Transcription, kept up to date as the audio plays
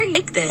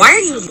like this?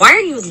 Why are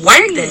you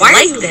like this? Why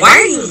are you like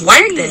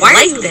this?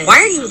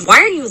 Why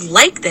are you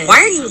like this?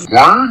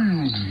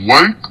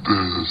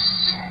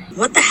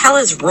 What the hell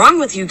is wrong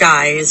with you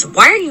guys?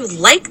 Why are you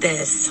like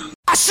this?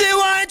 I say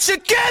why don't you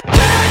get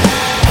back?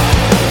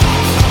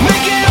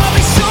 Make it all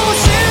be so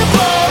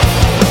simple.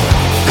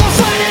 Go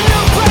find a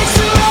new place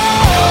to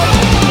roam.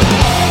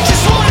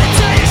 Just wanna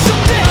tell you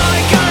something. I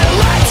gotta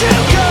let you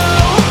go.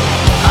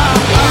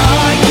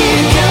 I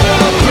can't get a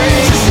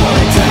break. Just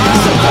wanna tell you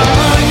something.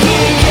 I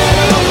can't get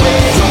a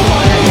break. Don't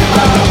wanna hear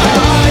about it.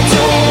 I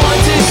don't want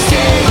to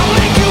stay. I'll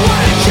make you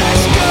wanna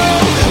just go.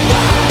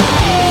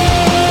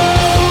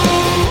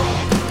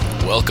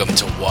 Welcome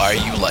to Why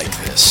You Like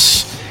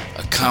This,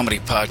 a comedy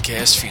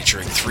podcast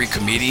featuring three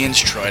comedians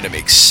trying to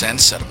make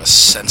sense out of a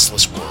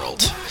senseless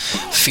world.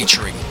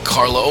 Featuring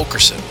Carla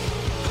Okerson,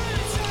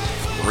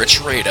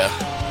 Rich Rada,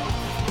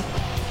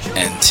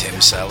 and Tim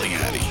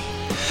Saliani.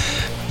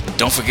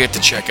 Don't forget to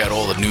check out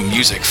all the new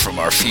music from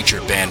our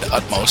featured band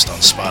Utmost on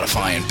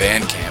Spotify and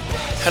Bandcamp.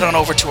 Head on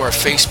over to our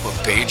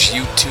Facebook page,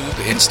 YouTube,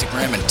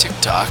 Instagram, and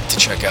TikTok to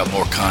check out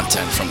more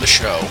content from the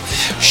show.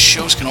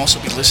 Shows can also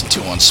be listened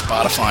to on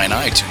Spotify and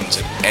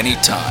iTunes at any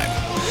time.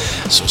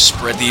 So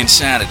spread the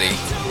insanity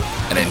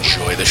and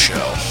enjoy the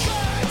show.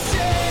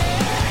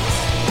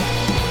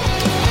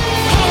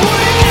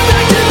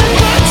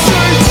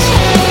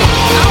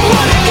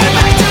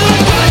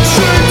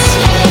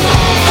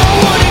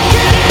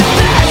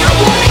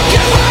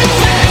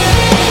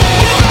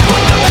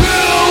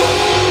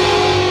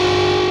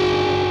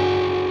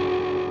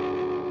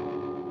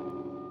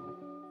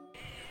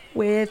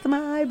 With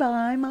my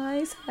by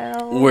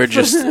myself. We're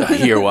just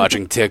here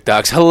watching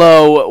TikToks.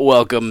 Hello,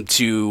 welcome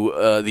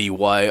to the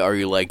Why Are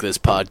You Like This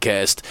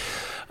podcast,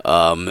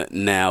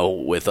 now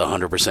with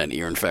 100%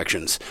 ear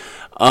infections.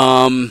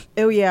 Oh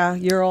yeah,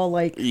 you're all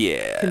like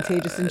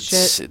contagious and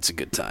shit. It's a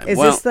good time. Is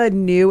this the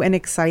new and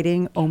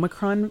exciting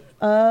Omicron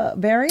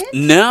variant?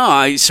 No,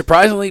 I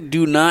surprisingly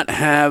do not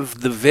have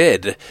the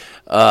vid.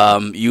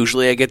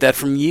 Usually I get that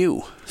from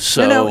you.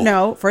 So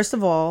No. First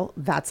of all,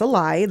 that's a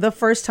lie. The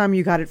first time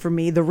you got it from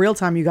me, the real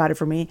time you got it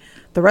from me.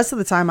 The rest of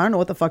the time, I don't know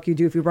what the fuck you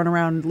do. If you run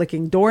around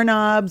licking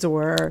doorknobs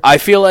or I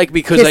feel like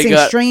because kissing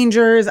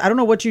strangers, I don't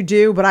know what you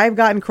do, but I've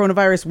gotten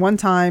coronavirus one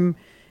time.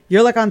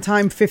 You're like on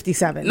time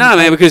 57. No,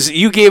 man, because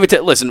you gave it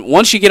to... Listen,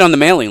 once you get on the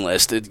mailing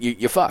list,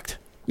 you're fucked.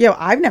 Yeah,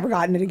 I've never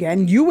gotten it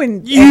again.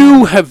 You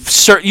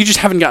just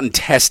haven't gotten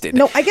tested.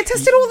 No, I get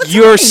tested all the time.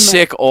 You're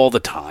sick all the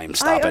time.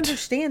 Stop it. I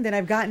understand, and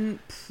I've gotten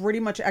pretty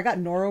much... I got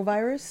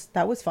norovirus.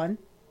 That was fun.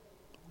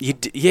 You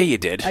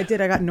did. I did.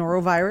 I got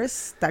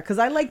norovirus. Because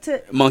I like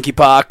to...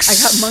 Monkeypox. I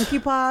got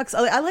monkeypox.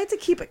 I like to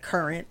keep it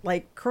current.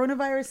 Like,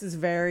 coronavirus is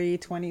very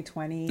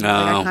 2020. No.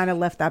 Like, I kind of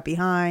left that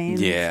behind.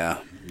 Yeah.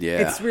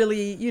 It's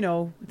really,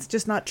 it's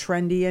just not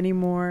trendy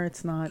anymore.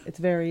 It's not... It's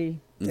very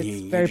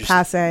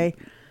passe.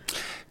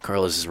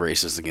 Carlos is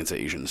racist against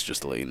Asians,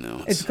 just to let you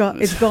know. It's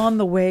gone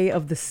the way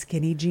of the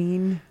skinny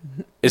jean.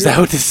 Is that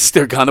what this is?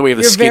 They're gone the way of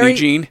the skinny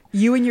jean?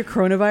 You and your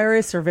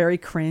coronavirus are very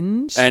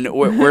cringe. And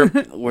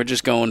we're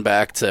just going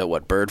back to,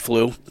 what, bird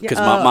flu? Because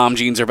mom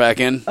jeans are back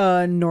in?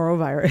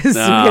 Norovirus.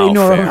 No,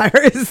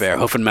 norovirus. Fair.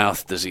 Hoof and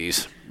mouth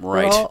disease.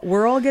 Right.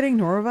 We're all getting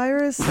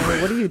norovirus? So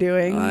what are you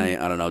doing?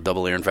 I don't know.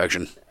 Double ear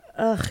infection.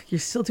 Ugh, you're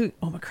still doing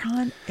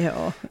Omicron?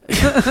 Ew.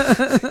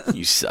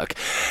 You suck.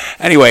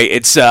 Anyway,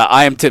 it's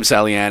I am Tim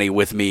Saliani.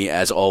 With me,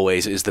 as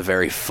always, is the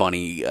very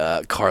funny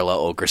Carla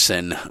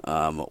Okerson,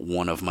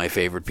 one of my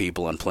favorite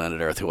people on planet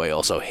Earth, who I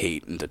also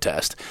hate and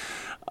detest.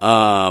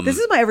 This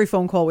is my every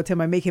phone call with Tim.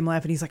 I make him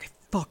laugh, and he's like, I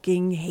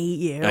fucking hate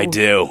you. I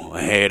do.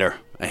 I hate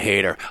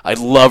her. I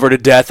love her to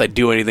death. I'd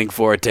do anything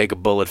for her. Take a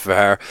bullet for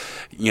her.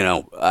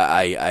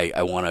 I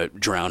want to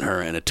drown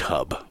her in a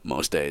tub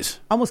most days.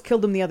 I almost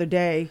killed him the other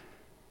day.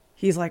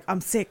 He's like, I'm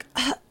sick.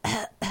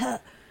 And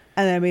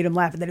then I made him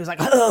laugh, and then he was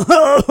like,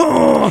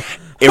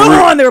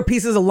 and there were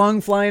pieces of lung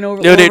flying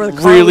over. Dude, over it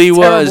the car. really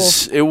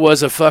was. It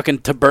was a fucking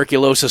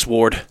tuberculosis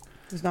ward.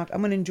 I'm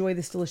going to enjoy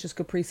this delicious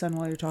Capri Sun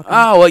while you're talking.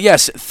 Oh, well,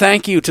 yes.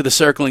 Thank you to the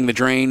Circling the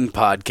Drain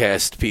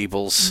podcast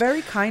peoples.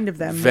 Very kind of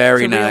them.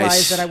 Very to nice.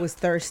 Realize that I was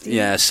thirsty.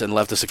 Yes, and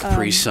left us a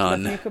Capri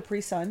Sun. Left me a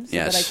Capri Sun so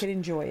yes. that I could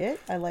enjoy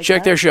it. I like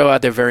Check that. their show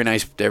out. They're very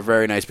nice. They're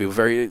very nice people.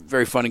 Very,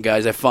 very funny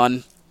guys. They're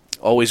fun.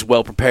 Always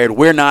well prepared.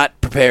 We're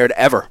not prepared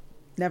ever.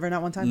 Never,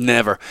 not one time?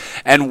 Never.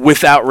 And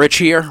without Rich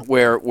here,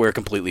 we're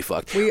completely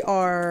fucked. We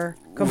are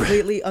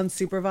completely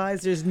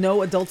unsupervised. There's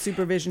no adult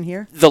supervision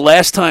here. The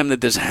last time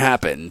that this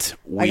happened,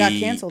 I got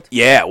canceled.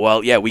 Yeah,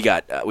 well, yeah, we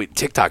got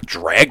TikTok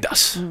dragged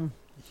us.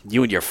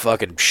 You and your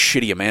fucking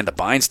shitty Amanda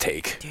Bynes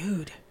take.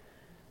 Dude.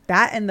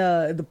 That and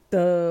the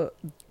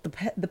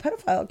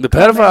pedophile. The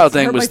pedophile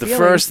thing was the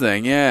first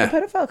thing, yeah. The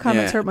pedophile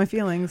comments hurt my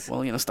feelings.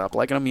 Well, stop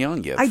liking them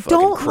young, you I fucking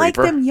don't creeper. like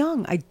them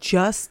young. I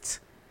just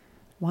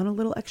want a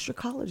little extra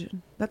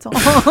collagen. That's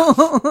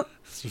all.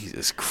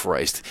 Jesus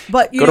Christ.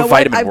 But go to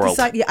Vitamin World.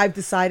 I've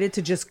decided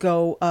to just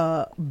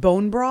go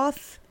bone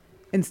broth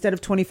instead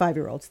of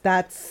 25-year-olds.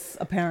 That's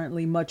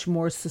apparently much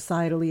more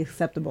societally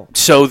acceptable.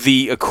 So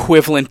the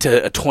equivalent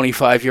to a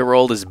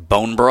 25-year-old is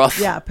bone broth?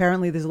 Yeah,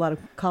 apparently there's a lot of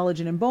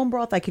collagen in bone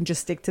broth. I can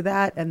just stick to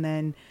that and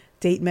then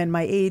date men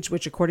my age,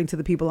 which according to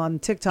the people on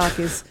TikTok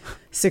is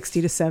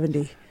 60 to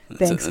 70.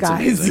 Thanks,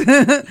 guys.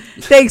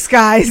 Thanks,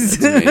 guys.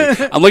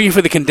 I'm looking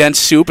for the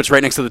condensed soup. It's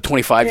right next to the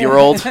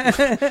 25-year-old.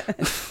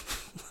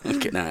 I'm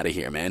getting out of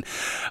here, man.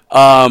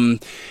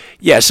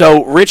 Yeah,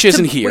 so Rich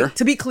isn't here.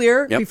 To be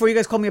clear, before you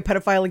guys call me a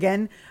pedophile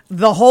again,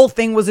 the whole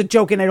thing was a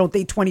joke, and I don't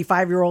date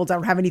 25-year-olds. I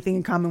don't have anything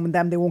in common with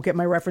them. They won't get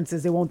my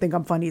references. They won't think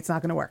I'm funny. It's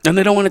not going to work. And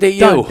they don't want to date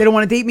you. Done. They don't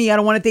want to date me. I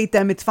don't want to date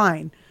them. It's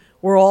fine.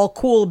 We're all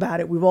cool about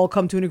it. We've all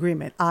come to an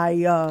agreement.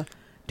 I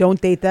don't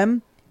date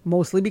them,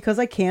 mostly because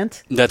I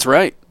can't. That's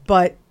right.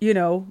 But, you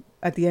know,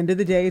 at the end of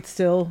the day, it's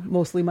still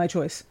mostly my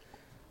choice.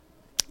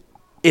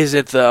 Is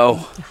it,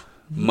 though?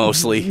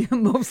 Mostly.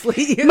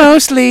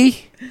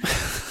 Mostly.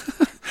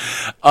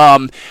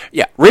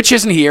 Yeah, Rich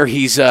isn't here.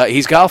 He's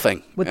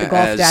golfing. With the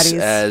golf daddies.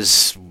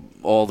 As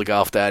all the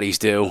golf daddies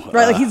do.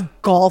 Right, like he's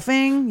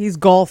golfing. He's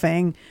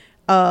golfing.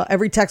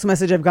 Every text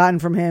message I've gotten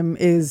from him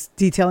is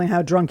detailing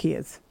how drunk he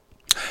is.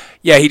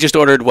 Yeah, he just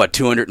ordered,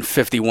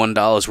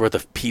 $251 worth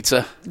of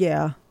pizza?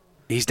 Yeah.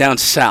 He's down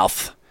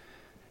south.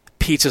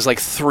 Pizza's like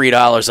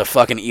 $3 a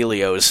fucking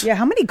Elio's. Yeah,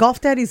 how many golf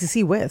daddies is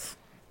he with?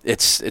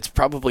 It's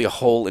probably a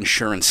whole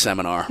insurance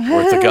seminar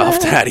worth of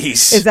golf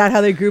daddies. Is that how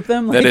they group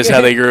them? That is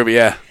how they group,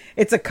 yeah.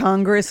 It's a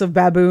congress of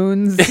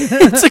baboons.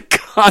 It's a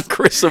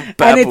congress of baboons.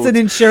 And it's an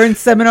insurance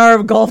seminar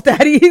of golf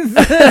daddies.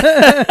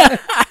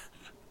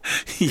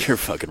 You're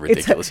fucking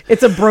ridiculous.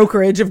 It's a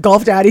brokerage of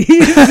golf daddies.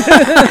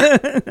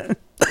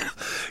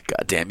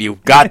 God damn you.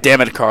 God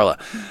damn it, Carla.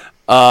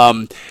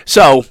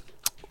 So,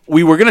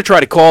 we were going to try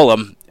to call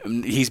him.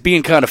 He's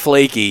being kind of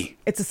flaky.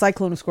 It's a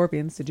cyclone of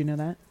scorpions. Did you know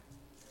that?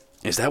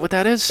 Is that what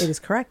that is? It is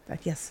correct.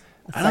 Yes.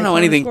 I don't know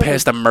anything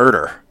past a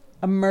murder.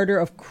 A murder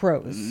of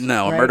crows.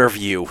 No, right? A murder of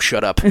you.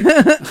 Shut up.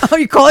 Oh,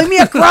 you're calling me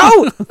a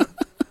crow?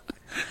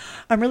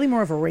 I'm really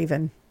more of a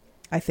raven,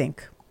 I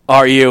think.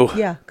 Are you?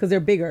 Yeah, because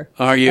they're bigger.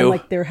 Are you? And,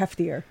 like, they're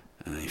heftier.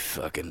 I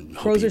fucking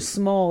Crows are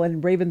small,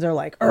 and ravens are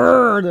like,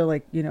 they're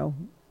like,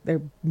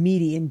 they're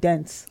meaty and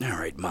dense. All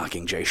right,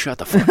 Mockingjay, shut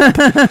the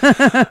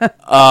fuck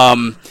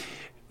up.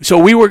 So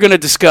we were going to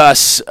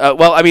discuss,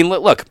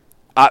 look,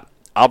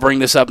 I'll bring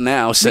this up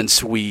now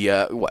since we,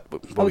 what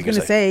I was going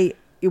to say,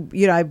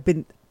 I've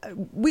been,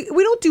 we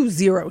don't do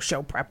zero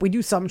show prep. We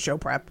do some show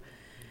prep.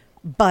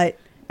 But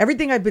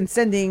everything I've been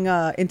sending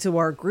into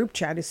our group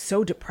chat is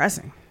so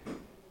depressing.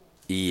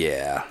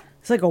 Yeah.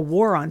 It's like a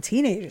war on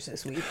teenagers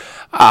this week.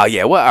 Oh,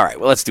 yeah. Well, all right.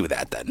 Well, let's do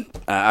that then.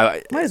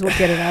 Might as well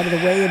get it out of the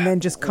way and then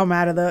just come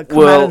out of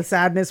the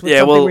sadness with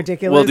something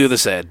ridiculous. We'll do the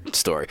sad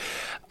story.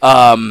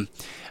 All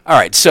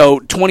right. So,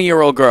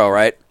 20-year-old girl,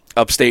 right?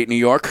 Upstate New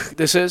York,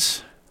 this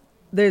is?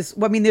 There's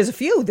a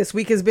few. This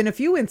week has been a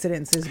few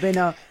incidents. There's been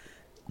a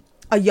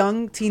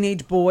young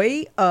teenage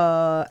boy,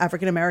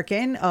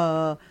 African-American,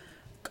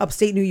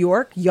 upstate New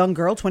York, young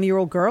girl,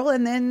 20-year-old girl,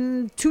 and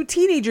then two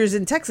teenagers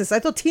in Texas. I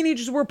thought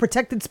teenagers were a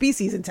protected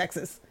species in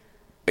Texas.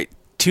 Wait,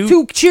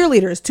 two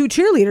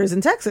cheerleaders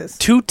in Texas.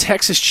 Two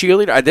Texas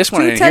cheerleaders? This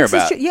one I didn't hear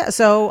about. Yeah,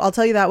 so I'll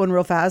tell you that one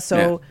real fast.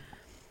 So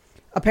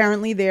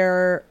apparently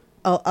they're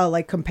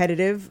like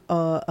competitive,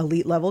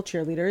 elite level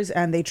cheerleaders,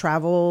 and they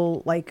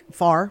travel like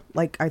far.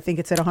 Like I think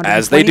it's at 120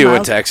 as they do miles,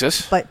 in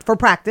Texas, but for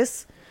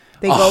practice.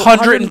 They go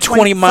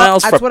 120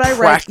 miles that's for what I read.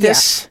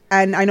 practice.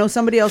 Yeah. And I know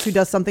somebody else who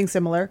does something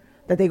similar.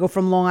 That they go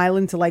from Long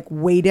Island to like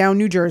way down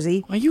New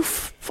Jersey. Are you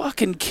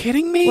fucking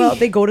kidding me? Well,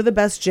 they go to the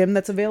best gym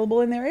that's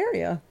available in their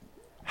area.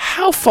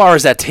 How far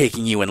is that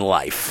taking you in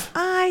life?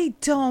 I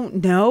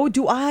don't know.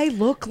 Do I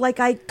look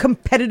like I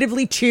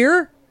competitively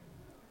cheer?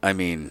 I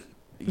mean,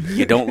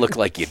 you don't look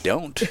like you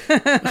don't.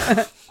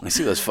 I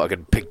see those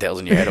fucking pigtails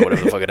in your head or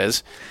whatever the fuck it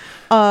is.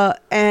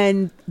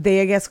 And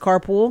they, I guess,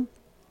 carpool.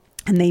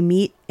 And they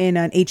meet in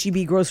an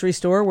H-E-B grocery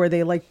store where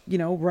they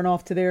run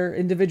off to their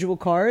individual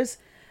cars.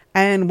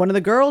 And one of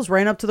the girls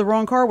ran up to the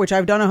wrong car, which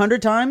I've done 100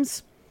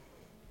 times,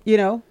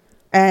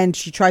 and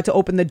she tried to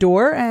open the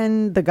door,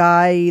 and the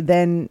guy,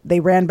 then they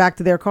ran back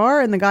to their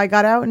car, and the guy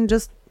got out and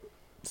just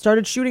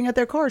started shooting at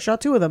their car, shot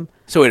two of them.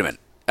 So wait a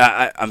minute.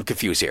 I'm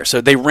confused here. So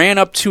they ran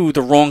up to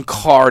the wrong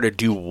car to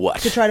do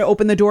what? To try to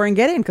open the door and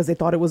get in, because they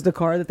thought it was the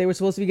car that they were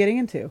supposed to be getting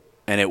into.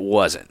 And it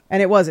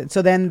wasn't.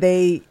 So then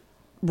they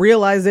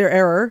realized their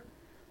error,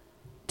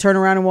 turned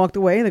around and walked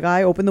away. The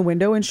guy opened the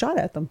window and shot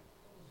at them.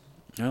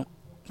 No.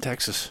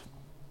 Texas.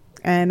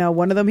 And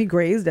one of them he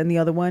grazed, and the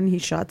other one he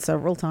shot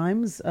several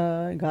times.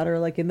 Got her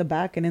like in the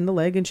back and in the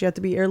leg, and she had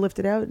to be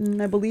airlifted out,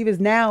 and I believe is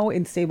now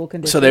in stable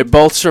condition. So they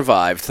both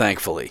survived,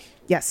 thankfully.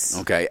 Yes.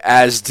 Okay.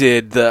 As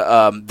did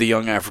the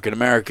young African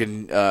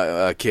American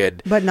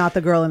kid, but not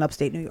the girl in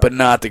upstate New York. But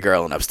not the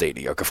girl in upstate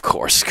New York, of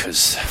course,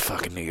 because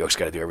fucking New York's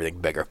got to do everything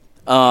bigger.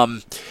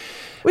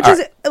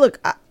 Look,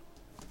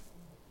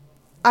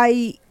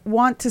 I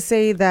want to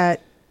say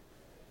that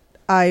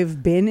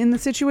I've been in the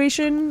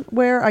situation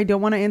where I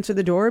don't want to answer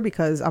the door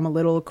because I'm a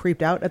little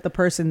creeped out at the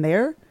person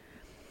there.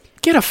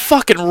 Get a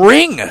fucking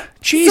ring.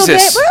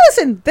 Jesus. So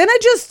listen, then I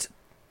just,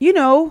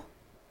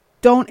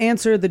 don't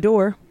answer the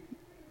door.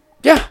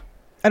 Yeah.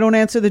 I don't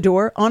answer the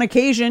door. On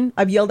occasion,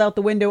 I've yelled out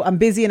the window, I'm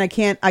busy and I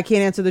can't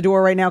answer the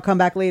door right now. Come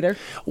back later.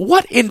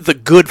 What in the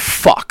good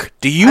fuck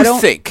do you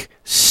think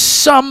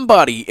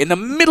somebody in the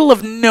middle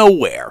of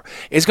nowhere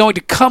is going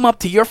to come up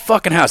to your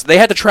fucking house? They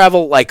had to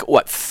travel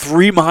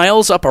 3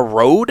 miles up a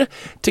road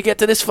to get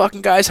to this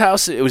fucking guy's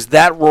house. It was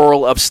that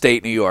rural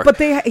upstate New York. But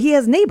he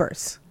has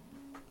neighbors.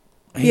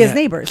 He has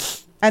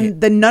neighbors. And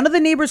none of the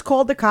neighbors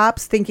called the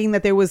cops thinking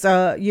that there was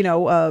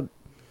a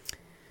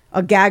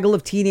gaggle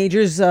of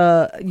teenagers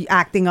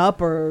acting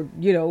up or,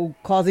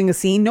 causing a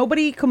scene.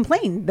 Nobody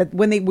complained that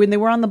when they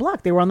were on the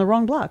block, they were on the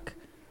wrong block.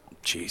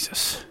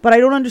 Jesus. But I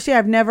don't understand.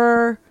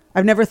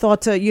 I've never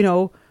thought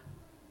to,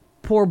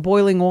 pour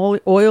boiling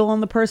oil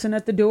on the person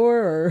at the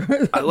door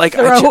or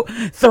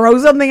throw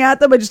something at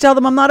them. I just tell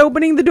them I'm not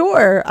opening the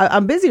door.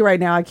 I'm busy right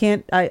now.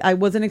 I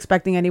wasn't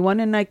expecting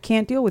anyone and I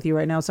can't deal with you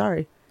right now.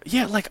 Sorry.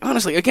 Yeah,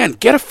 honestly, again,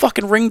 get a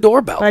fucking Ring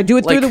doorbell. But I do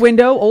it through the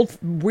window,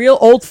 real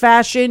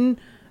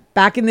old-fashioned,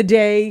 back in the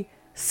day,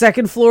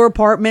 second floor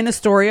apartment,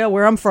 Astoria,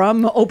 where I'm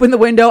from. Open the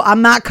window.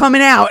 I'm not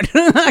coming out.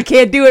 I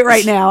can't do it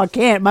right now. I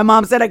can't. My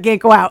mom said I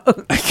can't go out.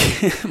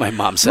 My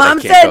mom said I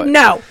can't go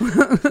out.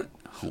 No.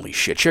 Holy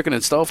shit, chicken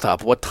and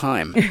stovetop. What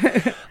time?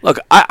 Look,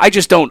 I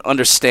just don't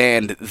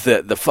understand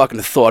the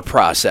fucking thought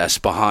process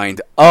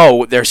behind,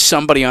 there's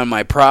somebody on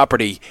my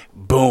property.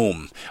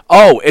 Boom.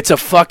 Oh, it's a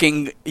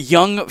fucking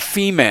young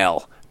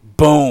female.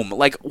 Boom.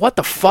 What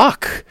the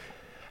fuck?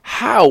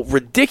 How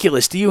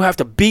ridiculous do you have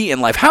to be in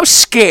life? How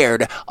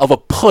scared of a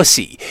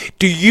pussy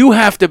do you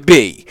have to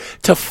be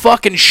to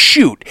fucking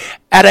shoot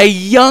at a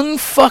young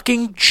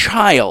fucking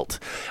child?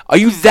 Are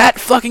you that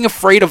fucking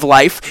afraid of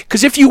life?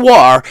 Because if you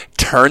are,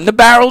 turn the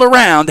barrel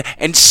around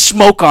and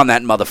smoke on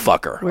that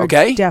motherfucker,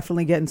 okay? We're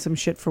definitely getting some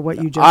shit for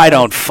what you just I said.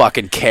 don't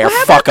fucking care.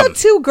 Well, Fuck them.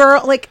 two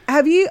girl,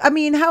 have you, I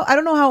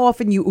don't know how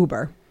often you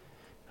Uber.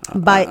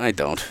 But I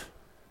don't.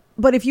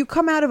 But if you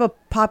come out of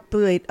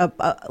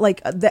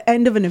the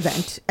end of an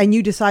event and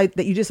you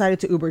decided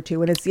to Uber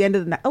to, and it's the end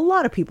of the night, a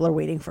lot of people are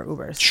waiting for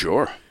Ubers.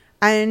 Sure.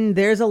 And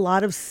there's a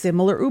lot of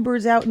similar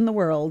Ubers out in the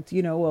world.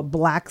 A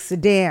black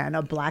sedan,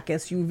 a black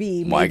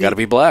SUV. Why gotta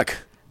be black?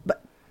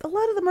 But a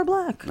lot of them are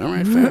black. All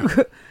right,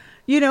 fair.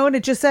 And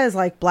it just says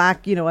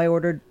black. I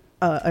ordered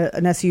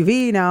an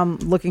SUV. Now I'm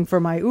looking for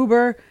my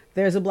Uber.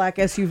 There's a black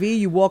SUV.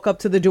 You walk up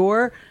to the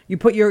door. You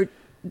put your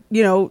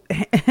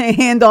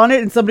hand on it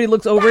and somebody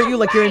looks over at you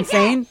like you're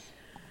insane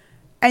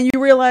and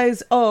you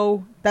realize,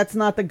 that's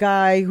not the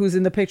guy who's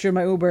in the picture of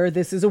my Uber.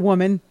 This is a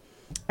woman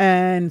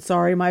and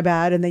sorry, my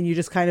bad. And then you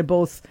just kind of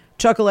both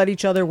chuckle at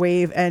each other,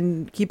 wave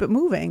and keep it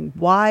moving.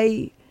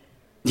 Why?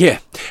 Yeah.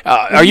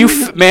 Are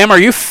you, ma'am, are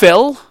you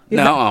Phil?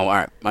 Yeah. No? Oh, all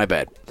right. My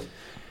bad.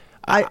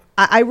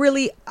 I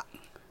really,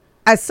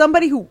 as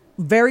somebody who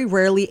very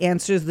rarely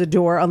answers the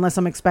door unless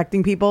I'm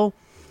expecting people,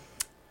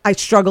 I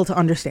struggle to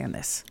understand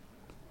this.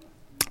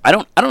 I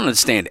don't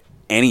understand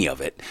any of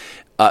it.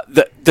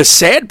 The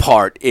sad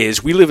part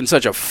is we live in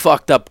such a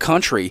fucked up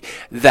country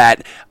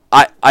that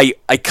I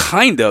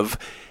kind of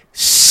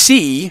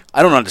see,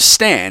 I don't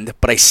understand,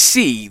 but I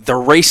see the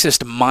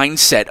racist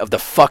mindset of the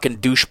fucking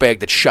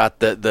douchebag that shot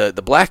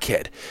the black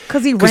kid.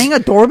 Because he rang a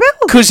doorbell?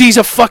 Because he's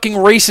a fucking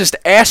racist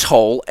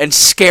asshole and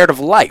scared of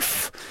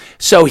life.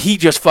 So he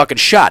just fucking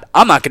shot.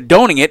 I'm not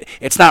condoning it.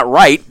 It's not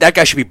right. That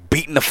guy should be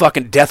beaten to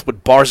fucking death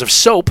with bars of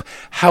soap.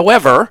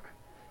 However,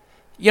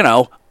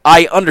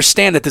 I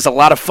understand that there's a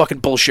lot of fucking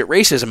bullshit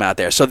racism out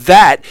there. So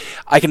that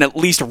I can at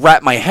least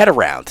wrap my head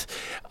around.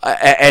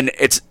 And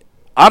it's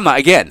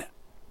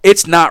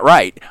not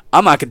right.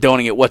 I'm not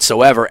condoning it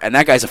whatsoever. And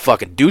that guy's a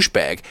fucking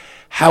douchebag.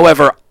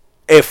 However,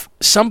 if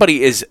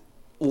somebody is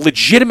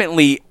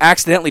legitimately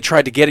accidentally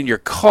tried to get in your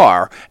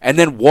car and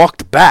then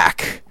walked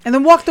back. And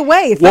then walked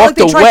away. It felt like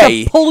they tried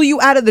to pull you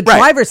out of the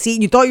driver's seat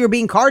and you thought you were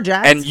being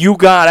carjacked. And you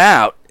got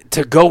out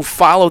to go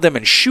follow them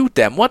and shoot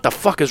them. What the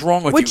fuck is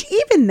wrong with you? Which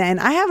even then,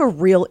 I have a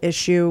real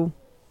issue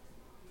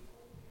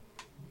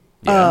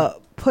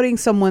putting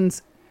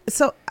someone's...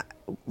 So,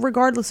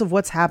 regardless of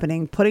what's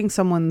happening, putting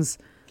someone's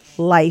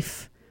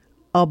life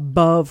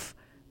above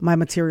my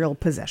material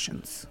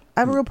possessions.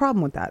 I have a real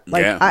problem with that.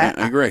 I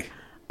agree.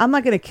 I'm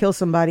not going to kill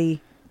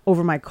somebody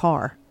over my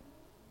car.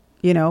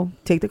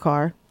 Take the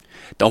car.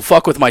 Don't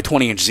fuck with my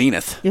 20-inch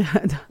Zenith.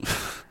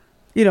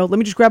 Yeah. Let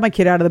me just grab my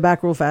kid out of the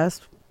back real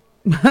fast.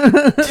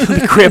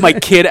 Grab my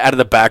kid out of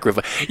the back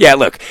river. Yeah,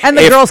 look. And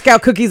the Girl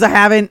Scout cookies I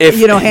haven't,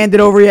 handed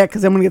over yet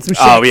because I'm going to get some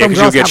shit from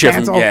Girl Scout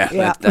cancel.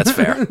 Yeah. That's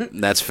fair.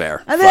 That's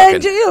fair. And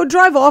then,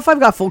 drive off. I've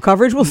got full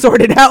coverage. We'll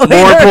sort it out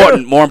later.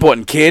 More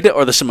important, kid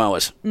or the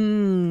Samoas?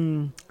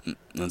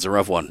 That's a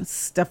rough one.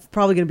 It's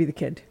probably going to be the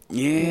kid.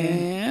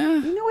 Yeah.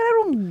 You know what?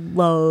 I don't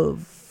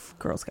love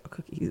Girl Scout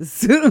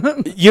cookies.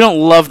 You don't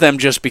love them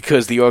just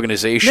because the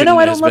organization No,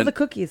 I don't love the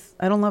cookies.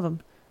 I don't love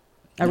them.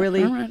 I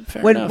really, all right,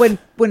 fair enough.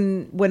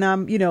 when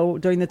I'm,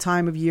 during the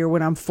time of year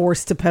when I'm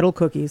forced to peddle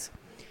cookies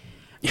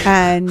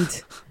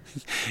and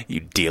You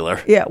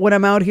dealer. Yeah, when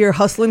I'm out here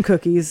hustling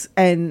cookies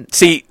and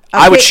See,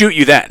 I would shoot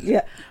you then.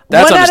 Yeah,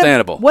 That's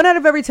understandable. 1 out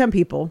of every 10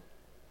 people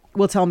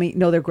will tell me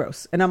no, they're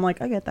gross, and I'm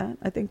like, I get that.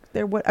 I think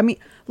they're what I mean.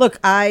 Look,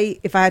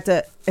 if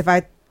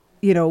I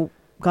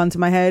gun to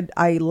my head,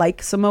 I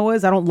like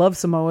Samoas. I don't love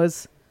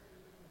Samoas.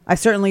 I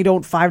certainly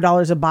don't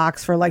 $5 a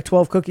box for like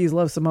 12 cookies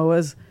love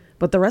Samoas,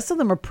 but the rest of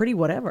them are pretty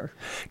whatever.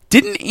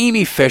 Didn't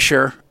Amy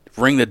Fisher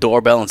ring the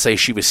doorbell and say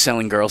she was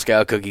selling Girl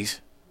Scout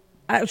cookies?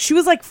 She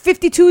was like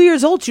 52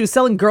 years old. She was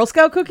selling Girl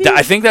Scout cookies?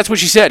 I think that's what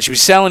she said. She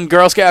was selling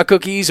Girl Scout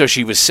cookies, or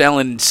she was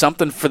selling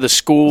something for the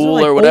school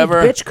like or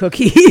whatever. Old bitch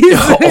cookies.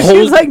 She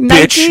was like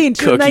 19.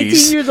 She was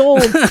 19 years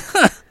old.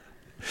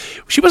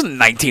 She wasn't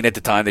 19 at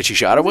the time that she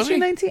shot her, was she she?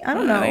 19? I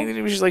don't know. I think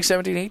she was like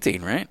 17,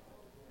 18, right?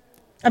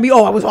 I mean,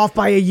 I was off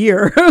by a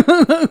year.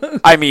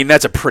 I mean,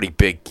 that's a pretty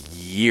big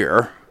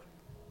year.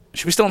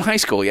 She was still in high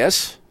school,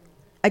 yes?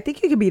 I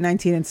think you could be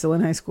 19 and still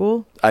in high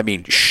school. I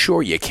mean,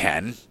 sure you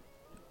can.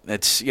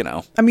 It's,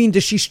 I mean,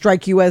 does she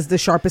strike you as the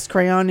sharpest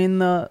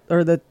crayon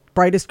or the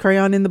brightest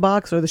crayon in the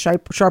box, or the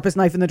sharpest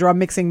knife in the drawer,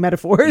 mixing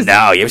metaphors?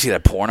 No, you ever see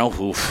that porno?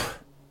 Oof.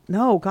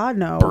 No, God,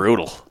 no.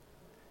 Brutal.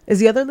 Is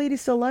the other lady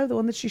still alive, the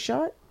one that she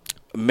shot?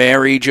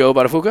 Mary Jo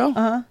Buttafuoco?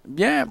 Uh-huh.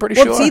 Yeah, I'm pretty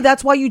sure. Well, see,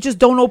 that's why you just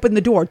don't open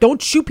the door.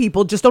 Don't shoot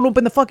people. Just don't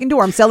open the fucking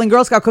door. I'm selling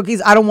Girl Scout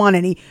cookies. I don't want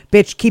any.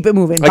 Bitch, keep it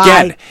moving.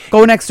 Again, bye.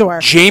 Go next door.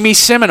 Jamie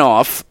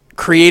Siminoff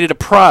created a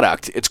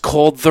product. It's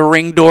called the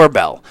Ring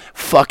Doorbell.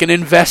 Fucking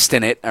invest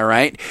in it, all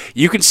right?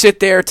 You can sit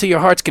there to your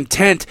heart's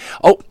content.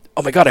 Oh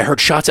my God, I heard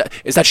shots.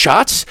 Is that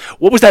shots?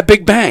 What was that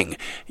big bang?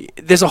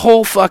 There's a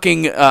whole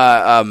fucking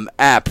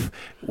app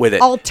with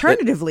it.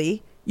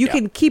 Alternatively, you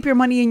can keep your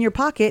money in your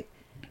pocket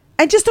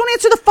and just don't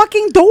answer the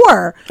fucking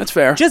door. That's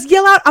fair. Just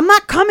yell out, I'm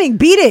not coming.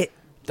 Beat it.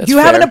 That's you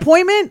have an fair.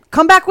 appointment?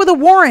 Come back with a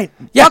warrant.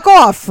 Yeah. Fuck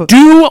off.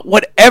 Do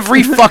what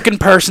every fucking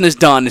person has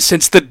done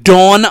since the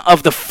dawn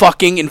of the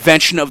fucking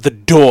invention of the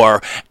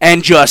door,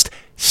 and just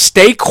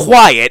stay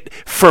quiet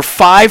for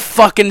 5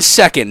 fucking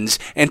seconds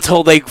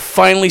until they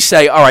finally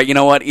say, all right, you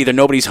know what? Either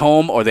nobody's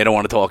home or they don't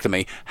want to talk to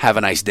me. Have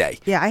a nice day.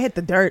 Yeah, I hit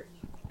the dirt.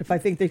 If I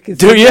think they can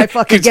Do see me, you? I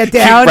fucking get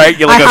down. Right?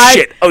 You're like, I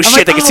hide. Oh, I'm shit.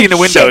 like, They can see in the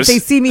windows. Shit. They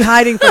see me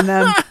hiding from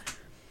them.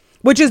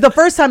 Which is the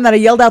first time that I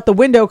yelled out the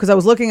window, because I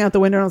was looking out the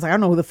window and I was like, I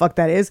don't know who the fuck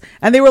that is.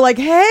 And they were like,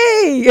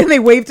 hey. And they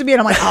waved to me and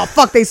I'm like, oh,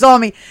 fuck, they saw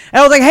me.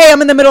 And I was like, hey,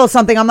 I'm in the middle of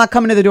something. I'm not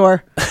coming to the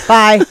door.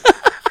 Bye.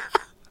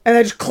 And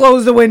I just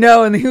closed the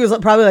window, and he was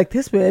probably like,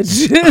 this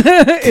bitch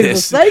is a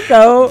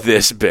psycho.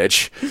 This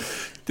bitch.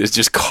 There's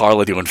just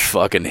Carla doing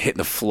fucking hitting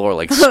the floor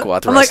like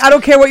squat I'm thrust. like, I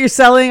don't care what you're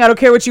selling. I don't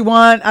care what you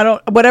want.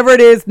 Whatever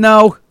it is,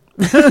 no.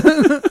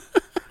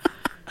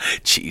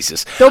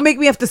 Jesus. Don't make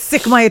me have to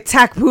sick my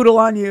attack poodle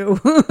on you.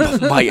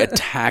 My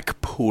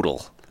attack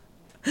poodle.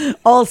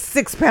 All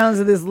 6 pounds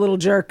of this little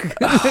jerk.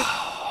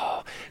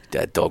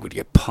 That dog would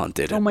get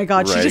punted. Oh my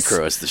God. Right She just,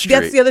 across the street.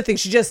 that's the other thing.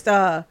 She just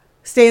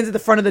stands at the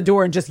front of the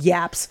door and just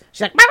yaps.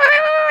 She's like, "Bah, bah, bah,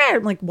 bah."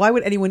 I'm like, why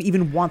would anyone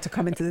even want to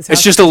come into this house?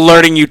 It's just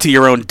alerting you to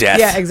your own death.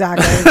 Yeah,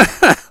 exactly.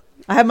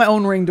 I have my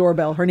own Ring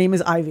doorbell. Her name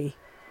is Ivy.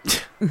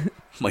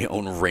 My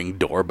own Ring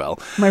doorbell.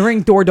 My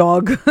Ring door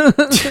dog.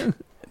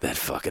 That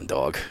fucking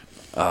dog.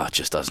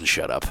 Just doesn't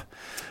shut up.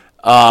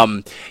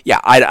 Yeah,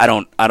 I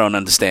don't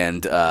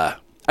understand. I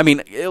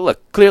mean,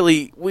 look,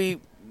 clearly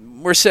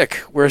we're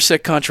sick. We're a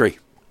sick country,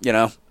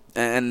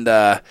 and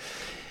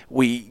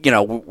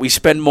we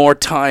spend more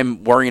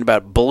time worrying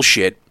about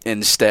bullshit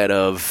instead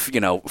of,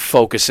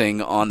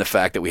 focusing on the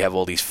fact that we have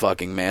all these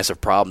fucking massive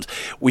problems.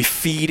 We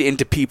feed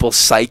into people's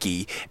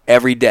psyche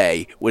every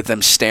day with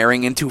them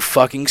staring into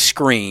fucking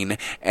screen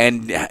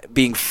and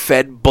being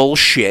fed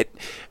bullshit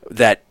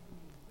that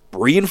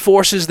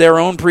reinforces their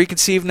own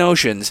preconceived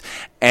notions,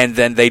 and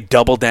then they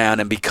double down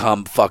and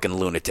become fucking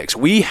lunatics.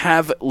 We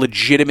have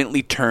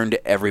legitimately turned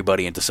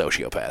everybody into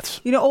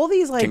sociopaths. All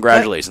these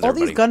Congratulations, all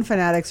everybody. these gun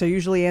fanatics are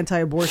usually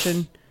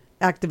anti-abortion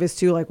activists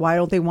too. Like, why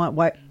don't they want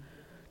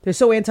they're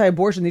so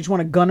anti-abortion, they just want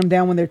to gun them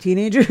down when they're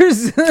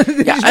teenagers.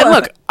 Yeah, and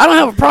look, I don't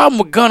have a problem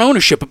with gun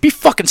ownership, but be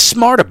fucking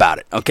smart about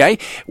it, okay?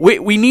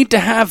 We need to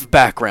have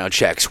background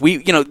checks.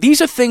 These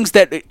are things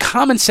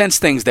common sense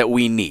things that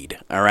we need,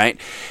 all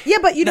right? Yeah,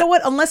 but you know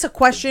what? Unless a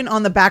question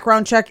on the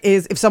background check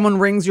is, if someone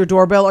rings your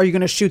doorbell, are you going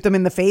to shoot them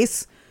in the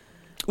face?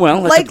 Well,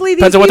 Likely,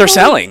 depends on what they're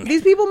selling.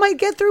 These people might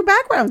get through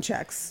background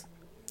checks.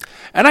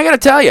 And I got to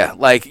tell you,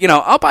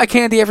 I'll buy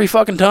candy every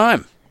fucking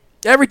time.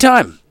 Every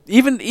time.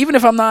 Even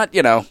if I'm not,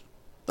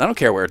 I don't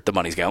care where the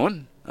money's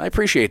going. I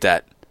appreciate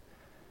that.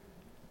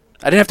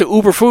 I didn't have to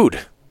Uber food.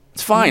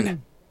 It's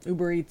fine.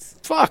 Uber Eats.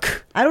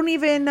 Fuck. I don't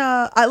even.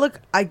 I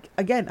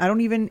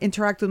don't even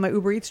interact with my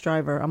Uber Eats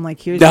driver. I'm like,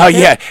 here's. No, your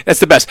tip. yeah,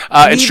 that's the best.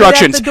 Leave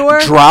Instructions: it at the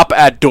door. drop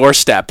at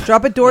doorstep.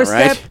 Drop at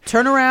doorstep. Right?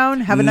 Turn around.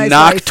 Have a nice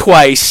Knock life.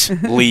 twice.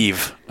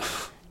 Leave.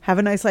 Have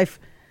a nice life,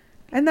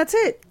 and that's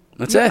it.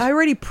 That's it. I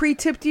already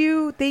pre-tipped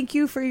you. Thank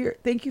you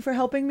for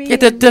helping me. Yeah,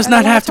 that does and I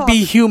not wanna have to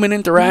be talk. human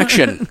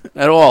interaction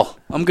at all.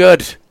 I'm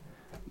good.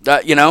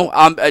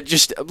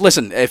 Just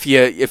listen. If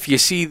you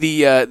see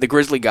the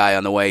grizzly guy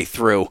on the way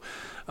through,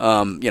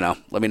 let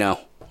me know,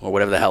 or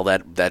whatever the hell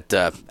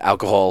that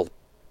alcohol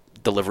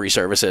delivery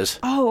service is?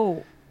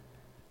 Oh,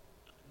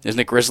 Isn't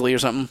it Grizzly or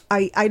something?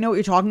 I know what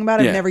you're talking about.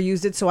 I've Yeah. never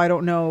used it, so I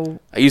don't know.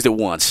 I used it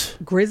once.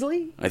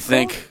 Grizzly? I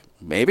think.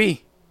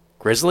 Maybe.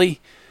 Grizzly?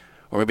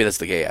 Or maybe that's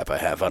the gay app I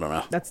have. I don't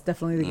know. That's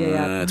definitely the gay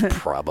app. It's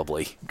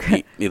probably.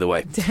 Either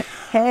way.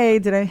 Hey,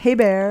 hey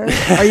bear,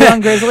 are you on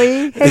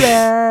Grizzly? Hey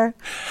bear.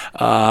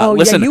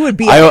 Listen, yeah, you would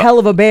be a hell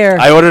of a bear.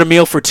 I ordered a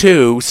meal for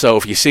 2, so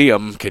if you see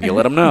them, can you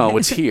let them know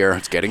it's here?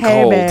 It's getting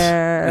Hey, cold.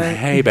 bear.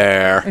 Hey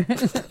bear.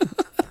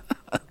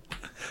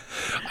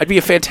 I'd be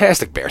a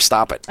fantastic bear.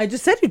 Stop it. I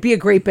just said you'd be a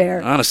great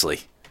bear.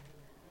 Honestly.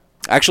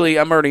 Actually,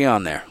 I'm already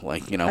on there.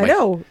 Like, I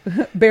know.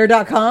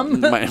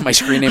 Bear.com. My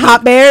screen name.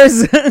 Hot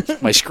bears.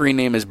 My screen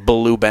name is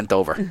Baloo Bent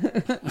Over.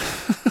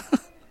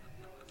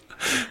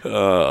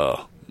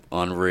 Oh,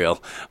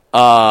 unreal.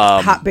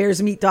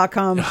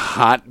 Hotbearsmeat.com.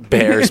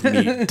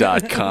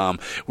 Hotbearsmeat.com.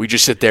 We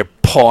just sit there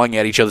pawing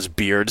at each other's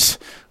beards.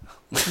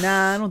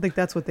 Nah, I don't think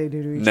that's what they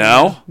do to each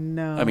No? other.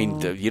 No. I mean,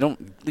 you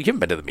haven't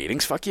been to the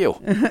meetings. Fuck you.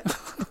 I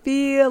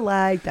feel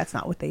like that's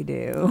not what they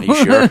do. Are you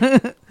sure?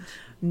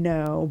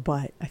 No,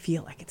 but I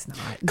feel like it's not.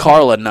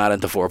 Carla not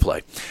into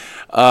foreplay.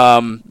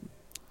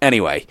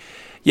 Anyway,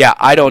 yeah,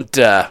 I don't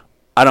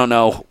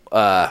know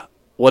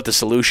what the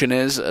solution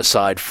is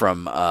aside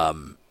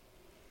from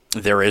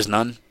there is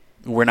none.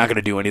 We're not going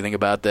to do anything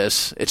about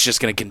this. It's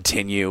just going to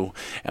continue,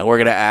 and we're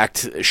going to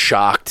act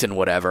shocked and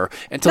whatever.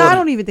 Until No, I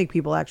don't even think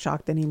people act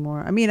shocked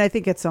anymore. I mean, I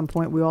think at some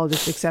point we all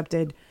just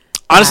accepted.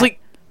 honestly,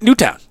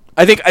 Newtown.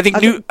 I think that might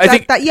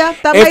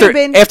after, have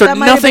been after that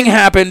might have nothing been-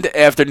 happened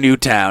after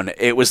Newtown,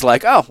 it was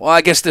like, oh, well,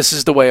 I guess this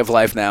is the way of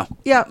life now.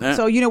 Yeah.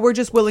 So we're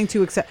just willing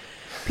to accept.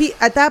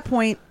 At that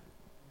point,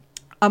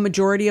 a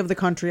majority of the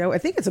country, I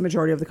think it's a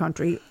majority of the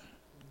country,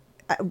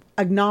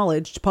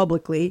 acknowledged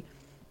publicly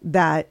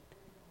that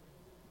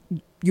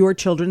your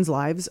children's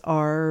lives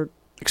are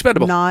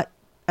Expendable. not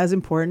as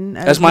important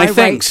as my right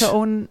things. to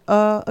own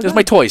a As gun.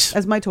 my toys.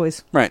 As my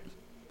toys. Right.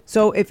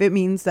 So if it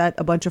means that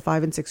a bunch of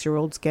 5 and 6 year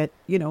olds get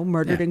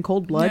murdered Yeah. in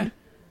cold blood,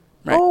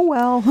 Right. oh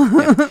well.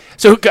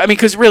 So, I mean,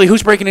 because really,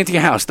 who's breaking into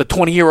your house? The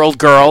 20-year-old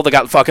girl that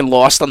got fucking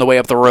lost on the way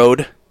up the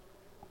road?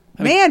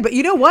 Man, but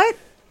you know what?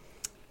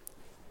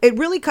 It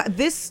really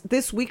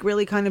this week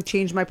really kind of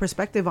changed my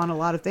perspective on a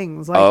lot of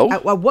things. Like, Oh?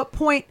 at what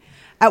point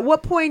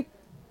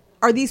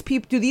are these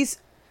people?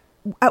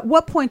 At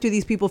what point do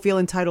these people feel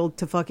entitled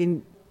to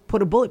fucking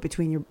put a bullet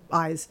between your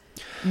eyes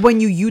when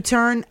you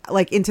U-turn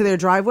like into their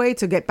driveway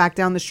to get back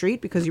down the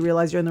street because you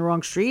realize you're in the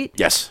wrong street?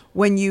 Yes.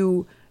 When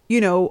you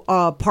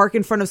park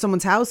in front of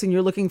someone's house and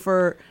you're looking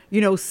for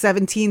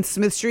 17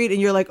 Smith Street and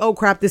you're like, oh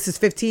crap, this is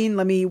 15.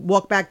 Let me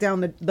walk back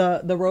down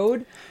the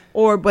road.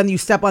 Or when you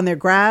step on their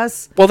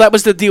grass. Well, that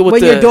was the deal with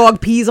when your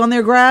dog pees on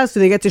their grass, do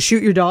they get to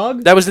shoot your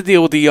dog? That was the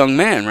deal with the young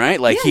man, right?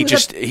 Like Yeah, he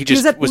was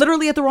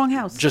literally at the wrong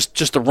house.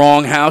 just the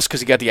wrong house because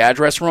he got the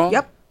address wrong.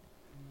 Yep.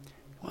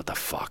 What the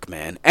fuck,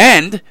 man?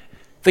 And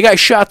the guy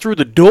shot through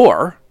the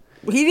door.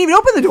 He didn't even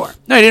open the door.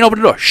 No, he didn't open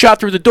the door. Shot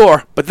through the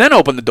door, but then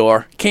opened the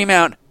door, came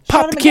out,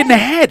 popped him the kid in the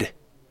again. head.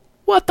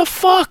 What the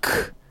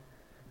fuck?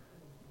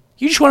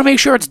 You just want to make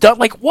sure it's done.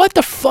 Like, what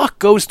the fuck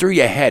goes through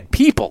your head?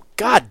 People,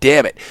 god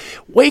damn it.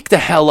 Wake the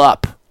hell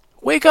up.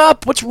 Wake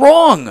up. What's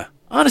wrong?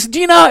 Honestly, do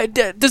you know,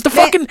 does the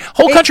fucking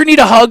whole country need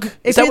a hug?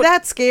 If you're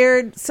that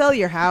scared, sell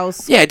your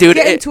house. Yeah, dude,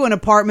 Get into an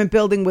apartment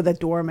building with a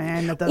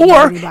doorman that doesn't Or,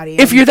 let anybody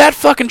if in. you're that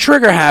fucking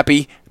trigger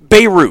happy,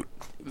 Beirut.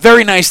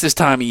 Very nice this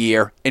time of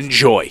year.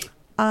 Enjoy.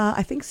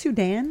 I think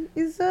Sudan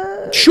is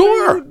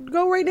Sure. where you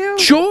go right now.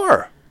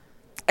 Sure.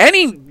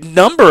 Any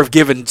number of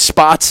given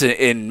spots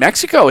in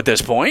Mexico at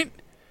this point,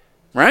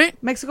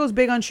 right? Mexico's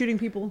big on shooting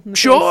people in the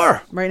Sure.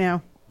 face right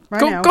now.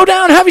 Go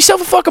down, have yourself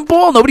a fucking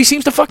ball. Nobody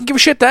seems to fucking give a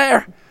shit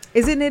there.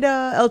 Isn't it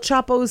El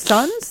Chapo's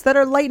sons that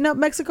are lighting up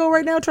Mexico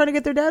right now trying to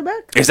get their dad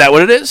back? Is that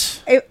what it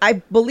is?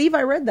 I believe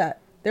I read that.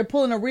 They're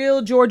pulling a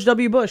real George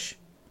W. Bush.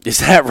 Is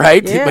that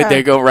right? Yeah. But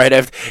they go right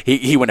after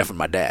he went after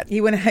my dad.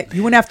 You went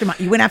after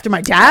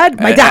my dad?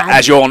 My dad.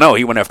 As you all know,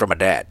 he went after my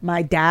dad.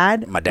 My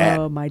dad. My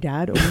dad. My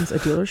dad owns a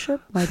dealership.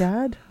 My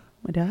dad.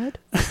 My dad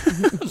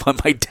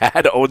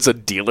owns a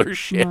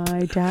dealership.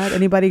 My dad.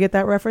 Anybody get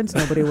that reference?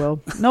 Nobody will.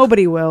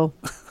 Nobody will.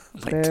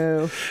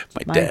 Boo.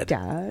 My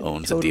dad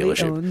owns totally a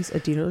dealership. Owns a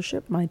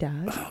dealership. My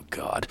dad. Oh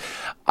God,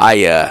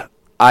 I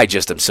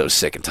just am so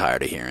sick and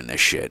tired of hearing this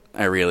shit.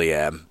 I really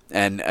am.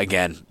 And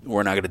again,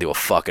 we're not going to do a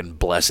fucking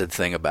blessed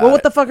thing about Well, it.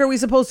 what the fuck are we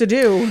supposed to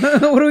do?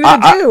 What are we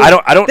going to do? I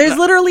don't. There's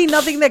literally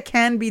nothing that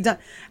can be done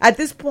at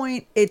this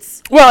point.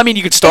 It's Well, I mean,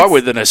 you could start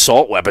with an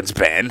assault weapons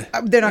ban.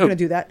 they're not going to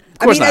do that.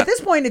 I course mean, not. at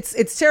this point,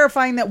 it's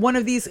terrifying that one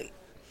of these.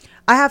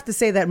 I have to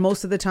say that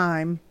most of the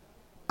time,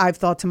 I've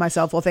thought to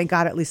myself, well, thank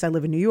God, at least I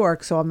live in New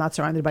York, so I'm not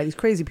surrounded by these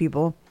crazy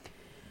people.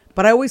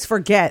 But I always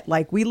forget,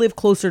 like, we live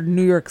closer to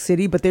New York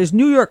City, but there's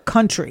New York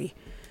country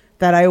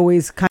that I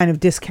always kind of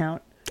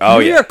discount. Oh,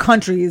 New yeah. York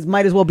country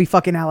might as well be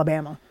fucking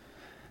Alabama.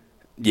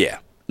 Yeah.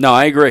 No,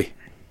 I agree.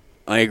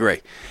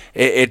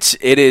 It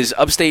is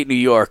upstate New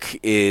York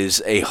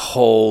is a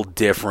whole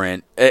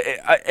different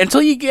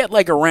until you get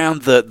like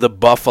around the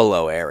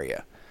Buffalo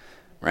area,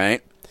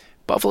 right?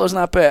 Buffalo's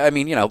not bad. I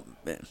mean,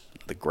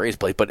 the the greatest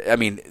place. But I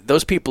mean,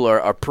 those people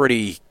are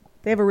pretty.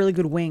 They have a really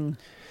good wing.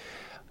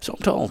 So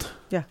I'm told.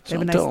 Yeah, So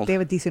I'm told. they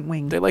have a decent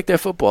wing. They like their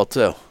football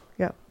too.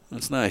 Yeah.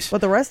 That's nice.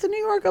 But the rest of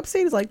New York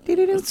upstate is like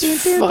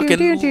It's fucking.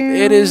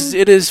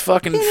 It is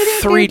fucking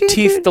 3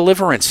 teeth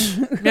deliverance.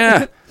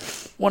 Yeah,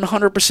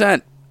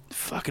 100%.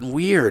 Fucking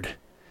weird.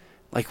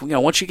 Like,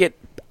 once you get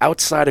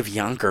outside of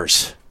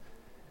Yonkers,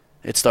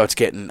 it starts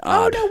getting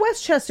Oh odd. no,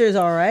 Westchester's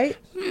all right.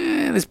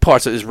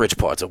 There's rich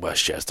parts of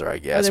Westchester, I Are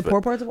guess. there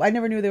poor parts? I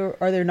never knew there were.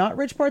 Are there not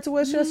rich parts of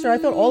Westchester? I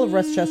thought all of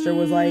Westchester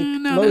was like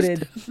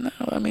loaded. No,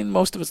 I mean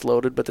most of it's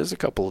loaded, but there's a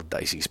couple of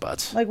dicey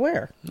spots. Like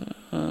where?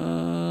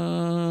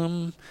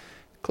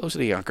 Closer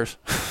to Yonkers.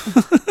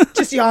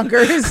 Just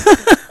Yonkers.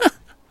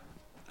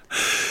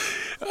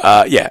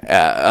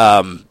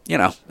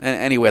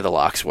 Anywhere the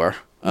locks were.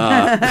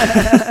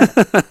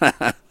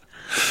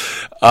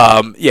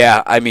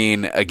 Yeah, I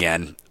mean,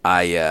 again,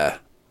 I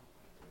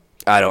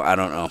don't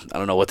know. I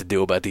don't know what to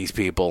do about these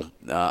people.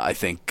 I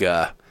think.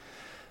 Well,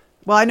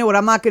 I know what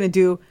I'm not going to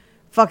do.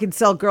 Fucking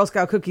sell Girl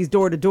Scout cookies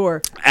door to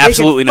door.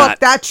 Absolutely Fuck not.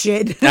 that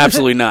shit.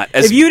 Absolutely not.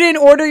 If you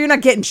didn't order, you're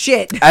not getting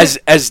shit.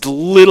 as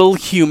little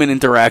human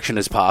interaction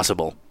as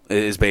possible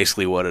is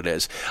basically what it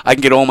is. I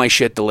can get all my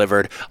shit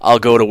delivered. I'll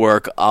go to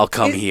work. I'll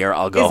come here.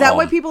 I'll go home. Is that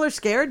why people are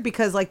scared?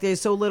 Because like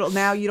there's so little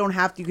now. You don't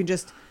have to. You can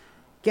just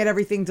get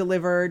everything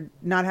delivered,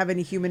 not have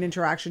any human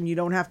interaction. You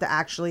don't have to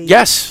actually.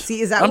 Yes.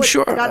 See, is that I'm what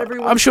sure. got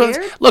everyone I'm sure.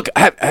 scared? Look,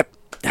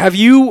 have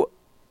you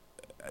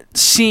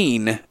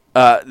seen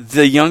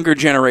the younger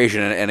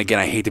generation? And again,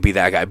 I hate to be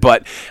that guy,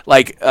 but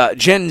like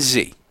Gen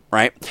Z,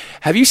 right?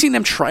 Have you seen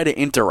them try to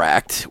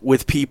interact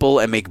with people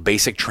and make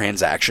basic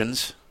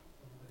transactions?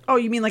 Oh,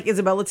 you mean like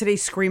Isabella today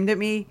screamed at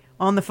me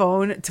on the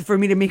phone for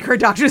me to make her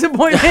doctor's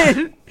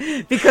appointment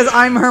because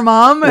I'm her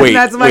mom and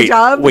that's my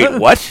job? Wait,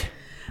 what?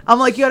 I'm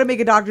like, you got to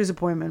make a doctor's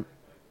appointment.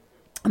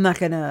 I'm not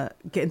going to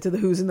get into the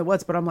who's and the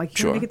what's, but I'm like, you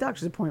Sure. gotta make a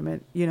doctor's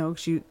appointment. She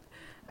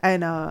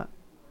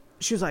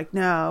was like,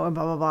 no, and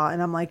blah, blah, blah.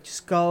 And I'm like,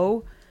 just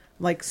go,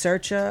 like,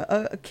 search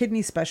a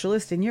kidney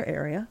specialist in your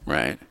area.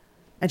 Right.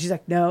 And she's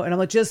like, no. And I'm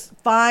like, just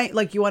find,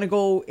 like, you want to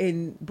go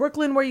in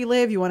Brooklyn where you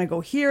live? You want to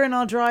go here and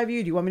I'll drive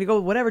you? Do you want me to go?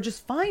 Whatever.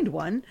 Just find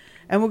one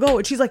and we'll go.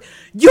 And she's like,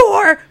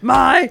 you're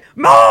my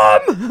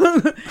mom.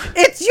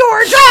 It's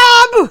your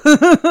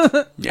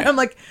job. Yeah. And I'm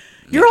like,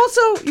 you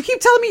keep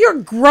telling me you're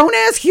a grown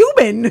ass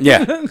human.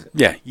 Yeah.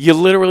 Yeah. You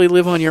literally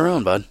live on your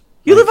own, bud.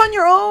 You live on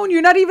your own.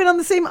 You're not even on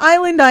the same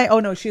island. Oh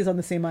no, she's on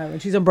the same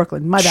island. She's in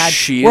Brooklyn. My bad.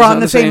 We're on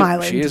the same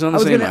island. She is on the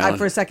same island.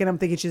 For a second, I'm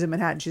thinking she's in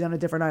Manhattan. She's on a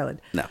different island.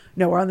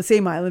 No, we're on the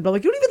same island. But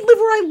like, you don't even live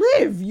where I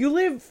live. You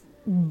live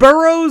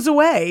boroughs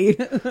away.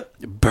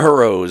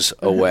 Boroughs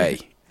away.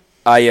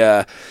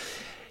 They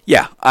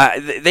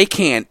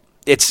can't.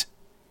 It's.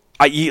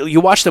 You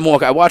watch them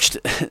walk. I watched,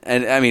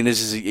 and I mean, this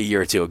is a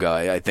year or two ago.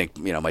 I think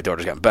my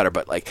daughter's gotten better,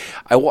 but like,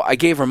 I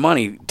gave her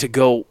money to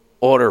go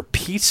order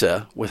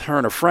pizza with her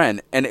and a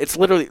friend, and it's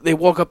literally they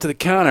walk up to the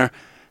counter,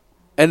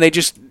 and they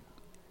just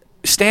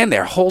stand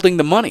there holding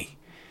the money,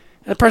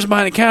 and the person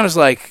behind the counter is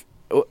like,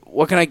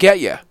 "What can I get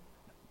you?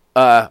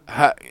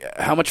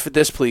 How much for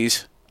this,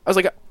 please?" I was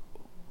like,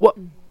 "What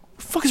the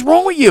fuck is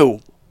wrong with you?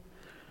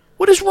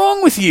 What is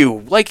wrong with you?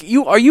 Like,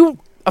 are you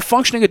a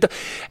functioning adult?"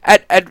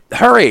 At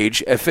her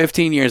age, at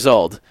 15 years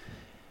old,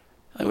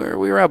 we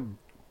were out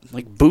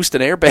like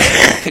boosting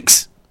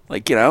airbags,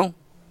 like You're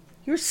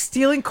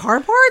stealing car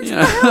parts? What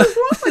the hell is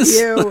wrong with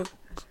you?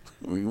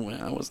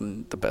 I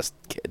wasn't the best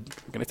kid.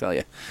 I'm gonna tell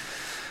you.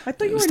 I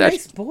thought you were a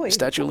nice boy.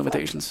 Statute of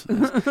limitations.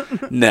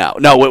 No.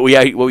 What we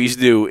used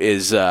to do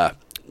is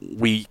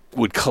we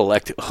would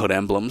collect hood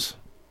emblems,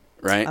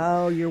 right?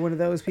 Oh, you're one of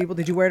those people.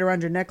 Did you wear it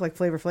around your neck like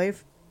Flavor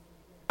Flav?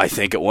 I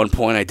think at one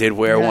point I did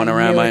wear one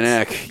around my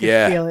neck.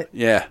 Feel it.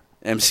 Yeah.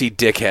 MC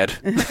Dickhead.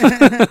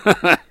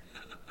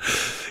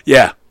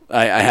 Yeah,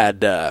 I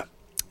had the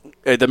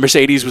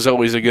Mercedes was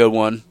always a good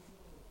one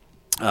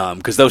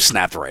because those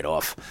snapped right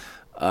off.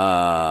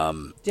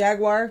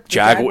 Jaguar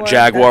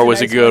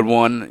was a good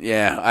one.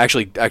 Yeah, I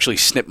actually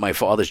snipped my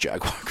father's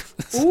Jaguar.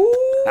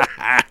 Ooh.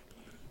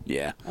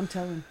 Yeah, I'm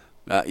telling.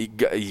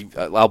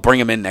 I'll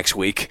bring him in next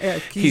week. Yeah,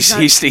 he's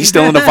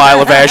still in the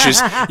vial of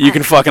ashes. You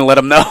can fucking let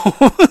him know.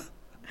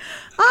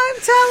 I'm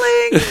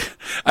telling.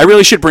 I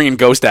really should bring in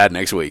Ghost Dad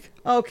next week.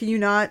 Oh, can you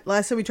not?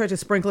 Last time we tried to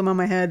sprinkle him on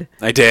my head.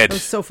 I did. That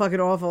was so fucking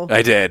awful.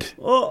 I did.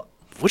 Oh.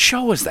 What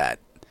show was that?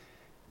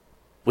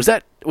 Was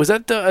that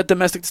the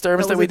domestic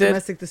disturbance that we did?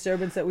 Domestic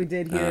disturbance that we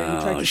did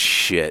here.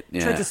 Shit!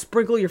 Yeah. Tried to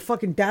sprinkle your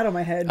fucking dad on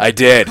my head. I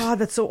did. God,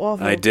 that's so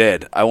awful. I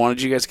did. I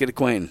wanted you guys to get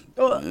acquainted.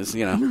 Oh.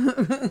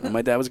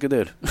 My dad was a good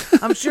dude.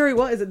 I'm sure he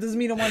was. It doesn't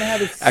mean I want to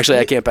have his. Actually,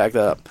 I can't back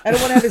that up. I don't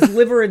want to have his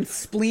liver and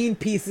spleen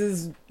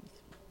pieces.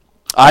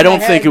 I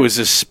don't think it was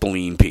his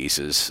spleen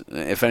pieces.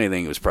 If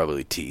anything, it was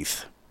probably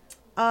teeth.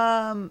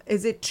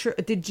 Is it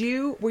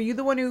true? Were you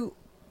the one who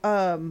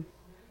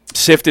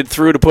sifted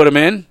through to put them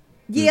in?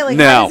 Yeah, like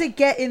no. How does it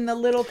get in the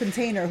little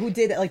container? Who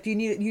did it? Like, do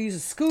you use a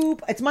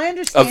scoop? It's my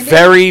understanding. A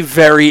very,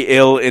 very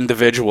ill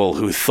individual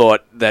who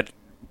thought that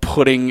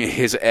putting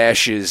his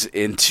ashes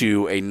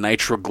into a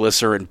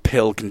nitroglycerin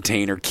pill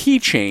container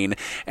keychain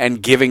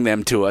and giving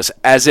them to us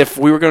as if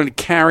we were going to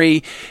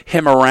carry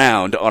him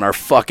around on our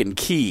fucking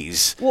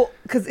keys. Well,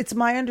 because it's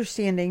my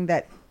understanding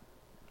that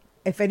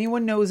if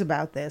anyone knows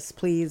about this,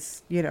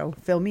 please,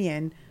 fill me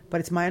in.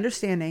 But it's my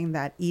understanding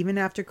that even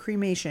after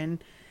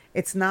cremation,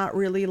 it's not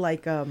really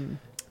like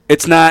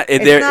It's not.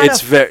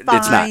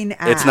 fine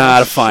ash. It's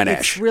not a fine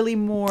ash. It's really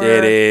more.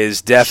 It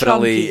is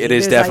definitely. Chunky. It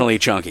is There's definitely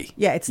like, chunky.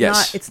 Yeah, it's yes.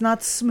 not. It's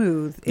not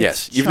smooth. It's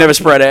yes, you've chunky. never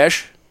spread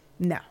ash.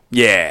 No.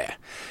 Yeah,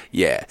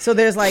 yeah. So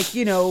there's like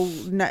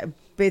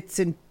bits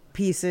and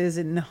pieces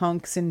and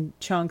hunks and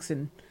chunks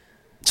and.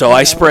 So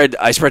I spread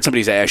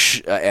somebody's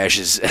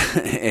ashes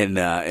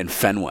in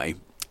Fenway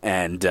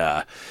and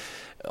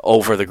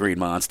over the Green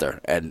Monster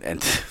and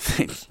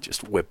they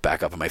just whipped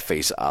back up in my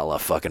face a la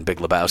fucking Big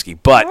Lebowski.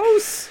 But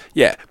gross.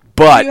 Yeah,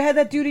 but you had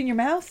that dude in your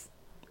mouth?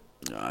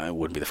 It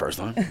wouldn't be the first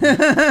time. He's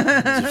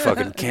a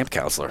fucking camp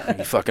counselor.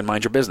 You fucking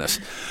mind your business.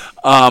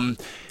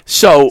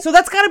 So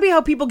that's got to be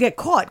how people get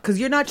caught, because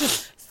you're not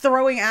just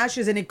throwing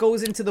ashes and it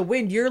goes into the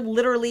wind. You're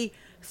literally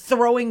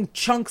throwing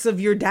chunks of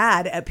your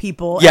dad at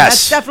people. And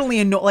yes. That's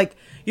definitely like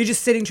you're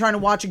just sitting trying to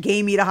watch a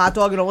game, eat a hot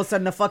dog, and all of a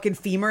sudden a fucking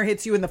femur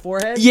hits you in the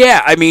forehead.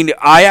 Yeah, I mean,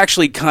 I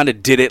actually kind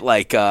of did it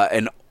like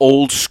an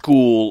old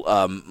school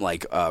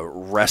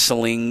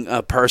wrestling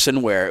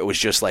person, where it was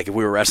just like if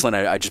we were wrestling,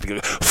 I'd just be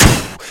like,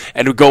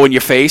 and it would go in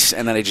your face,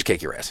 and then I'd just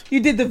kick your ass. You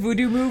did the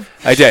voodoo move?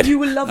 I did. You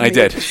will love me. I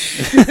did.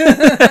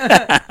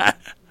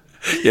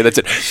 Yeah, that's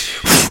it.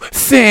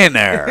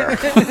 Thinner.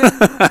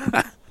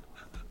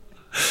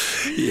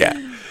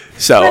 Yeah.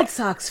 So Red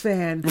Sox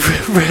fan.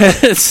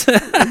 Reds.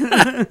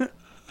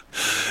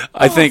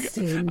 I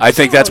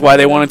think that's why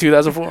they won in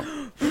 2004.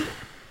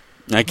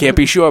 I can't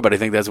be sure, but I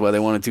think that's why they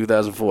won in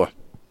 2004.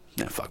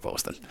 Yeah, fuck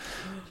Boston.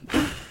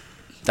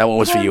 That one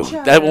was for you.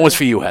 That one was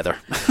for you, Heather.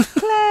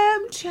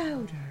 Clam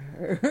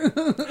chowder.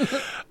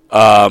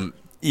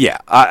 Yeah,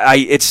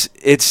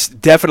 it's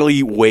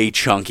definitely way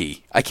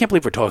chunky. I can't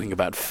believe we're talking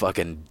about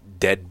fucking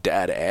dead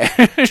dad ash.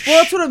 Well,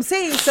 that's what I'm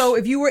saying. So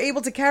if you were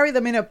able to carry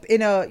them in a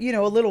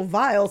a little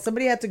vial,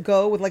 somebody had to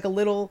go with like a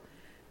little.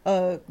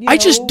 I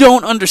just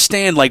don't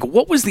understand. Like,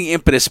 what was the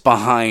impetus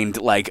behind?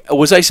 Like,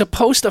 was I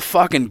supposed to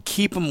fucking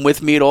keep them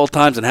with me at all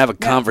times and have a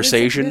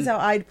conversation? Here's how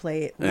I'd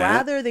play it. Yeah.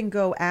 Rather than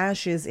go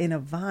ashes in a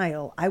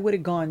vial, I would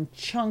have gone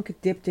chunk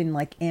dipped in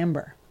like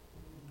amber.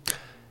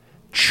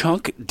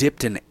 Chunk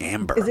dipped in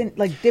amber. Isn't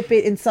like dip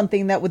it in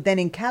something that would then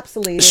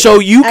encapsulate it. So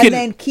you can and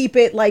then keep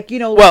it like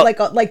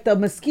like the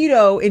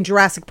mosquito in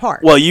Jurassic Park.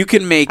 Well, you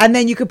can make and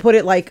then you could put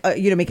it like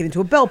make it into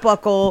a belt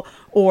buckle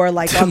or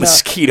like the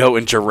mosquito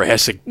in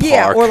Jurassic Park.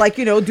 Yeah, or like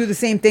do the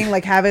same thing,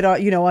 like have it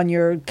on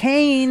your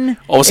cane.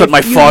 All of a sudden,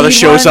 my father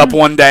shows up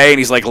one day and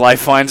he's like,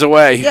 "Life finds a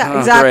way." Yeah,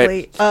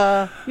 exactly.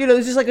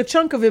 There's just like a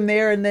chunk of him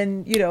there, and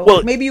then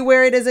maybe you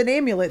wear it as an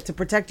amulet to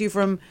protect you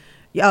from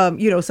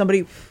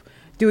somebody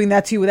doing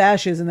that to you with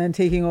ashes and then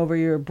taking over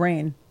your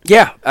brain.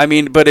 Yeah, I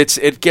mean, but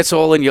it gets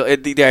all in you.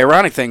 The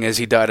ironic thing is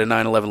he died of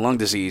 9/11 lung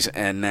disease,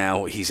 and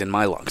now he's in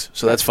my lungs,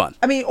 so that's fun.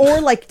 I mean, or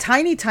like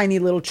tiny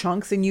little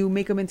chunks, and you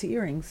make them into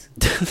earrings.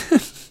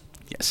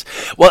 Yes.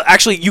 Well,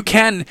 actually, you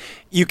can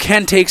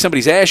take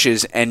somebody's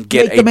ashes and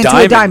get make them a into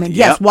diamond. a diamond.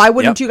 Yes. Yep. Why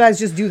wouldn't you guys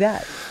just do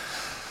that?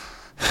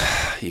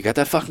 You got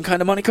that fucking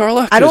kind of money,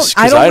 Carla? I don't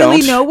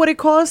really know what it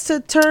costs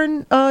to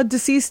turn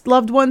deceased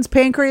loved one's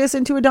pancreas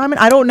into a diamond.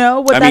 I don't know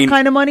what that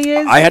kind of money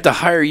is. I had to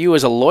hire you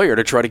as a lawyer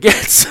to try to get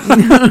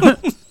some.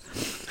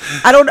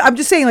 I'm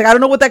just saying, like, I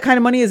don't know what that kind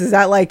of money is. Is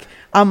that like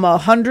I'm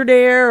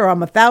 100-aire or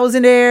I'm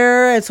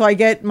 1,000-aire, and so I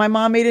get my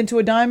mom made into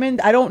a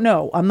diamond? I don't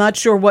know. I'm not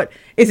sure what.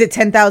 Is it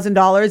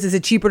 $10,000? Is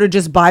it cheaper to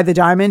just buy the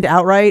diamond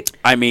outright?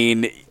 I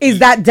mean, is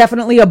that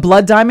definitely a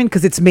blood diamond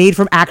because it's made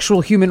from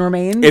actual human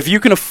remains? If you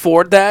can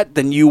afford that,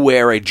 then you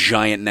wear a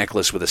giant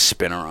necklace with a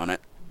spinner on it.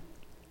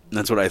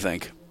 That's what I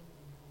think.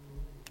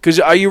 Because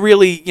are you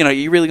really,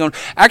 going?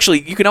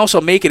 Actually, you can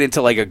also make it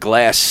into like a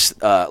glass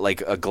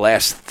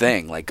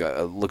thing,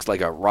 looks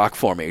like a rock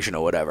formation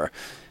or whatever.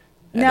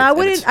 No, I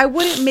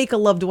wouldn't make a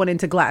loved one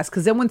into glass,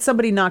 because then when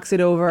somebody knocks it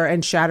over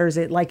and shatters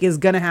it, like is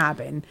gonna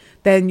happen,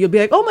 then you'll be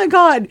like, oh my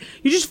god,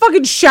 you just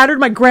fucking shattered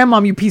my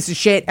grandmom, you piece of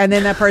shit, and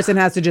then that person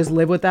has to just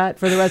live with that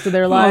for the rest of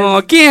their lives.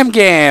 Oh,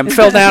 Gam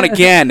fell down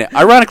again.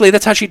 Ironically,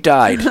 that's how she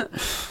died.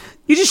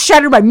 You just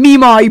shattered my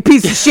Meemaw, you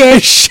piece of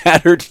shit.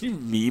 Shattered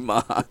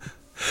Meemaw.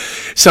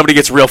 Somebody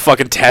gets real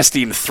fucking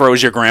testy and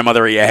throws your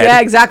grandmother at your head. Yeah,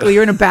 exactly.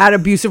 You're in a bad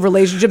abusive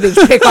relationship. They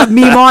just pick up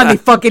Meemaw and they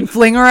fucking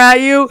fling her at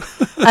you,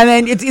 and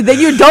then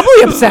you're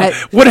doubly upset.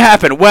 What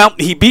happened? Well,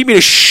 he beat me to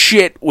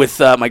shit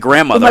with my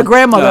grandmother. With my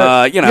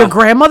grandmother. Your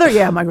grandmother?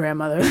 Yeah, my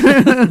grandmother.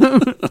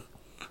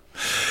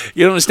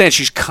 You don't understand.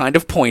 She's kind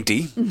of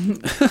pointy.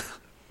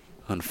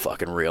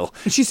 Unfucking real.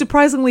 She's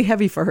surprisingly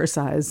heavy for her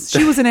size.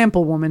 She was an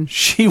ample woman.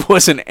 She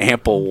was an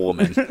ample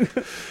woman.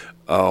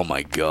 Oh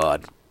my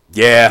god.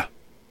 Yeah.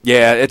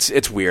 Yeah,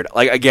 it's weird.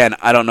 Like, again,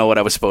 I don't know what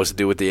I was supposed to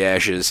do with the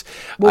ashes.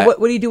 Well, what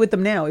do you do with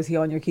them now? Is he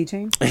on your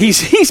keychain?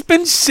 He's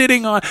been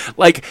sitting on,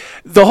 like,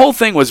 the whole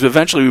thing was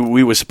eventually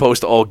we were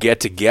supposed to all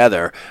get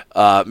together,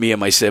 me and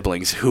my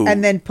siblings,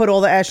 and then put all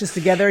the ashes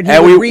together, and he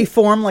would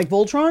reform like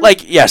Voltron.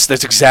 Like, yes,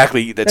 that's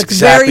exactly what it is.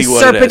 Very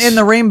serpent in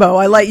the rainbow.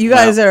 I like you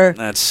guys are.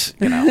 That's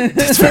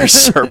that's very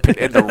serpent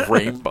in the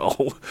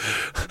rainbow.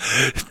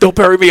 Don't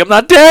bury me. I'm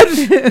not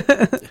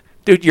dead,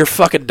 dude. You're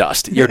fucking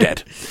dust. You're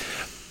dead.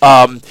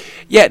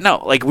 Yeah,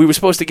 no, like, we were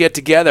supposed to get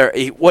together.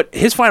 What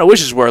his final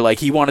wishes were, like,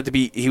 he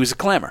was a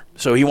clamor.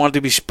 So he wanted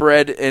to be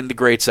spread in the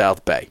Great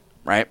South Bay,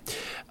 right?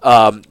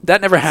 That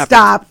never happened.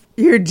 Stop.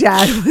 Your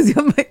dad was,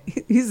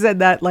 he said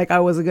that like I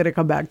wasn't going to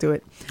come back to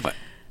it. What?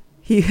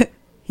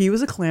 He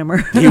was a clamor.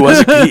 He was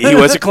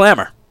a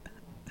clamor.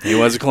 He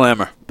was a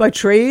clamor. By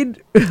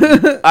trade?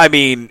 I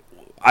mean,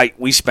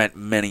 we spent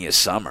many a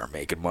summer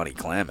making money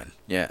clamming.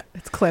 Yeah.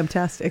 It's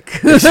clamtastic.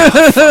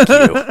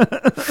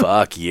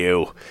 Fuck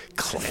you.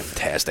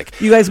 Clamtastic.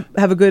 You guys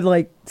have a good,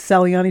 like,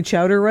 Saliani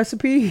chowder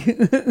recipe?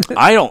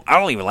 I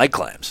don't even like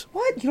clams.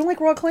 What? You don't like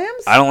raw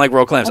clams? I don't like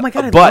raw clams. Oh my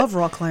God, I love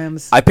raw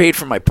clams. I paid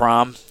for my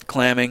prom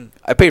clamming.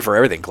 I paid for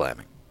everything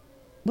clamming.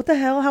 What the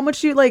hell? How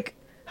much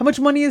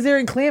money is there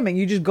in clamming?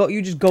 You just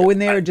go in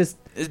there and just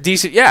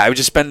decent. Yeah, I would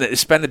just spend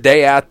the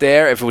day out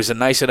there. If it was a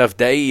nice enough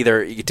day,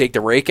 either you take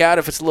the rake out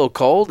if it's a little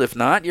cold. If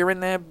not, you're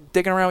in there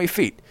digging around with your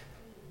feet.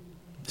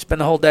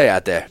 Spend the whole day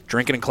out there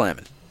drinking and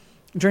clamming.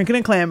 Drinking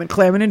and clamming,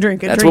 clamming and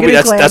drinking. That's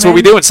what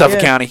we do in Suffolk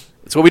County.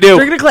 That's what we do.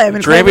 Drinking and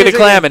clamming, drinking and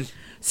clamming.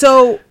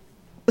 So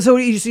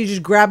you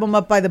just grab them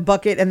up by the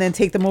bucket and then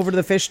take them over to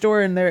the fish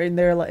store and you're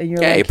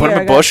you put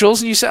them in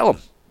bushels and you sell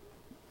them.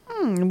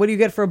 What do you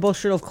get for a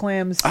bushel of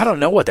clams? I don't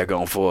know what they're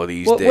going for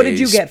these days. What did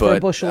you get for a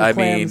bushel of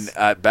clams?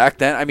 I mean, back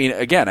then,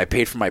 again, I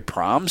paid for my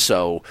prom,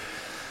 so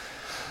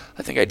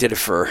I think I did it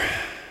for a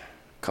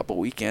couple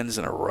weekends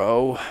in a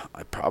row.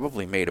 I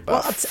probably made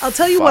about. Well, I'll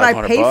tell you what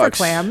I pay for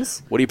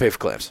clams. What do you pay for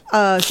clams?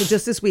 So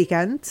just this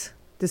weekend,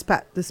 this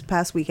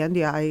past weekend,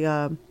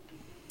 yeah,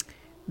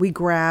 we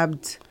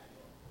grabbed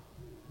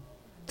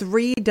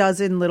 3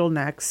 dozen little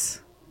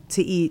necks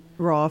to eat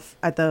raw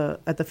at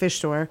the fish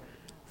store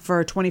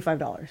for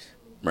 $25.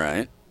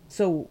 Right.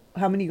 So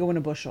how many go in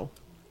a bushel?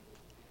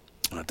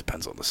 That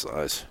depends on the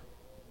size.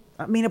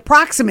 I mean,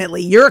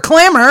 approximately. You're a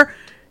clamor.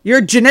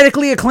 You're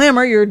genetically a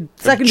clamor. You're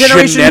second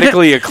generation.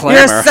 Genetically a clamor.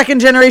 You're a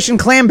second generation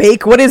clam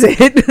bake. What is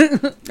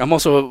it? I'm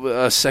also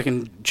a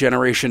second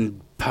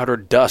generation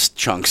powdered dust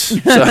chunks.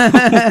 So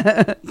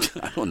I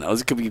don't know.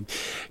 This could be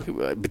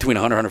between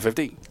 100 and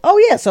 150. Oh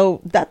yeah, so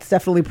that's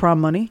definitely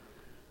prom money.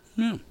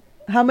 Yeah.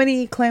 How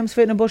many clams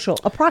fit in a bushel?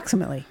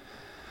 Approximately.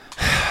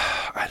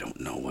 I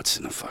don't know what's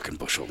in a fucking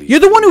bushel.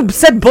 You're the one who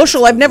said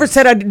bushel. I've never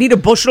said I need a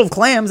bushel of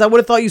clams. I would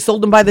have thought you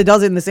sold them by the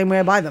dozen the same way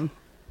I buy them.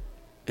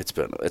 It's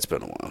been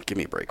a while. Give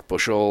me a break.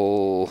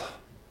 Bushel.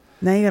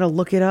 Now you got to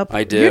look it up.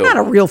 I do. You're not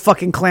a real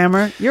fucking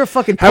clamor. You're a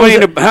fucking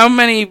poser. How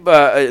many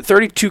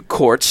 32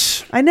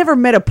 quarts. I never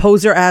met a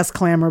poser ass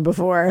clamor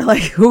before.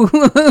 Like who?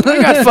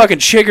 I got fucking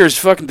chiggers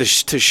fucking to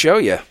show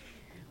you.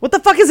 What the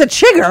fuck is a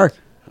chigger?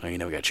 Oh, you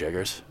never got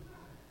chiggers?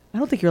 I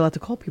don't think you're allowed to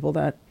call people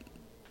that.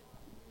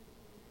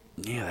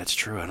 Yeah, that's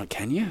true.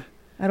 Can you?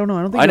 I don't know.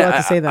 I don't think you're allowed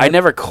to say that. I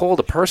never called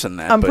a person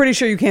that. I'm pretty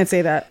sure you can't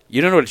say that.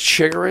 You don't know what a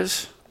chigger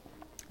is?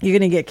 You're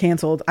going to get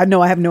canceled. I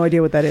have no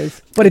idea what that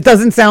is. But it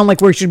doesn't sound like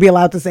we should be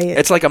allowed to say it.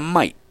 It's like a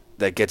mite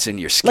that gets in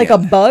your skin. Like a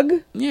bug?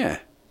 Yeah.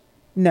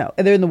 No.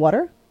 Are they in the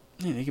water?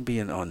 Yeah, they can be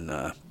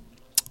on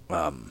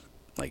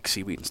like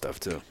seaweed and stuff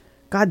too.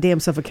 Goddamn,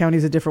 Suffolk County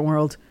is a different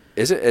world.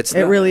 Is it? It's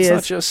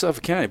not just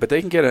Suffolk County, but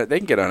they can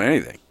get on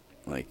anything.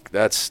 Like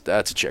that's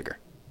a chigger.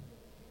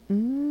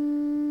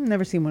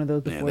 Never seen one of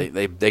those before.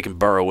 Yeah, they can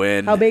burrow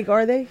in. How big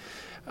are they?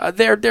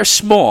 They're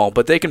small,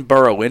 but they can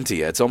burrow into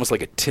you. It's almost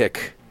like a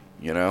tick,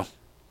 you know.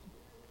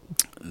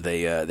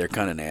 They're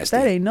kind of nasty.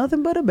 That ain't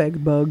nothing but a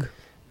bed bug.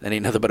 That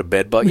ain't nothing but a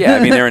bed bug. Yeah, I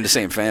mean they're in the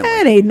same family.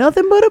 That ain't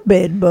nothing but a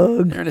bed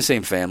bug. They're in the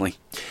same family.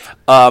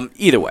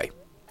 Either way.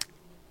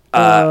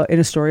 In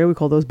Astoria, we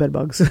call those bed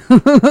bugs. That's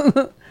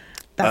a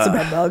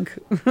bed bug.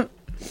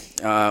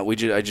 We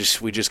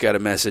just got a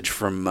message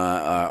from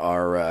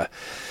our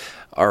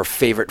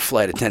favorite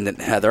flight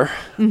attendant, Heather,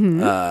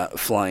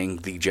 flying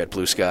the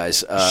JetBlue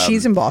Skies.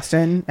 She's in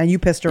Boston, and you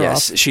pissed her off.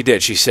 Yes, she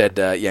did. She said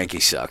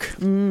Yankees suck.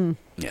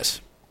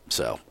 Yes.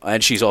 So,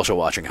 and she's also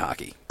watching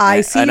hockey. I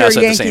see your Yankees.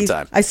 At the same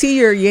time. I see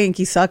your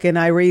Yankees suck, and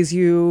I raise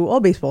you. All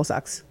baseball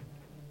sucks.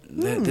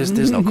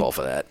 There's no call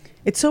for that.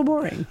 It's so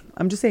boring.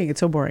 I'm just saying, it's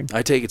so boring.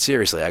 I take it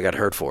seriously. I got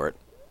hurt for it.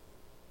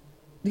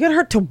 You got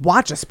hurt to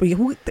watch us, but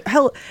who the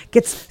hell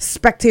gets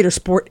spectator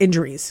sport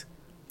injuries?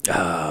 You.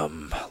 All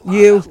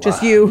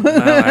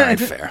right,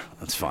 fair.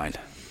 That's fine.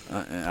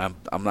 I'm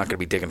not going to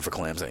be digging for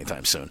clams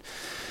anytime soon.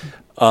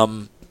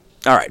 All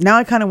right. Now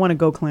I kind of want to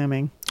go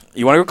clamming.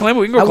 You want to go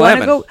clamming? We can go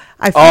clamming. Oh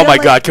my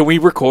God! Can we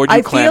record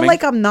you clamming? I feel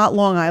like I'm not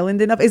Long Island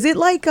enough. Is it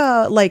like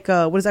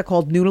what is that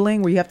called?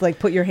 Noodling, where you have to like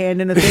put your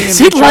hand in a thing and is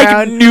it reach like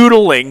around?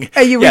 Noodling?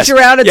 And you reach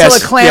around until a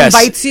clam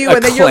bites you,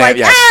 and then you're like,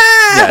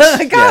 ah!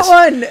 I got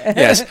one.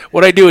 Yes.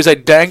 What I do is I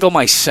dangle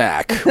my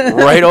sack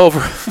right over.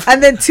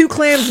 And then 2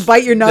 clams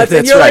bite your nuts, and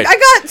That's you're right. like, I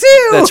got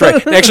 2. That's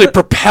right. They actually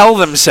propel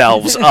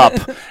themselves up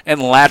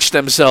and latch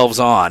themselves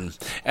on,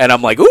 and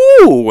I'm like,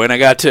 ooh, and I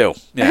got 2.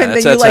 Yeah, And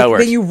that's then how it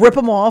works. then you rip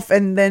them off,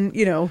 and then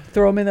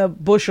throw them in a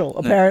bushel.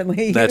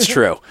 Apparently, That's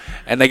true.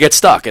 And they get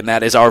stuck, and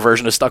that is our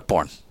version of stuck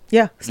porn.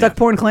 Yeah, stuck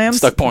porn clams.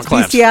 Stuck porn It's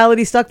clams.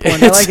 Bestiality stuck porn.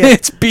 I like it.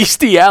 It's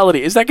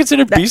bestiality. Is that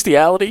considered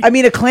bestiality? I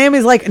mean, a clam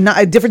is like not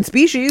a different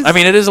species. I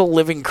mean, it is a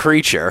living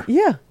creature.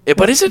 Yeah.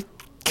 But is it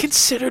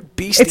considered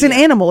bestiality? It's an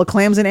animal. A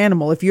clam's an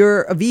animal. If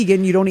you're a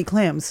vegan, you don't eat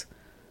clams.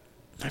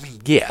 I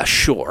mean, yeah,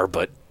 sure,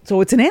 but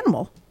So it's an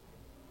animal.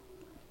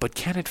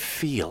 can it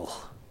feel?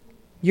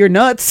 You're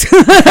nuts.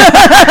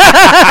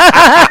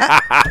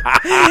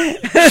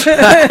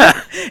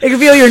 It can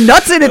feel your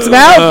nuts in its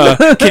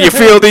mouth. Can you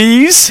feel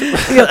these?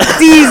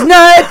 These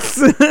nuts.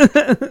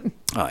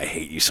 Oh, I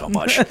hate you so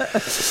much.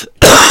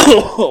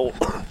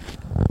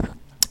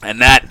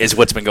 And that is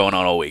what's been going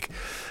on all week.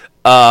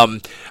 All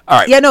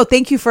right. Yeah, no,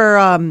 thank you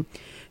for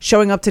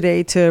showing up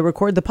today to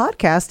record the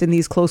podcast in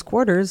these close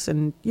quarters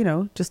and,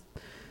 just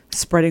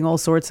spreading all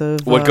sorts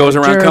of What goes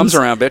around germs, comes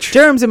around, bitch.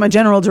 Germs in my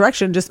general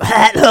direction. Just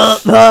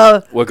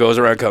What goes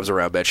around comes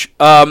around, bitch.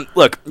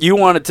 Look, you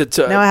wanted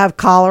to... now I have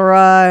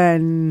cholera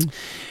and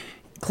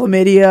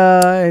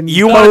chlamydia and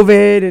You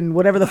COVID and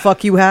whatever the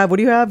fuck you have. What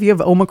do you have? You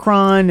have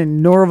Omicron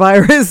and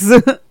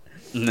norovirus.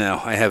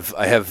 No, I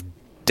have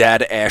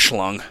dad ash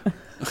lung.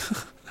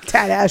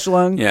 Tad ash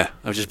lung. Yeah,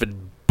 I've just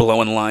been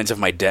blowing lines of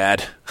my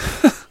dad.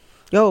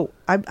 Yo,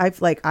 I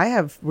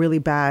have really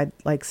bad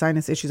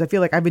sinus issues. I feel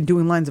like I've been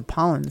doing lines of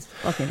pollens.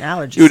 Fucking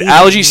allergies. Dude,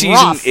 allergy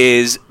season rough.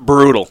 is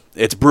brutal.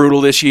 It's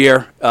brutal this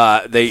year.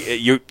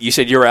 You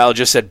said your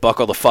allergist said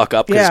buckle the fuck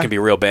up because Yeah. it's gonna be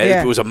real bad. Yeah.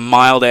 If it was a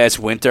mild ass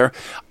winter,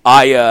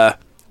 I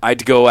had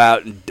to go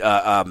out and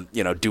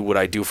do what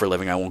I do for a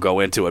living. I won't go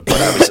into it, but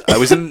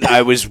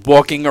I was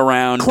walking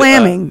around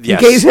clamming.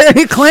 yes. In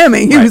case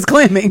clamming. He Right. was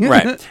clamming.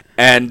 Right,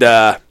 and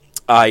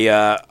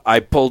I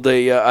pulled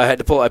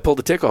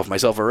a tick off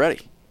myself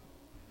already.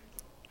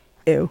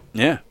 Ew.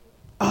 Yeah,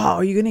 Oh,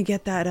 are you gonna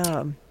get that?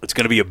 it's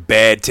gonna be a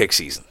bad tick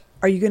season.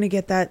 Are you gonna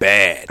get that?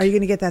 Bad. Are you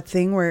gonna get that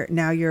thing where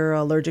now you're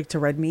allergic to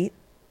red meat?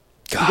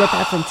 You get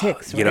that from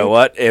ticks. Right? You know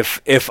what?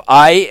 If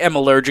I am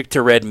allergic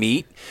to red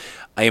meat,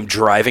 I am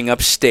driving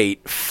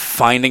upstate,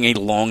 finding a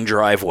long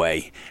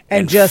driveway,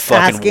 And just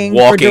fucking asking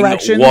for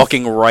directions?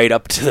 walking right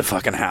up to the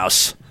fucking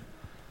house.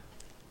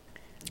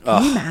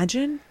 Can you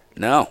imagine?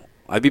 No,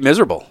 I'd be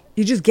miserable.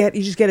 You just get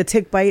a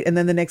tick bite, and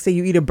then the next day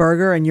you eat a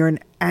burger, and you're in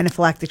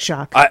anaphylactic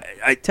shock.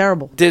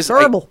 Terrible.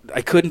 Terrible.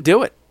 I couldn't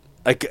do it.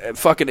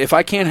 Fucking if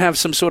I can't have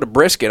some sort of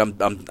brisket,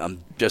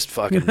 I'm just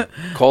fucking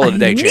call it a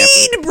day, champ.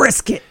 Need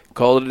brisket.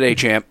 Call it a day,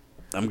 champ.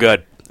 I'm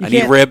good. I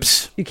need can't-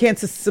 ribs. You can't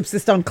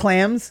subsist on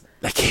clams.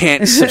 I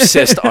can't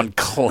subsist on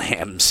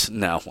clams.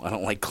 No, I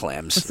don't like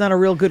clams. It's not a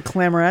real good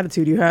clamor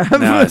attitude you have.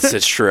 No,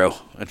 it's true.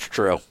 It's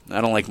true.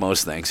 I don't like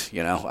most things,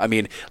 I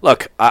mean,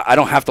 look, I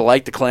don't have to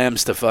like the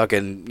clams to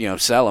fucking,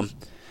 sell them.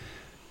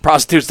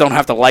 Prostitutes don't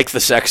have to like the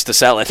sex to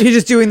sell it. You're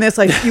just doing this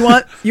like you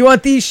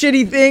want these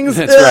shitty things.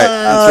 That's right.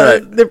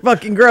 That's right. They're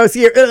fucking gross.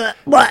 Here,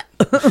 what?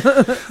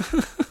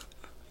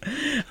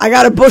 I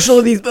got a bushel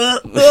of these.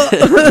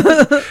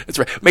 That's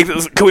right.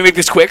 Can we make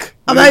this quick?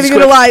 I'm not even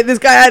gonna lie. This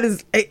guy had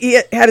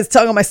his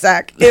tongue on my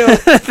sack. Ew.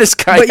 This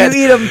guy But had,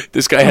 you eat 'em.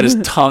 This guy had his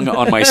tongue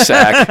on my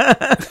sack.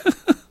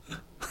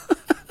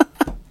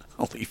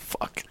 Holy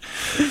fuck!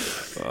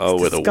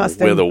 Oh,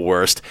 disgusting. we're the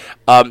worst.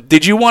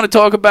 Did you want to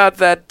talk about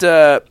that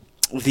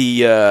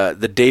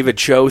the David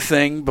Cho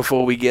thing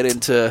before we get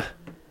into?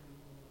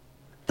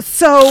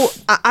 So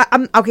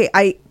I'm okay.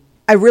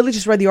 I really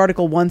just read the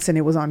article once, and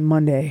it was on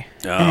Monday,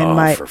 and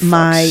my for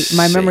fuck's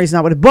memory's sake.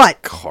 not what it.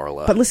 But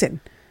Carla. But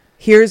listen,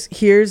 here's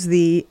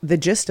the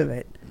gist of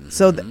it.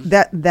 So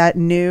that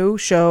new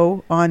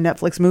show on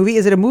Netflix movie,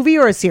 is it a movie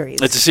or a series?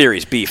 It's a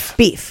series, Beef.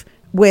 Beef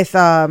with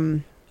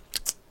The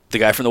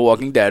guy from The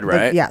Walking Dead,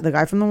 right? the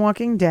guy from The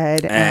Walking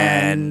Dead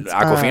And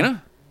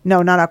Aquafina?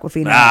 No, not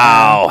Aquafina.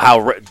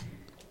 Oh,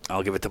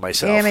 I'll give it to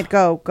myself. Damn it,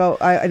 go.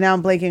 Now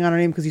I'm blanking on her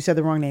name because you said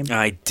the wrong name.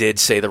 I did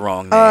say the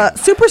wrong name.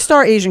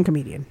 Superstar Asian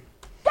comedian.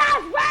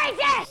 That's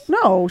racist!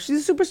 No,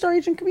 she's a superstar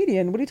Asian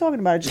comedian. What are you talking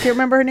about? I just can't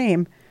remember her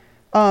name.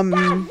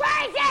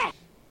 Racist!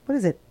 What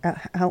is it?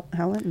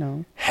 Helen?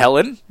 No.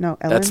 Helen? No,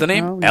 Ellen. That's the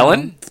name? No,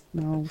 Ellen?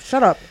 No,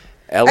 shut up.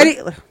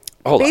 Ellen?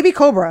 Hold on. Baby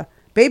Cobra.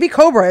 Baby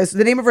Cobra is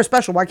the name of her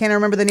special. Why can't I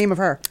remember the name of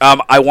her?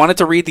 I wanted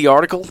to read the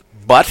article,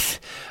 but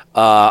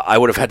I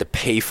would have had to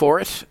pay for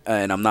it,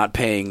 and I'm not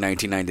paying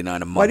 $19.99 a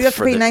month. Why do you have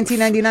to pay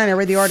 $19.99? I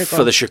read the article.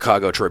 For the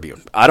Chicago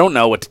Tribune. I don't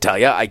know what to tell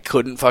you. I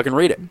couldn't fucking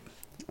read it.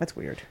 That's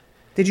weird.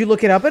 Did you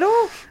look it up at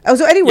all? Oh,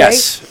 so anyway.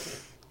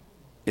 Yes.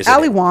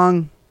 Ali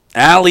Wong.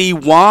 Ali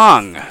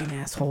Wong. An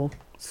asshole.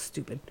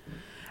 Stupid.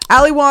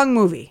 Ali Wong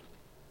movie.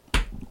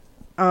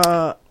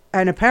 And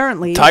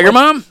apparently... Tiger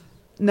Mom?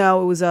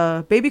 No, it was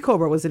Baby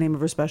Cobra was the name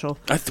of her special.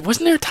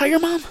 Wasn't there a Tiger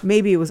Mom?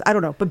 Maybe it was. I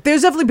don't know. But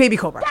there's definitely Baby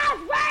Cobra.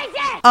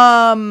 That's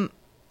racist!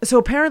 So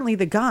apparently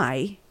the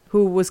guy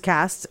who was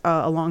cast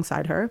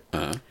alongside her.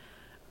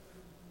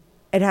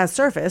 It has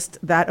surfaced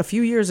that a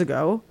few years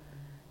ago,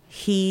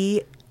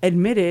 he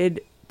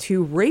admitted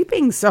to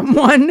raping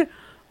someone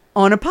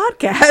on a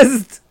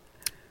podcast.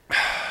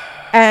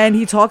 And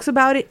he talks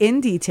about it in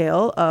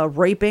detail,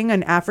 raping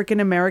an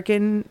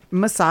African-American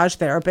massage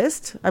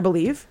therapist, I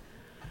believe.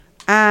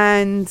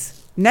 And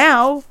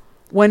now,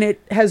 when it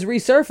has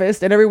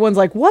resurfaced and everyone's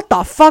like, what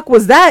the fuck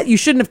was that? You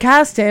shouldn't have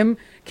cast him.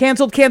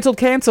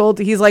 Canceled.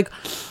 He's like,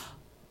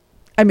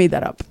 I made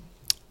that up.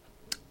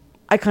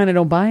 I kind of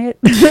don't buy it.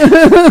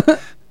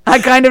 I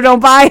kind of don't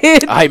buy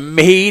it. I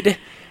made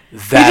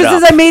that He just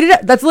says, I made it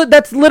up.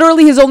 That's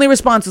literally his only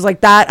response is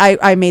like that.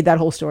 I made that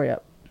whole story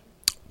up.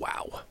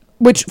 Wow.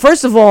 Which,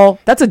 first of all,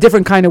 that's a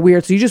different kind of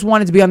weird. So you just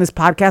wanted to be on this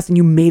podcast and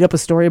you made up a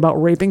story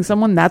about raping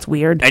someone? That's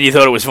weird. And you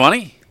thought it was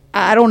funny?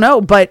 I don't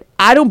know, but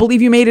I don't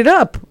believe you made it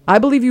up. I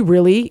believe you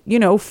really,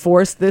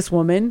 forced this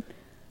woman,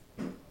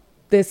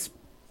 this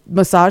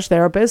massage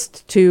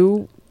therapist,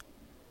 to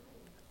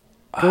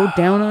go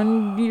down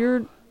on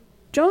your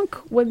junk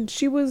when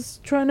she was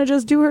trying to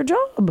just do her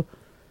job.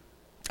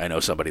 I know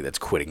somebody that's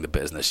quitting the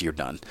business. You're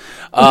done.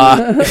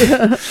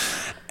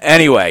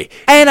 Anyway.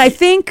 And I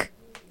think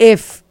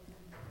it's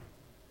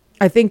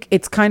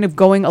kind of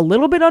going a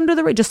little bit under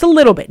the radar, just a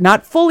little bit,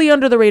 not fully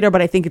under the radar,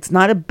 but I think it's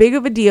not a big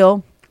of a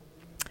deal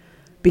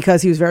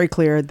because he was very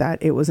clear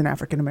that it was an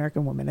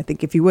African-American woman. I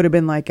think if he would have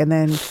been like, and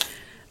then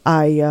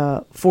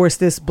I forced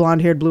this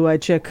blonde-haired,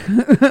 blue-eyed chick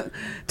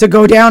to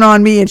go down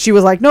on me, and she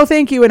was like, no,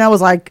 thank you. And I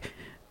was like,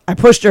 I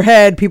pushed her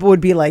head. People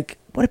would be like,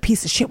 what a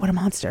piece of shit, what a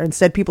monster.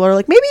 Instead, people are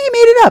like, maybe he made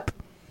it up.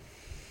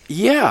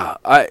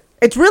 Yeah.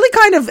 It's really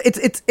kind of,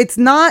 it's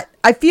not,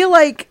 I feel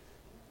like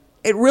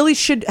it really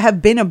should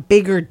have been a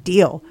bigger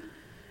deal.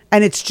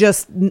 And it's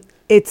just,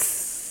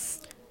 it's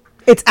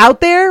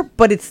out there,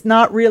 but it's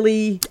not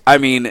really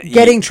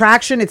getting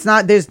traction. It's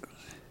not,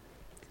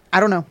 I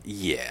don't know.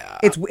 Yeah.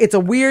 It's a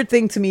weird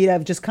thing to me to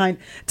have just to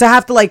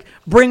have to like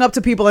bring up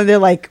to people and they're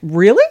like,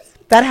 really?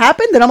 That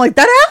happened? And I'm like,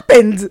 that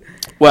happened.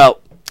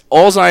 Well,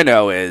 alls I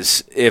know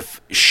is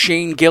if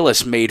Shane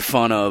Gillis made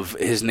fun of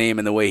his name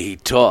and the way he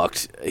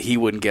talked, he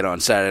wouldn't get on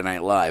Saturday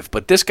Night Live.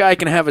 But this guy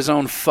can have his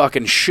own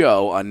fucking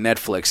show on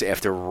Netflix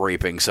after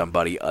raping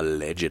somebody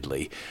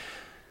allegedly.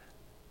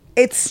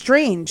 It's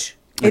strange.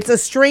 It's a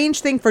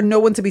strange thing for no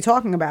one to be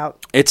talking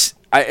about. It's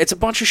a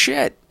bunch of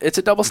shit. It's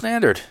a double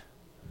standard.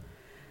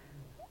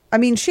 I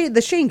mean,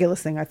 the Shane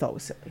Gillis thing I thought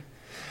was silly.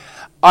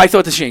 I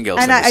thought the Shane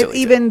Gillis thing was silly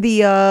even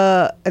too.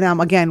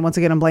 And once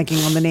again, I'm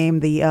blanking on the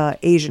name. The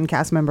Asian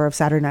cast member of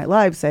Saturday Night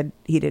Live said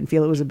he didn't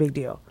feel it was a big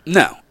deal.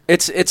 No,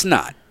 it's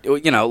not.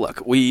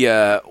 Look, we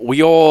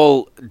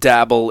all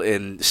dabble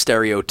in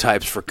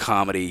stereotypes for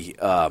comedy.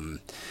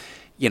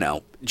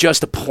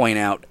 Just to point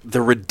out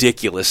the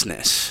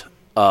ridiculousness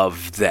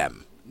of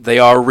them. They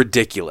are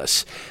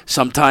ridiculous.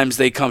 Sometimes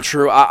they come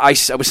true. I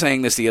was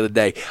saying this the other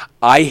day.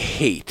 I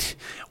hate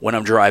when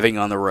I'm driving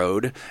on the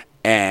road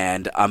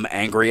and I'm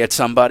angry at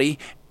somebody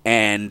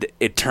and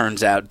it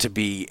turns out to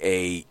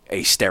be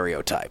a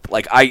stereotype.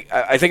 Like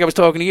I think I was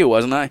talking to you,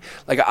 wasn't I?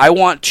 Like I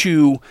want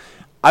to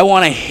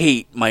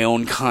hate my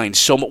own kind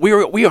so much.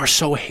 We are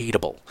so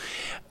hateable.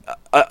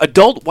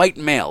 Adult white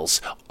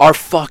males are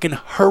fucking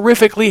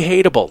horrifically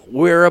hateable.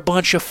 We're a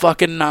bunch of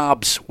fucking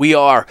knobs. We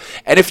are.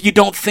 And if you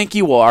don't think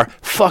you are,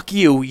 fuck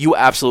you. You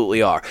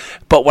absolutely are.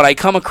 But when I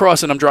come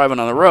across and I'm driving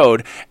on the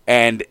road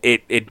and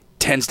it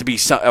tends to be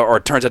or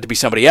it turns out to be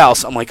somebody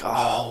else, I'm like,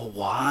 oh,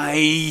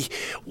 why?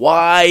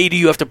 Why do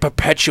you have to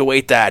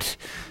perpetuate that?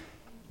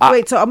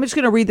 Wait, so I'm just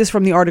going to read this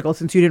from the article.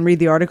 Since you didn't read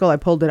the article, I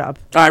pulled it up.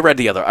 I read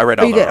all the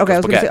articles. You did? Okay, I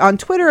was going to say, on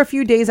Twitter a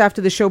few days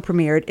after the show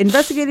premiered,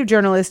 investigative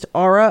journalist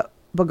Aura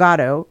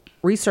Bogado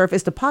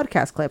resurfaced a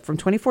podcast clip from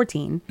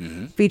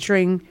 2014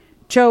 featuring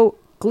Cho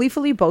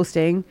gleefully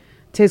boasting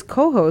to his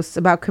co-hosts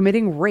about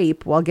committing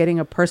rape while getting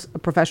a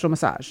professional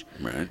massage.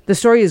 Right. The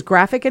story is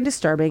graphic and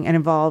disturbing and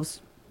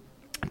involves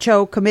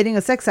Cho committing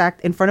a sex act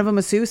in front of a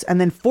masseuse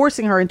and then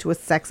forcing her into a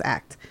sex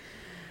act.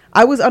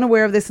 I was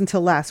unaware of this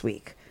until last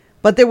week,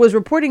 but there was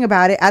reporting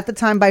about it at the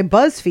time by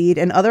BuzzFeed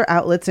and other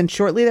outlets, and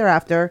shortly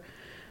thereafter,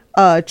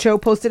 Cho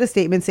posted a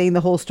statement saying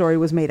the whole story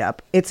was made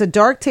up. It's a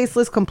dark,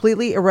 tasteless,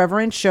 completely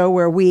irreverent show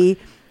where we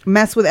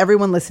mess with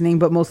everyone listening,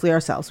 but mostly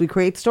ourselves. We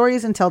create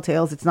stories and tell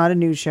tales. It's not a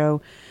news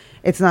show.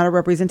 It's not a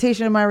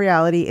representation of my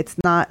reality. It's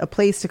not a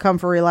place to come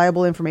for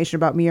reliable information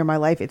about me or my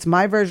life. It's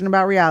my version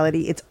about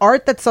reality. It's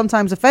art that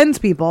sometimes offends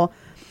people.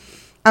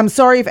 I'm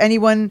sorry if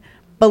anyone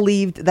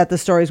believed that the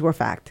stories were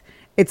fact.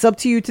 It's up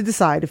to you to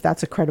decide if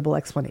that's a credible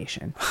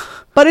explanation.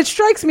 But it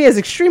strikes me as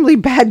extremely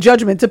bad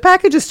judgment to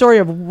package a story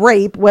of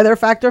rape, whether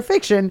fact or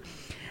fiction,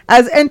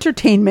 as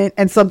entertainment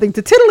and something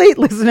to titillate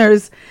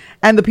listeners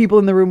and the people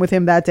in the room with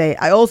him that day.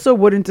 I also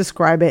wouldn't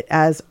describe it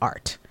as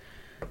art.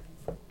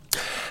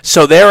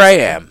 So there I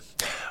am,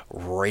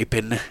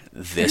 raping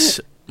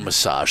this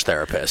massage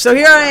therapist. So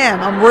here I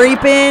am. I'm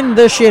raping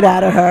the shit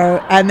out of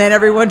her. And then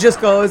everyone just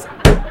goes...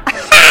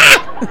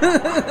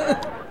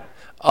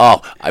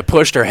 Oh, I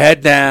pushed her head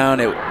down.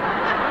 Let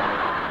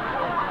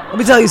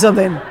me tell you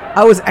something.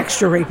 I was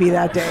extra rapey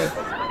that day.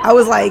 I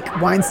was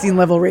like Weinstein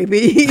level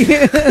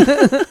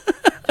rapey.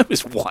 It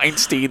was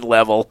Weinstein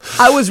level.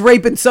 I was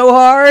raping so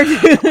hard.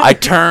 I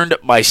turned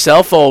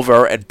myself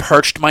over and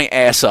perched my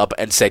ass up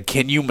and said,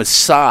 "Can you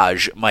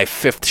massage my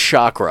fifth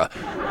chakra?"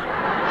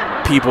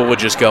 People were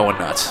just going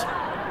nuts.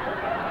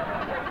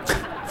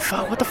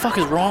 Fuck, what the fuck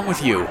is wrong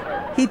with you?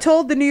 He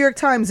told the New York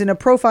Times in a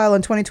profile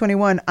in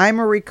 2021, "I'm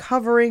a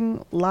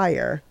recovering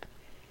liar."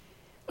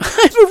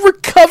 I'm a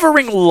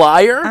recovering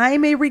liar?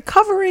 I'm a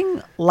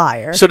recovering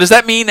liar. So does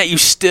that mean that you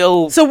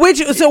still... So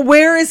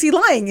where is he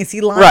lying? Is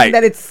he lying Right.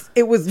 that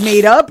it was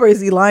made up, or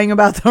is he lying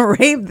about the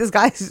rape? This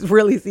guy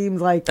really seems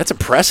like... That's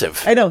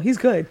impressive. I know, he's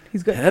good.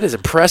 He's good. That is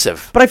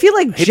impressive. But I feel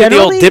like He did the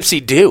old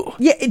dipsy do.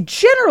 Yeah,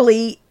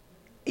 generally,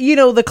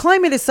 the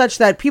climate is such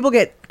that people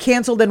get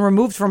canceled and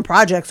removed from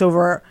projects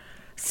over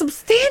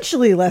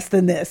substantially less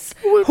than this.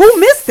 Who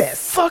missed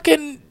this?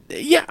 Fucking...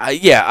 Yeah,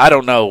 I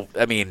don't know.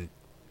 I mean...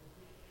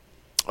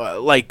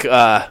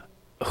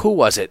 who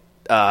was it?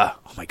 Oh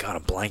my God,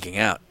 I'm blanking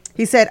out.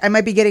 He said, "I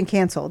might be getting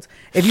canceled.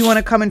 If you want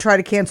to come and try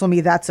to cancel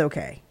me, that's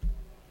okay."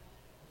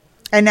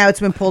 And now it's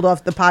been pulled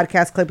off. The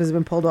podcast clip has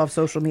been pulled off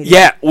social media.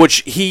 Yeah,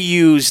 which he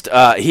used.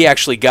 He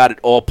actually got it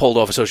all pulled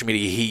off of social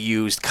media. He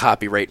used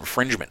copyright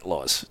infringement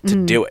laws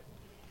to do it.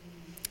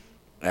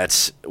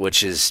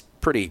 Which is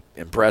pretty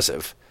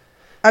impressive.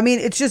 I mean,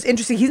 it's just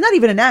interesting. He's not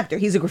even an actor.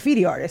 He's a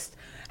graffiti artist.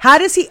 How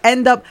does he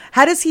end up...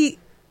 How does he...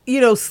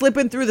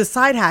 slipping through the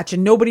side hatch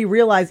and nobody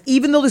realized,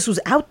 even though this was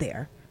out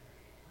there?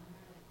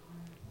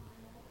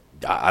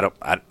 I don't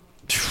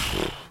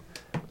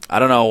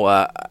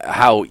know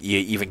how you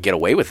even get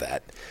away with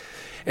that.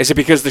 Is it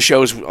because the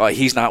show's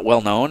he's not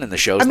well known and the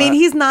show's? I mean,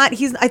 he's not.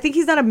 I think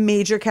he's not a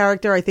major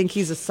character. I think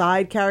he's a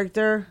side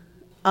character.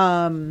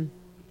 Right.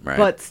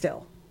 But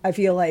still, I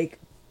feel like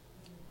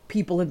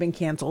people have been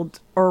canceled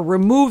or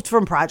removed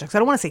from projects. I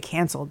don't want to say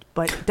canceled,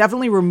 but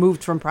definitely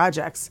removed from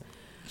projects.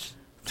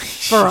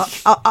 For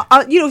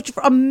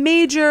a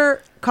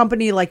major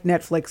company like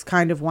Netflix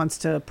kind of wants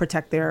to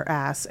protect their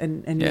ass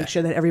and make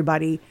sure that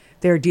everybody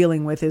they're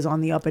dealing with is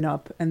on the up and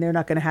up, and they're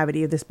not going to have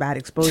any of this bad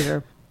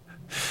exposure.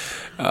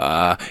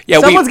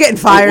 Someone's getting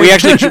fired.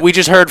 We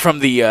just heard from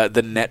the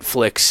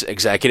Netflix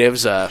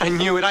executives. I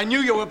knew it. I knew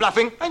you were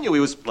bluffing. I knew he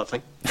was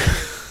bluffing.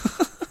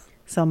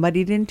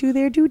 Somebody didn't do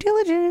their due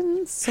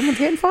diligence. Someone's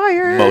getting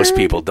fired. Most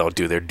people don't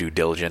do their due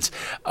diligence.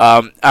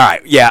 All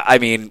right. Yeah. I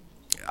mean,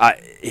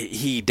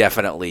 he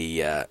definitely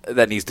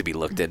that needs to be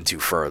looked into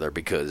further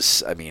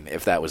because I mean,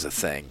 if that was a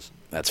thing,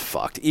 that's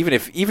fucked. Even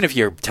if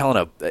you're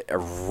telling a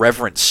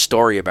reverent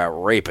story about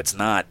rape, it's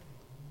not.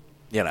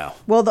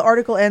 Well, the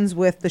article ends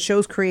with the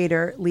show's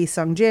creator, Lee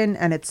Sung-jin,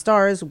 and its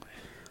stars,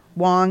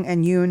 Wong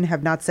and Yoon,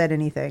 have not said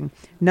anything.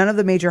 None of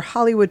the major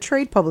Hollywood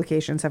trade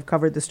publications have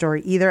covered the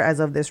story either as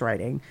of this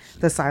writing.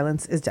 The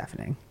silence is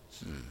deafening.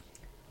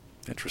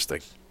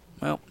 Interesting.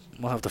 Well,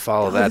 we'll have to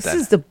follow that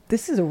then.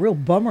 This is a real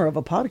bummer of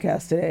a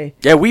podcast today.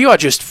 Yeah, we are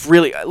just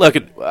really... Look,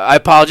 I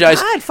apologize.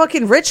 God,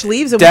 fucking Rich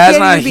leaves and Dad's we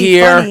can't not even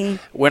here. be funny.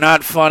 We're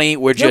not funny.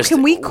 We're just...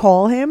 Can we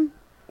call him?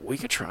 We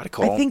could try to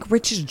call him. I think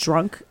Rich is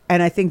drunk,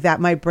 and I think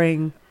that might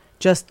bring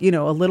just,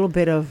 a little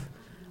bit of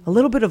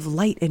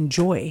light and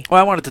joy. Well,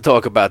 I wanted to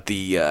talk about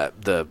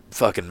the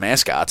fucking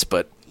mascots,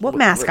 but... What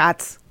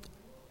mascots?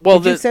 Well,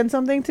 Did you send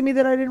something to me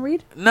that I didn't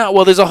read? No,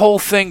 well, there's a whole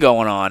thing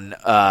going on.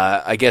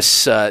 I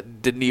guess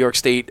the New York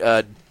State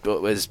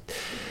was...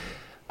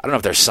 I don't know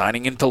if they're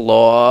signing into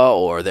law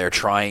or they're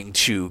trying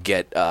to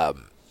get,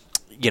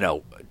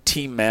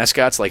 team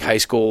mascots like high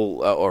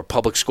school or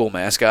public school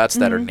mascots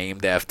that are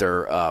named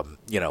after,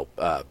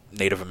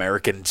 Native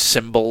American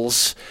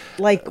symbols.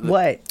 Like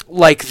what?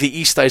 Like the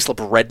East Islip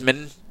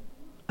Redman.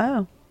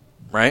 Oh.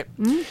 Right?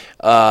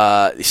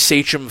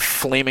 Sachem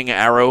Flaming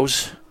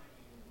Arrows.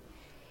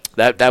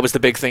 That was the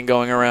big thing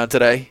going around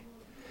today.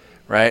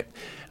 Right?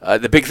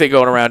 The big thing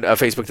going around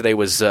Facebook today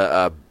was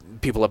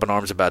people up in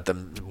arms about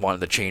them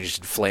wanting to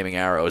change Flaming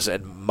Arrows,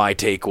 and my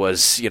take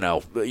was,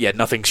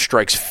 nothing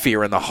strikes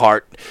fear in the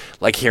heart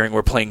like hearing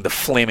we're playing the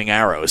Flaming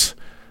Arrows,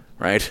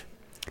 right?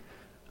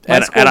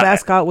 My school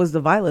mascot was the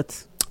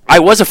Violets. I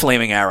was a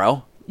Flaming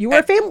Arrow. You were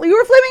a Flaming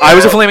Arrow? I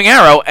was a Flaming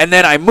Arrow, and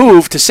then I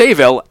moved to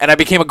Sayville, and I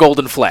became a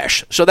Golden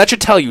Flash. So that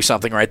should tell you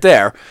something right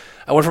there.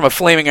 I went from a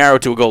Flaming Arrow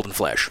to a Golden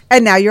Flash.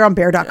 And now you're on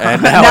bear.com.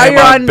 And now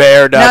you're on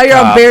bear.com. Now you're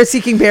on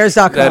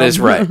bearseekingbears.com. That is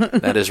right.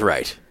 That is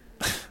right.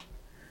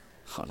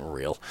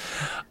 Unreal.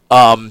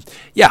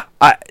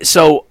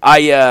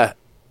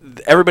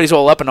 Everybody's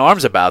all up in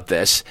arms about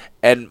this,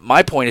 and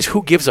my point is,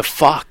 who gives a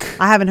fuck?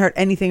 I haven't heard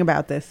anything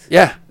about this.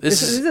 Yeah,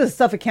 this is a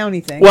Suffolk County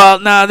thing. Well,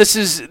 no, this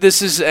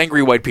is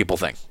angry white people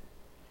thing.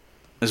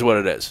 Is what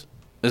it is.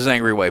 This is an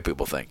angry white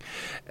people thing,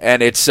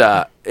 and it's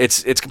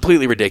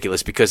completely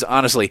ridiculous because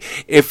honestly,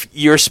 if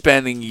you're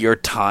spending your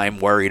time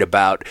worried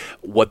about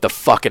what the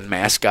fucking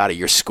mascot of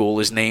your school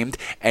is named,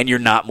 and you're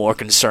not more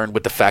concerned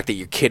with the fact that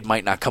your kid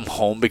might not come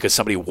home because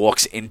somebody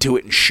walks into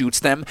it and shoots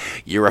them,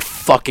 you're a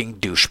fucking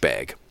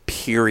douchebag.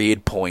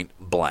 Period. Point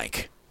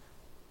blank.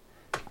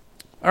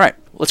 All right,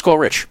 let's call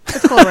Rich.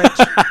 Let's call Rich.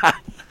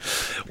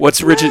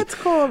 What's Rich's? Let's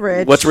call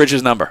Rich. What's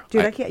Rich's number?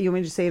 Dude, I can't. You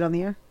want me to say it on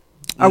the air?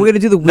 Are we going to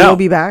do the We'll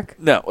Be Back?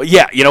 No.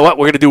 Yeah, you know what?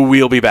 We're going to do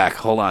We'll Be Back.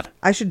 Hold on.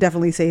 I should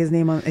definitely say his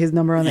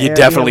number on the air. You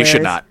definitely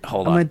should not.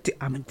 Hold on.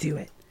 I'm going to do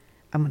it.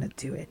 I'm going to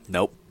do it.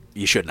 Nope.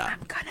 You should not. I'm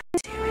going to do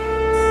it.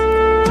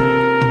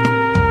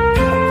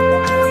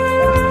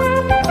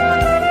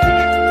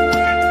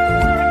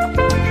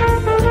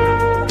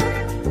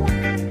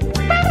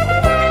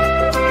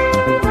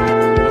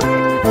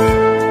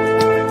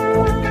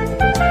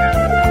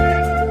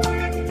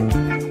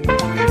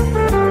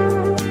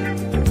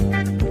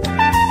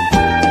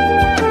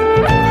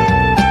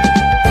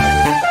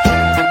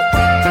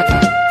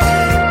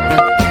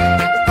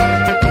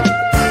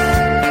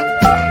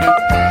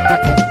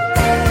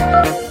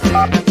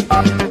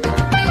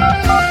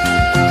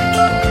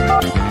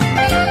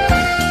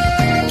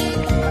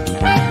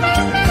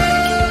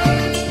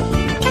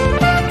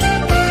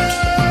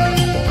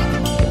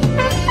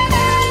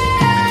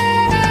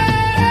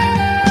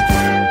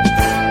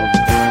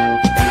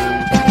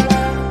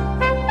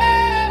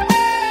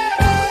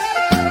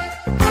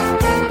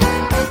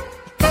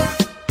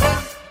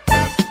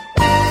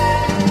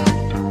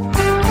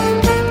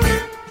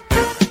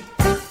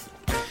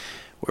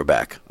 We're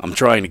back. I'm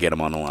trying to get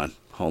him on the line.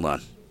 Hold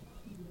on.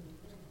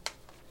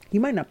 He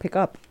might not pick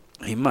up.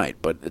 He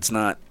might, but it's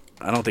not.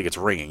 I don't think it's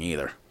ringing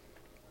either.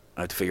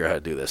 I have to figure out how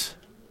to do this.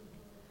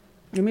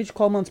 You may just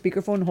call him on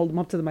speakerphone and hold him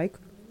up to the mic?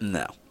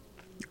 No.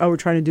 Oh, we're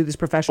trying to do this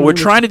professionally? We're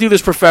trying to do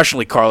this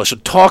professionally, Carla, so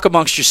talk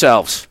amongst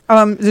yourselves.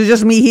 There's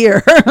just me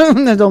here.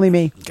 There's only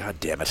me. God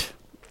damn it.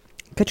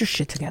 Get your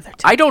shit together,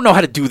 Tim. I don't know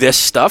how to do this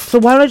stuff. So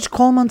why don't I just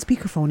call him on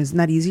speakerphone? Isn't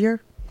that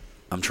easier?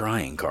 I'm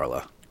trying,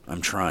 Carla.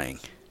 I'm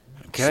trying.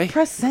 Okay? Just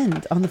press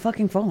send on the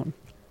fucking phone.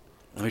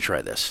 Let me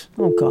try this.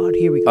 Oh, God.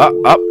 Here we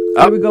go.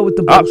 Here we go with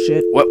the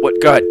bullshit. What?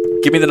 Go ahead.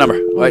 Give me the number.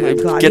 Oh, my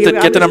God. Get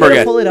the number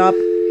again. Pull it up.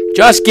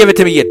 Just give it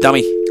to me, you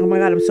dummy. Oh, my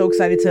God. I'm so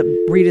excited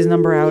to read his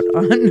number out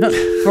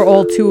for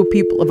all two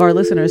people of our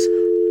listeners.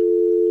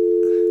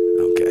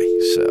 Okay,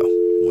 so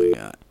we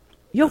got...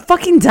 Yo,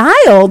 fucking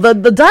dial. The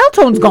dial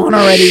tone's gone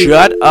already.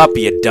 Shut up,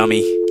 you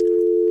dummy.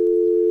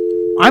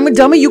 I'm a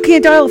dummy. You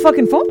can't dial a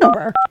fucking phone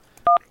number.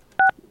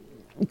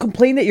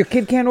 Complain that your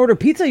kid can't order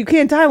pizza. You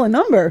can't dial a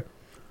number.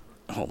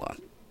 Hold on.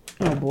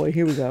 Oh, boy.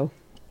 Here we go.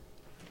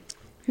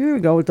 Here we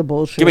go with the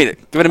bullshit. Give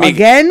it to me.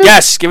 Again?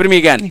 Yes, give it to me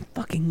again. I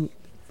fucking...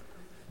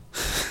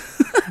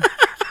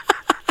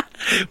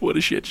 What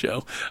a shit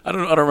show. I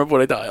don't remember what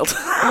I dialed.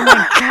 Oh,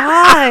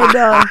 my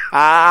God.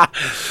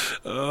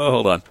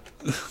 Hold on.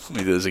 Let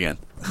me do this again.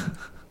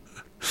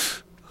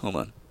 Hold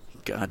on.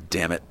 God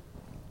damn it.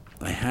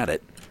 I had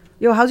it.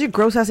 Yo, how's your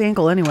gross-ass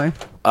ankle anyway?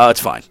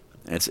 It's fine.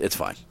 It's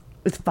fine.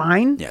 It's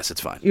fine? Yes, it's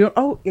fine.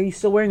 Are you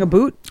still wearing a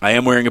boot? I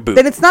am wearing a boot.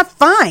 Then it's not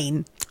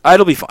fine.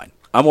 It'll be fine.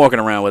 I'm walking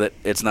around with it.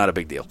 It's not a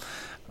big deal.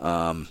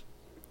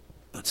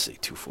 Let's see.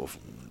 2, 4.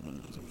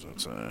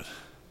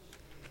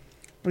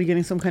 Are you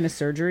getting some kind of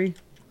surgery?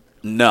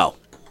 No,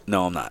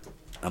 I'm not.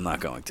 I'm not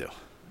going to. Let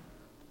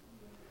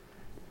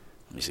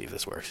me see if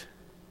this works.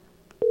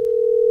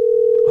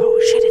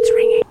 Oh, shit, it's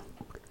ringing.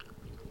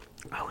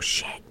 Oh,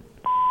 shit.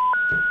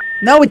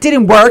 No, it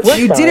didn't work.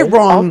 You did it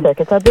wrong. All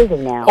circuits are busy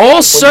now.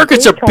 All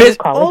circuits are busy.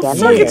 All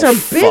circuits are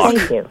busy.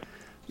 Thank you.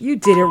 You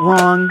did it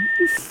wrong.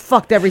 You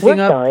fucked everything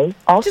We're up. sorry.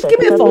 All Just give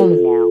me circuits the are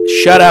busy phone. now.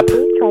 Shut up.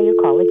 Please try your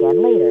call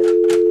again later.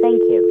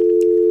 Thank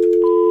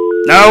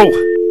you. No.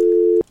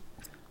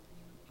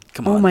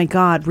 Come on. Oh, my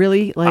God.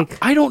 Really?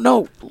 I don't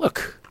know.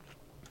 Look.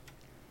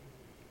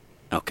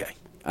 Okay.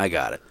 I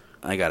got it.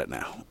 I got it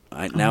now.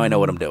 I know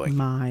what I'm doing.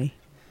 My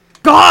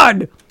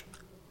God.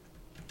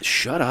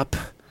 Shut up.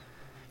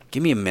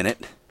 Give me a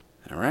minute.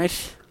 All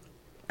right?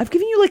 I've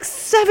given you like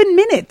 7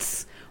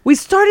 minutes. We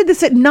started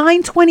this at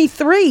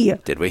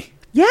 9:23. Did we?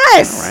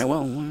 Yes. All right.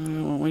 Well,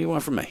 what do you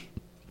want from me?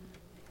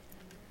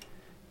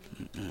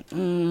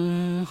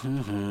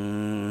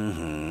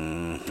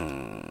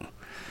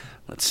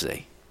 Let's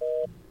see.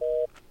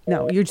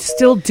 No, you're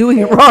still doing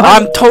it wrong.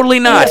 I'm totally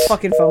not. That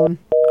fucking phone.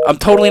 I'm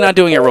totally not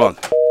doing it wrong.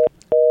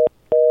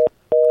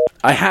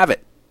 I have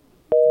it.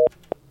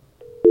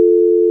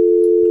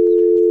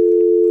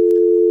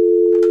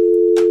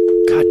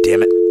 God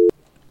damn it.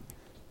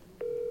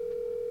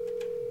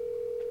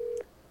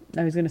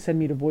 Now he's going to send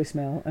me to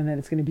voicemail, and then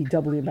it's going to be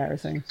doubly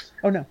embarrassing.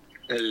 Oh, no.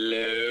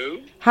 Hello.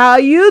 How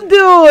you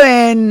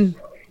doing?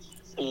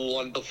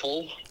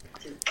 Wonderful.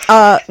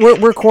 We're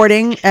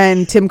recording,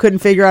 and Tim couldn't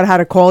figure out how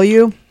to call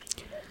you.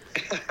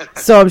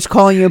 So I'm just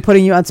calling you and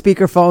putting you on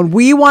speakerphone.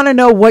 We want to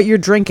know what you're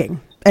drinking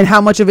and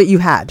how much of it you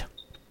had.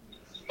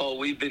 Oh,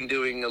 we've been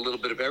doing a little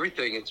bit of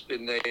everything. It's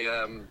been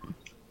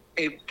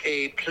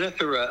a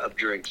plethora of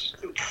drinks.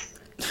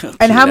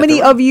 And how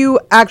many of you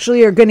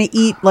actually are going to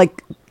eat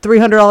like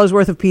 $300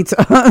 worth of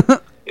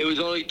pizza? It was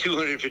only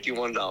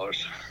 $251.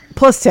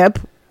 Plus tip.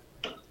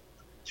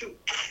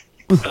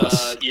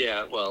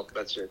 Yeah, well,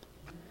 that's it.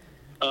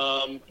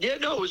 Yeah,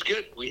 no, it was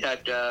good. We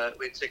had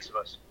 6 of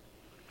us.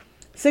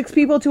 6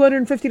 people,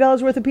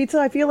 $250 worth of pizza?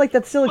 I feel like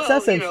that's still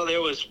excessive. Well,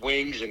 there was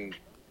wings and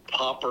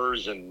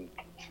poppers and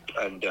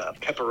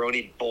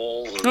pepperoni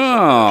bowls. And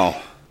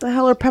Oh. The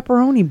hell are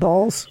pepperoni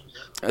balls?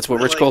 That's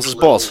what Rich calls his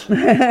balls.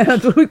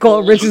 That's what we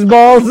call it, Rich's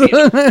balls.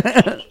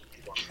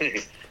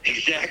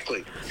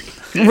 Exactly.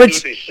 That's Rich,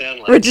 what they sound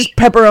like. Rich's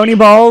pepperoni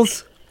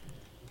balls.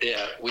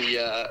 Yeah,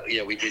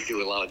 we did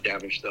do a lot of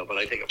damage though, but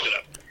I think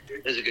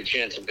there's a good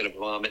chance I'm gonna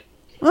vomit.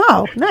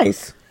 Oh,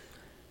 nice.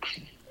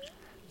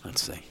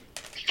 Let's see.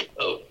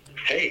 Oh,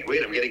 hey,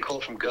 wait, I'm getting a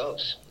call from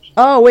Ghost.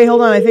 Oh, wait,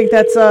 hold on. I think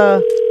that's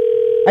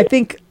I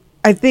think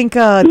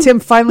Tim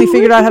finally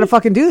figured out how to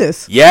fucking do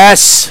this.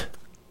 Yes.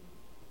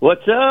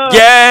 What's up?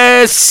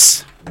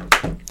 Yes.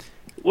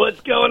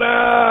 What's going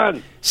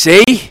on?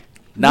 See?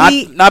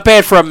 Not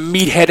bad for a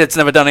meathead that's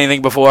never done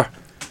anything before.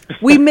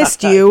 We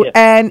missed you, Yeah.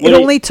 and it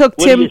only took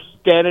What, Tim. are you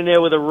standing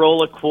there with a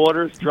roll of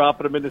quarters,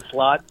 dropping them in the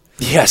slot?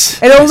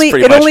 Yes. It only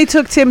pretty much. only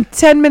took Tim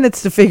 10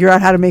 minutes to figure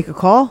out how to make a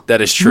call.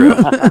 That is true.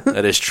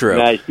 That is true.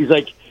 Nice. He's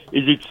like,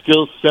 is it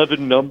still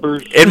 7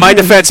 numbers? In my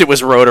defense, it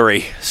was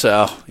rotary,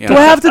 so you know. Do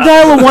I have to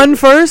dial a 1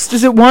 first?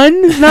 Is it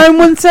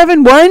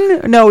 1-917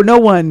 1? No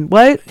 1.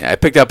 What? Yeah, I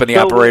picked up and the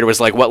So, operator was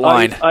like, "What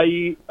line?" Are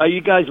you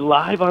guys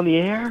live on the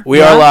air?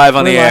 We are live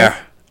on we're the live.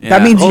 air. Yeah.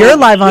 That means Holy you're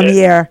live on shit.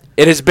 the air.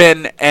 It has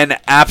been an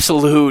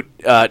absolute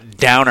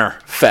downer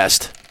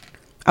fest.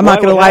 I'm not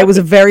Why, gonna what lie, it was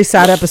a happened? very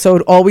sad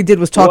episode. All we did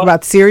was talk Well-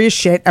 about serious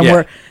shit, and Yeah.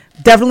 we're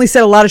definitely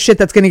said a lot of shit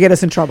that's gonna get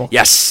us in trouble.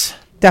 Yes,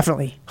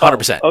 Definitely.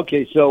 100%.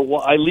 Okay, so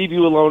I leave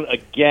you alone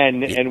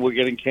again, and we're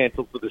getting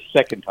canceled for the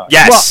second time.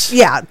 Yes. Well,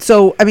 yeah.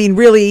 So, I mean,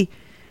 really,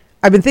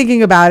 I've been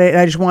thinking about it, and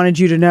I just wanted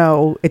you to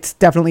know it's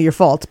definitely your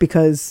fault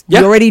because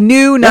Yeah. you already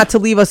knew not to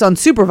leave us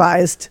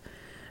unsupervised,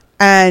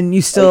 and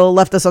you still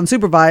left us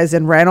unsupervised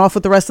and ran off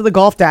with the rest of the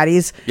golf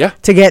daddies Yeah.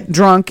 to get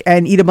drunk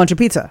and eat a bunch of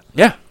pizza.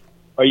 Yeah.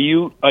 Are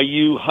you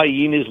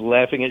hyenas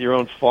laughing at your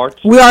own farts?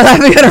 We are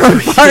laughing at our own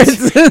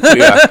farts.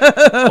 We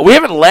are. We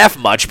haven't laughed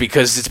much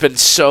because it's been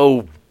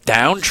so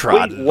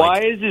downtrodden. Wait, why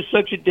Like, is this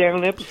such a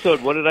down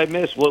episode? What did I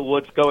miss?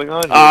 What's going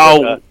on here?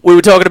 oh, we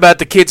were talking about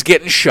the kids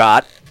getting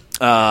shot.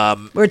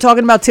 We're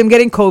talking about Tim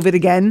getting COVID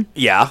again.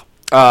 Yeah.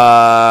 you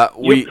have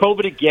We.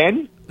 COVID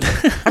again?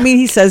 I mean,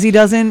 he says he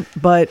doesn't,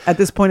 but at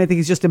this point, I think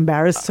he's just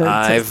embarrassed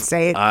to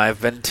say it.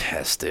 I've been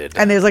tested.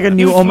 And there's like a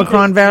new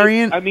Omicron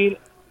variant. I mean,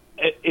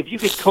 if you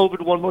get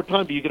COVID one more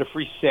time, do you get a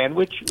free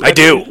sandwich? I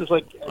do. This is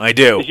like, I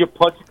do. Is your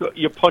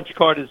punch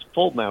card is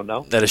full now?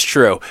 No. That is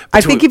true.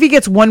 I think if he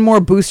gets one more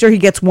booster, he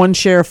gets 1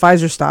 share of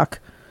Pfizer stock.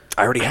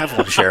 I already have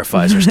 1 share of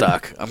Pfizer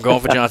stock. I'm going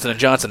for Johnson &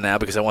 Johnson now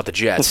because I want the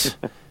Jets.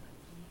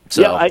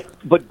 So, Yeah,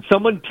 but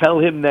someone tell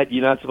him that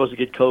you're not supposed to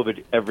get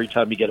COVID every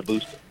time you get a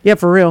booster. Yeah,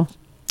 for real.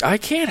 I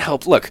can't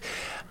help. Look,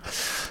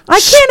 I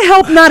can't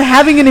help not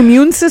having an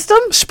immune system.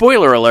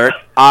 spoiler alert,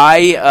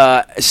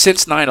 I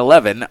since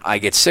 9/11, I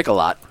get sick a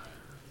lot.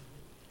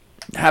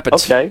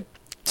 Happens. Okay.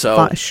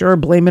 So Sure,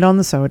 blame it on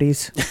the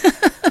Saudis.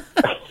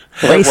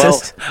 Well,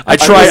 Racist.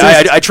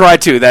 I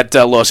tried to. That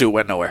lawsuit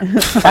went nowhere.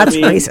 That's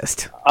mean-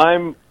 racist.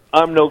 I'm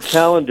no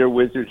calendar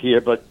wizard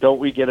here, but don't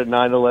we get a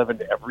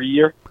 9/11 every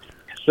year?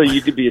 So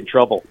you could be in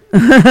trouble.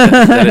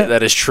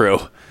 that is true.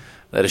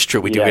 That is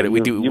true. We do Yeah, get it. We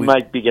you, do. You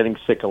might be getting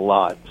sick a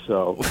lot.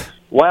 So,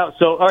 wow.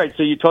 So, all right.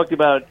 So you talked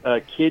about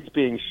kids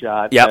being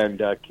shot Yep. and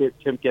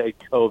Tim getting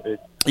COVID.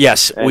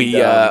 Yes, And, we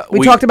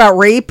We talked about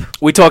rape,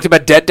 we talked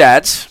about dead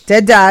dads.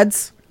 dead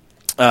dads.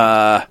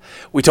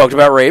 We talked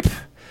about rape.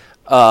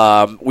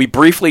 We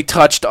briefly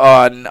touched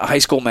on high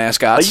school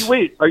mascots.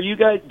 Are you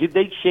guys? Did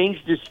they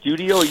change the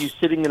studio? Are you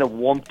sitting in a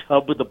warm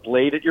tub with a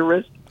blade at your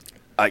wrist?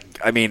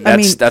 I mean,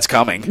 that's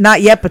coming.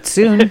 Not yet, but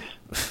soon.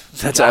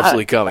 That's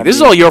absolutely coming. This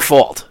is all your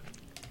fault.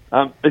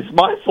 It's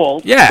my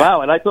fault. Yeah.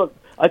 Wow. And I thought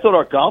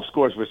our golf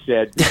scores were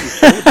sad.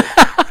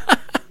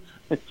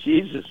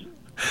 Jesus.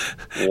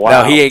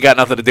 Wow. No, he ain't got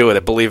nothing to do with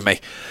it. Believe me.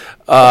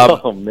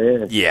 Oh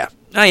man. Yeah.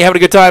 No, you having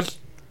a good time?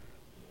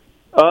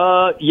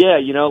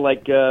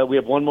 Yeah. We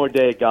have one more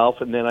day of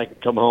golf, and then I can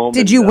come home.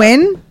 Did and, you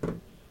win?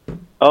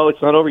 Oh,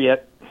 it's not over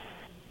yet.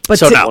 But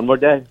So now- One more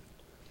day.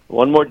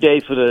 One more day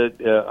for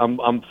the.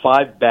 I'm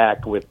 5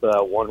 back with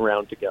 1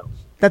 round to go.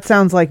 that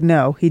sounds like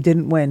no, he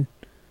didn't win.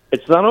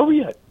 It's not over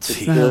yet.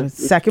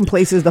 Second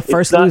place is the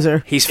first not-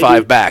 loser. He's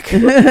 5 back.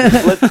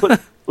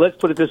 Let's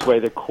put it this way: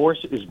 the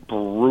course is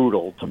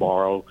brutal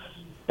tomorrow,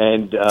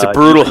 and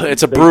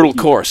It's a brutal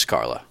course,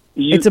 Carla.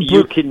 You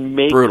can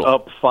make brutal.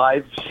 up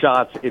 5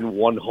 shots in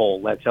 1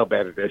 hole. That's how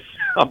bad it is.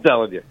 I'm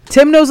telling you.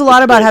 Tim knows a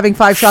lot about having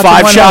 5 shots. 5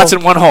 in one shots hole.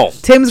 in 1 hole.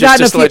 Tim's just,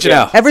 gotten just a to few. let you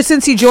know. Ever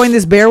since he joined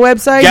this bear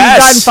website, Yes!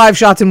 he's gotten 5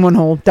 shots in 1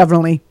 hole.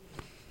 Definitely,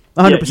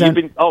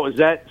 100%. Is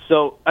that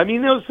so? I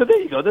mean, so there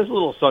you go. There's a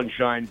little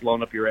sunshine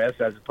blowing up your ass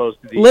as opposed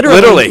to the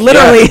Literally. Yeah,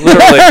 literally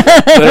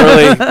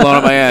blowing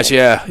up my ass.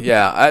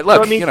 Yeah.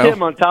 Look,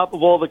 Tim, on top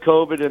of all the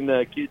COVID and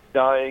the kids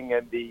dying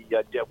and the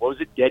what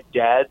was it, dead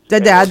dads? Dead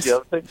And dads. what's the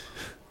other thing?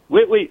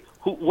 Wait.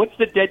 What's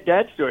the dead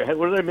dad story?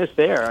 What did I miss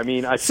there? I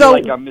mean, I feel So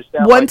like I missed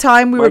out. one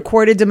time we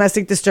recorded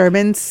Domestic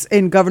Disturbance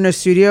in Governor's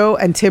studio,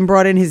 and Tim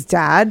brought in his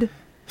dad,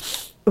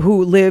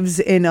 who lives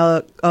in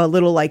a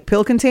little like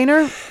pill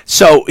container,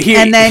 So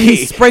and then he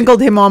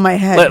sprinkled him on my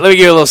head. Let me give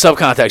you a little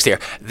self-context here.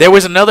 There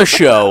was another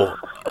show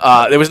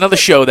there was another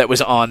show that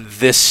was on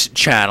this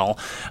channel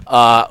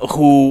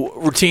who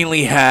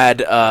routinely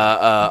had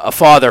a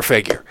father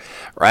figure,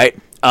 right?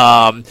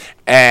 And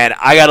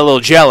I got a little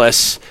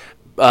jealous.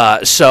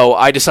 So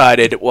I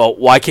decided, well,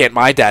 why can't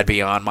my dad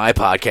be on my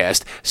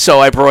podcast? So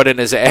I brought in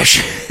his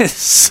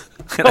ashes.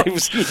 And I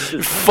was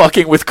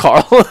fucking with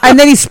Carl. And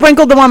then he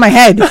sprinkled them on my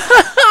head.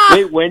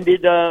 Wait, when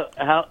did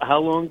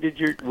when did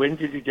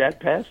your dad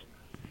pass?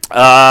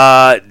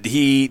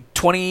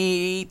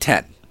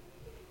 2010.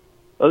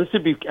 Oh, this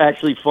would be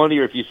actually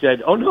funnier if you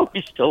said, "Oh no,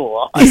 he's still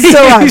alive." He's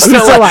still alive. He's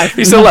still alive.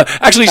 He's still alive.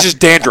 Actually, he's just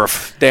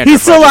dandruff.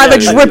 He's still alive. I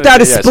just ripped out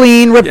his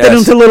spleen, ripped it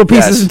into little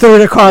pieces, and threw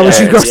it at Carla.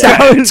 She grossed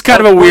out. It's kind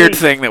of a weird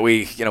thing that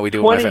we do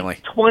in my family.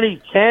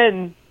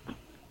 2010.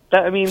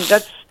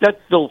 That's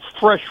the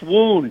fresh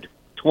wound.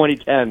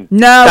 2010.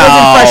 No, it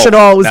wasn't fresh at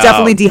all. It was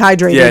definitely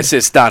dehydrated. Yes,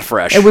 it's not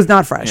fresh. It was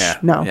not fresh. Yeah.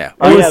 No. Yeah.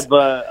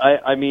 But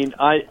I've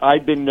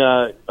been.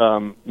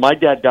 My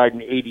dad died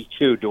in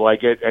 '82. Do I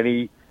get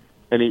any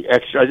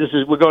extra?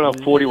 We're going on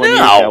 41 years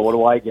now. What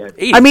do I get?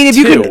 82. I mean, if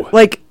you could,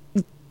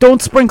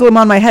 don't sprinkle them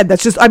on my head.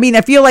 That's just. I mean,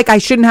 I feel like I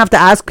shouldn't have to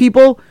ask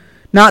people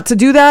not to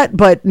do that,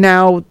 but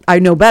now I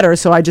know better,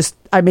 so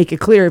I make it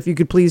clear. If you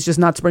could please just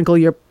not sprinkle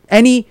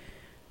any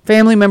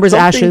family member's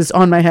ashes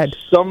on my head.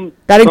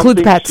 That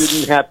includes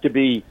pets.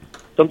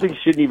 Something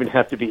shouldn't even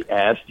have to be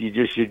asked. You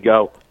just should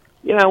go,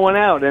 I went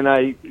out and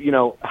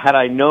had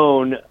I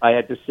known, I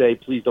had to say,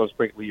 please don't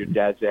sprinkle your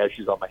dad's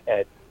ashes on my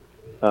head.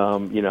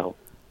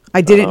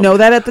 I didn't know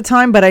that at the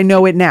time, but I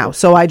know it now.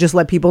 So I just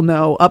let people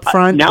know up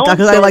front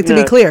because I like to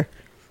be clear.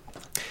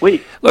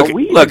 Wait, look, are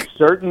we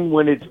certain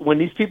when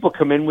these people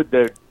come in with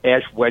the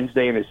Ash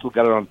Wednesday and they still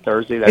got it on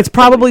Thursday? It's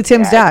probably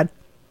Tim's dad.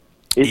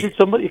 Is it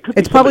somebody?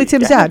 It's probably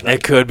Tim's dad.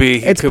 It could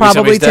be. It's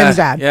probably Tim's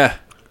dad. Yeah,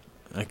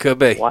 it could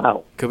be.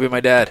 Wow, could be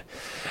my dad.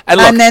 And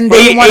look, and then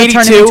they want to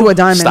turn it into a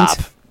diamond. Stop.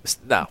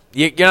 No,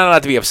 you're not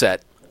allowed to be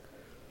upset.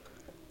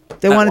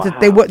 They wanted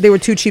to. They were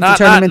too cheap to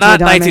turn them into a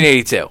diamond.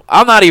 1982.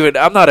 I'm not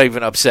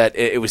even upset.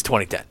 It was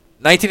 2010.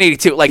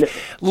 1982,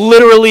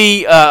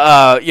 literally,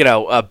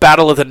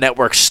 Battle of the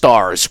Network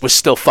Stars was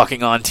still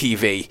fucking on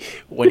TV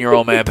when your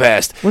old man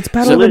passed. What's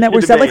Battle of the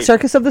Network? Is that like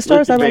Circus of the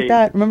Stars? I like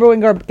that. Remember when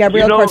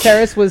Gabrielle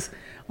Carteris was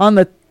on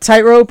the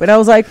tightrope, and I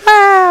was like,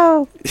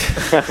 wow.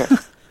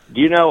 Do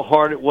you know how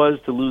hard it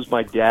was to lose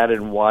my dad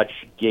and watch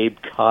Gabe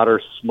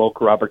Cotter smoke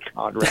Robert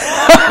Conrad?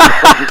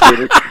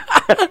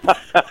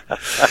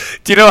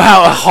 Do you know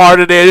how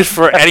hard it is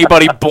for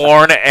anybody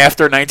born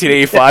after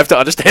 1985 to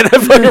understand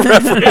that fucking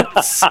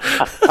reference?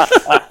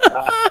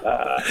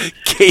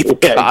 Gabe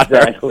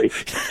Cotter. Exactly.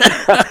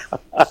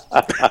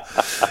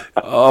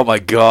 Oh, my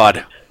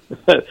God.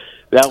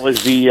 That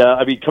was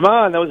come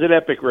on, that was an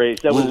epic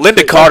race.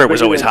 Linda Carter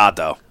was always hot,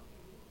 though.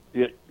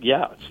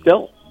 Yeah,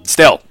 still.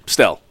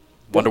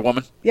 Wonder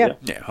Woman? Yeah.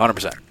 Yeah,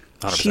 100%.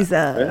 She's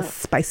a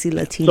spicy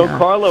Latina. So,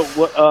 Carla,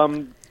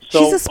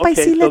 she's a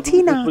spicy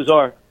Latina.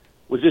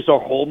 Was this our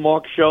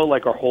Hallmark show,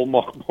 like our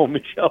Hallmark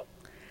moment show?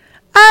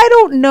 I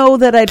don't know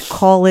that I'd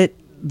call it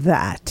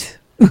that.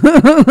 I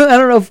don't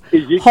know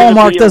if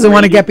Hallmark doesn't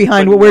want to get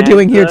behind what we're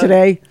doing here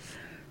today.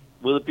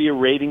 Will it be a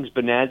ratings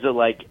bonanza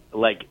like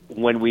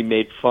when we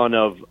made fun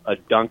of a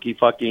donkey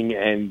fucking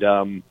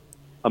and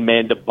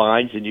Amanda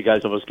Bynes and you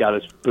guys almost got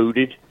us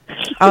booted?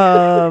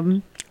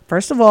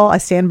 First of all, I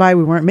stand by.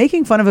 We weren't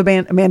making fun of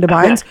Amanda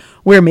Bynes.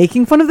 We're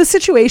making fun of the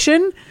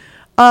situation.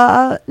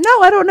 No,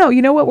 I don't know.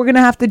 You know what? We're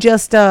gonna have to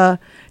just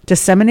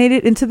disseminate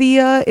it into the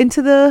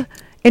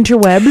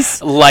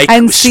interwebs,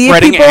 and see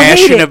spreading if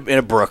ash in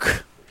a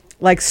brook,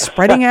 like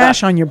spreading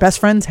ash on your best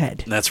friend's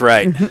head. That's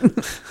right.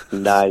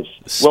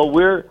 Nice. Well,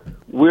 we're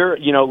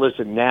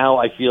listen. Now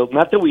I feel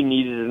not that we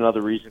needed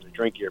another reason to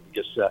drink here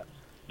because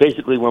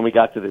basically when we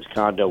got to this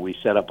condo, we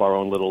set up our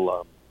own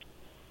little.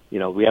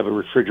 We have a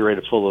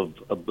refrigerator full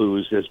of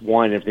booze. There's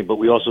wine and everything, but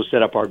we also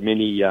set up our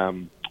mini, our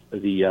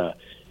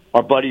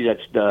buddy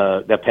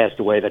that passed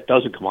away that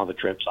doesn't come on the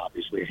trips,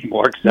 obviously,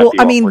 anymore. Well,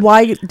 I mean,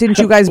 why didn't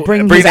you guys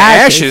bring his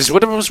ashes?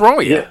 What was wrong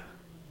with you?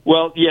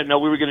 Well, we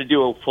were going to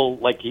do a full,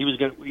 he was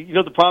going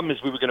to, the problem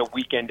is we were going to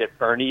weekend at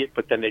Bernie it,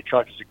 but then they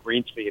charge us a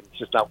greens fee, and it's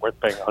just not worth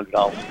paying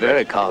 $100.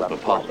 Very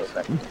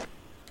cosmopolitan.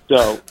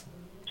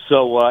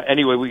 So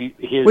anyway, were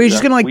you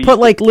just gonna put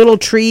little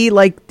tree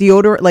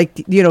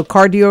deodorant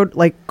car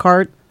deodorant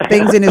car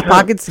things in his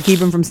pockets to keep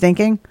him from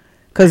stinking?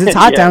 Because it's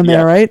hot down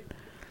there, right?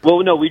 Well,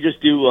 no, we just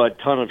do a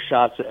ton of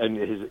shots and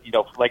his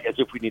as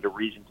if we need a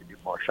reason to do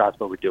more shots.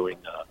 But we're doing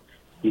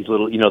these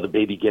little the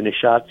baby Guinness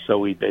shots. So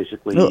we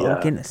basically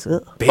Guinness.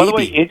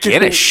 Baby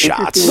Guinness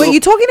shots. Wait,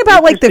 you talking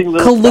about the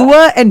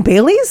Kahlua and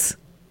Bailey's?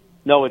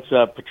 No, it's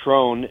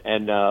Patron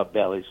and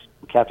Bailey's.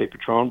 Cafe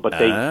Patron, but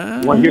they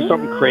want to hear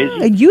something crazy.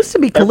 It used to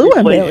be Kahlua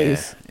and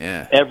Bailey's.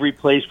 Yeah. Every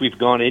place we've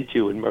gone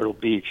into in Myrtle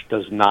Beach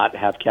does not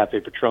have Cafe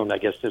Patron. I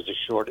guess there's a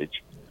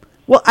shortage.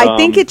 Well, I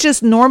think it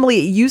just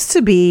normally it used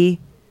to be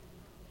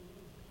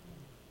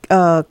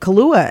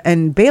Kahlua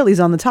and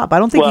Bailey's on the top. I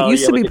don't think it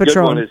used to be Patron. The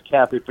good one is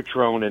Cafe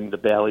Patron and the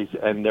Bailey's,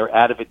 and they're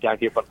out of it down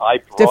here. But I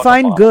brought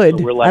define them good.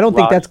 So I don't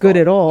think that's good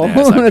at all.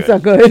 Yeah, that's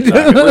not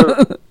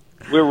good.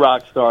 we're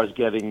rock stars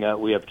getting.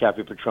 We have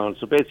Cafe Patron,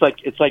 so it's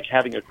like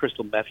having a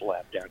crystal meth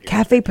lab down here.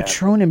 Cafe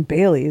Patron and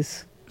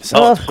Bailey's.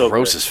 Sounds so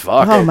gross good. as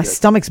fuck. Oh, my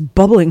stomach's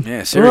bubbling.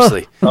 Yeah,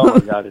 seriously. Oh my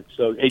God, it's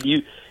so. And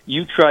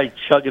you try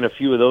chugging a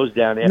few of those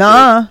down after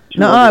Nah,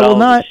 I will $200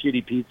 not. of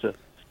shitty pizza.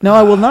 No,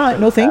 I will not.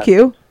 No, thank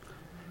you.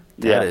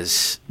 That Yeah.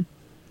 is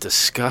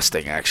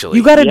disgusting, actually.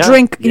 You got to Yeah,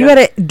 drink. You yeah.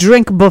 got to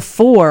drink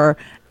before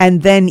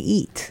and then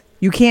eat.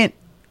 You can't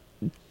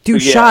do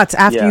Yeah, shots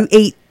after yeah. you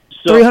ate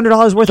So-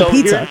 $300 worth of so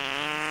pizza.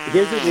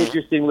 Here's an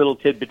interesting little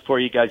tidbit for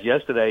you guys.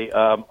 Yesterday,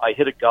 I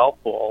hit a golf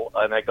ball,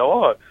 and I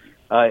go,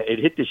 it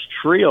hit this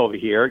tree over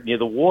here near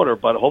the water,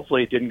 but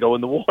hopefully it didn't go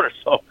in the water.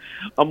 So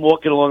I'm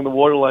walking along the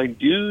water line,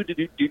 do.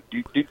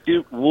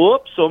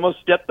 Whoops, almost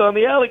stepped on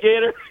the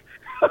alligator.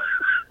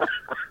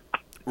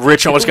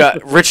 Rich almost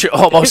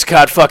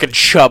got fucking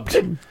chubbed.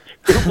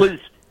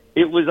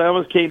 It was. I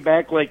almost came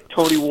back like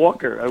Tony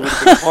Walker. I would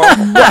have been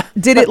horrible.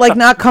 Did it like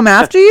not come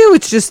after you?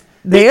 It's just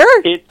there?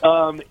 It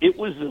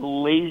was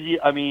lazy.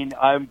 I mean,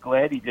 I'm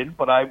glad he didn't.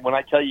 But when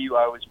I tell you,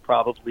 I was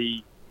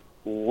probably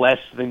less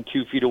than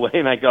 2 feet away,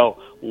 and I go,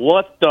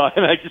 "What the?"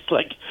 And I just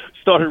like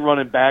started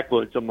running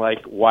backwards. I'm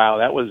like, "Wow,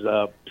 that was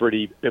a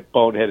pretty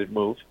boneheaded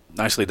move."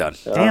 Nicely done.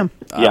 Damn.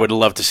 I would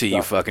love to see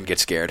you fucking get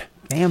scared.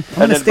 Damn. I'm And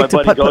going to then stick my to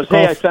buddy putt-putt goes,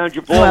 "Hey, golf. I found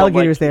your ball." No I'm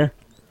alligators like, there.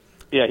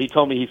 Yeah, he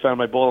told me he found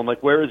my ball. I'm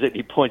like, "Where is it?"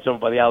 He points over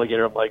by the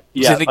alligator. I'm like,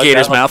 It's "Yeah, in the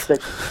gator's mouth.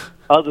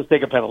 I'll just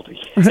take a penalty."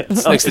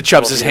 It's next to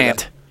Chubbs'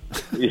 hand.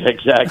 Yeah,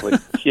 exactly.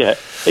 Yeah.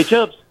 Hey,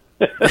 Chubbs.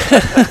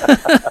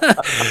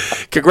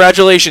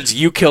 Congratulations,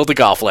 you killed a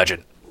golf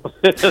legend.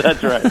 That's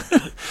right.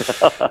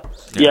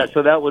 Yeah,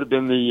 so that would have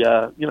been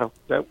the,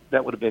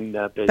 that would have been.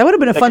 That would have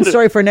been a fun could've-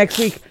 story for next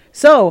week.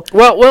 So,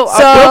 Well, we'll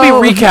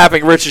be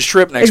recapping Rich's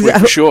trip next week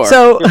for sure.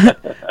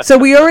 So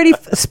we already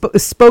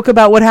spoke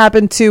about what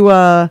happened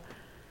to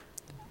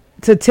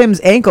Tim's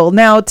ankle.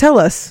 Now tell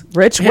us,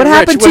 Rich, Yeah, what Rich,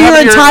 happened what to your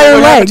happened to your- entire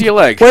what leg? happened to your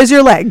leg? Where's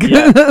your leg?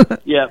 Yeah.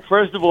 Yeah,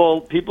 first of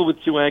all, people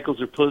with 2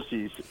 ankles are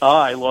pussies.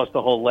 I lost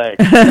the whole leg.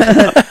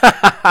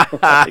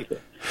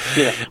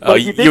 Yeah. Oh,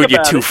 But you think and your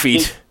about 2 it,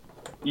 feet.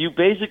 You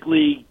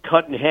basically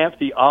cut in half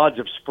the odds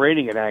of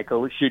spraining an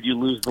ankle should you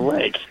lose the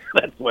leg.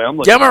 That's the way I'm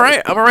looking Yeah, I'm at all it.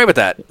 right. I'm all right with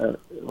that.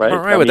 Right? I'm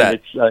all right with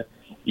that. It's,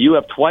 you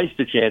have twice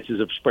the chances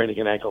of spraining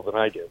an ankle than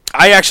I do.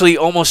 I actually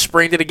almost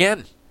sprained it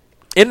again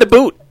in the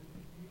boot.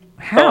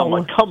 How? Oh,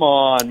 my, come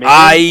on,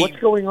 man. What's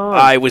going on?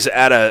 I was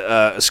at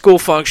a school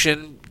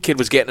function. Kid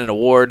was getting an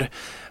award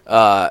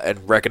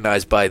and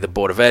recognized by the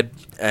Board of Ed.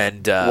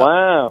 And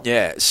wow.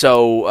 Yeah.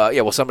 So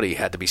well, somebody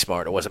had to be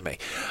smart. It wasn't me.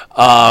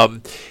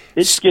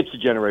 It skips a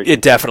generation.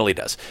 It definitely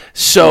does.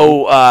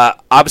 So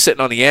I'm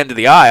sitting on the end of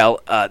the aisle.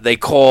 They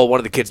call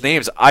one of the kids'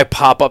 names. I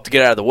pop up to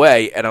get out of the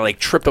way, and I like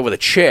tripped over the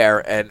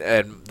chair, and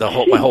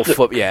my whole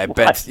foot. Yeah, it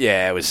bent.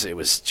 Yeah, it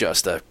was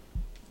just a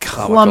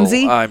comical.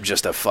 Clumsy? I'm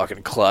just a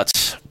fucking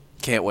klutz.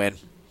 Can't win.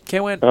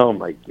 Oh,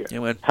 my God.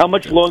 Can't win. How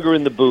much longer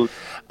in the boot?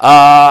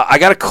 I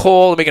got a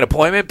call to make an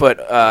appointment,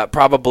 but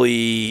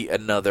probably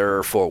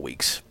another 4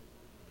 weeks.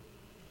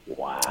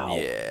 Wow.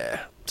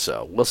 Yeah.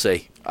 So we'll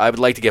see. I would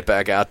like to get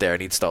back out there. I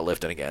need to start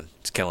lifting again.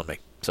 It's killing me.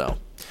 So.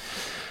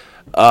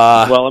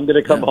 Well, I'm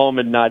going to come home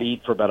and not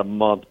eat for about a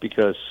month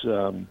because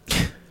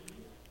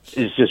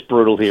it's just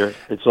brutal here.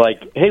 It's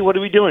like, hey, what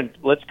are we doing?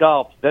 Let's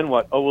golf. Then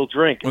what? Oh, we'll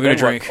drink. We're going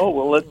to Then what? drink. Oh,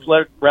 well,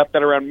 let's wrap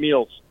that around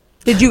meals.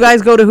 Did you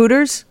guys go to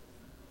Hooters?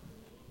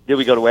 Did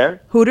we go to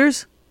where?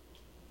 Hooters?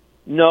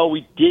 No,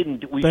 we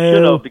didn't. We Boo.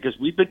 should have because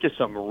we've been to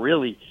some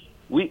really.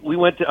 We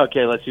went to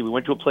let's see. We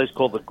went to a place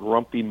called the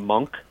Grumpy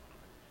Monk.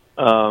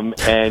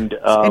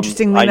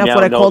 Interestingly I enough, now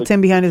what I know called Tim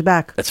behind his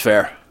back. That's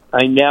fair.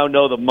 I now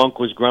know the monk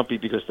was grumpy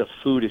because the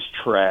food is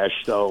trash.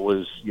 So it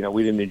was,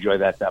 we didn't enjoy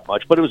that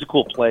much. But it was a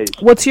cool place.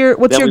 What's your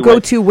Then we went-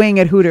 go-to wing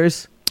at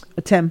Hooters,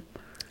 Tim?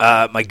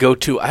 My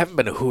go-to. I haven't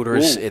been to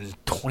Hooters Ooh. in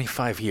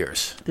 25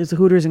 years. There's a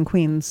Hooters in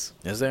Queens.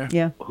 Is there?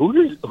 Yeah.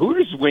 Hooters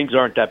wings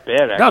aren't that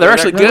bad. Actually. No, they're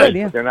actually not good.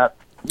 Yeah. They're not.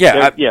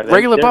 Yeah, they're-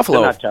 regular they're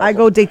buffalo. not terrible. I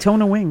go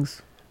Daytona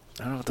wings.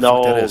 I don't know what the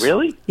fuck that No, is.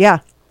 really? Yeah.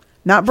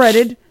 Not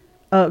breaded,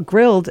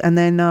 grilled, and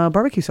then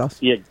barbecue sauce.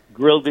 Yeah,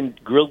 grilled and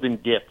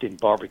dipped in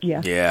barbecue.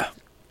 Yeah. Yeah.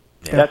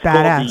 That's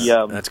Badass.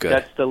 called the. That's good.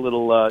 That's the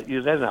little.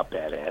 They're not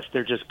badass.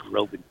 They're just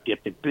grilled and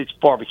dipped. It's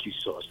barbecue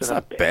sauce. It's They're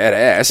not bad.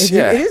 badass.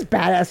 It is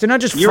badass. They're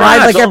not just You're fried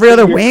not like every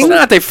salty, other you're wing. It's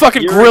not. They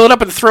fucking You're- grill it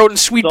up and throw it in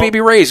Sweet So-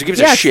 Baby Ray's. Who gives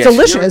Yeah, a it's shit?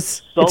 delicious. You're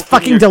It's insulting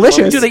fucking your delicious.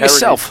 Colombian Do that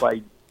yourself.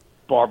 heritage by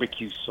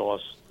barbecue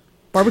sauce.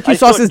 Barbecue I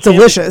sauce saw is Tim-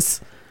 delicious.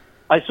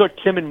 I saw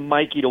Tim and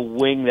Mike eat a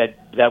wing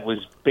that was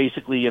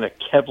basically in a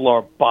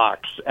Kevlar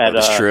box at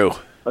That's true.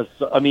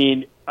 I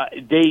mean,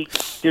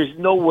 there's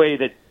no way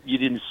that you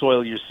didn't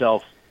soil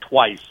yourself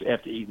twice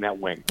after eating that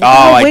wing.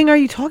 Oh, What wing are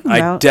you talking I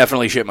about?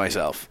 definitely shit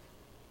myself.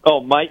 Oh,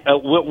 Mike!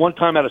 One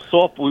time at a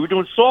softball, we were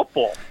doing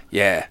softball,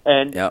 Yeah.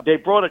 and Yep. they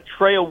brought a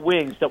tray of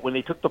wings that when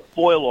they took the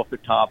foil off the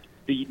top,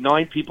 the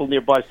 9 people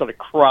nearby started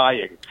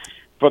crying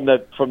from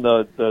the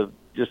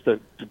just the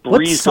What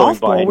breeze going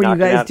by. softball and were you knocking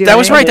guys out. doing? That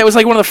was right. That was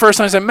like one of the first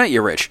times I met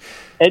you, Rich.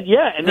 And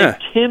then Yeah.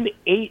 Tim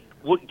ate.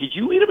 What did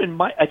you eat them? And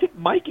Mike, I think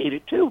Mike ate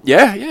it too.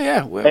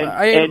 Yeah. Well, And,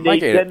 I ate and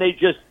Mike ate then it. they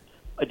just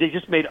They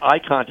just made eye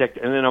contact,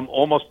 and then I'm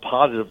almost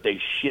positive they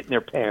shit in their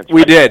pants.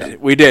 We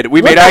did. We made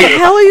What the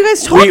hell are you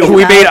guys talking about?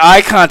 We made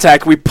eye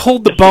contact. We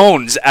pulled the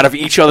bones out of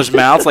each other's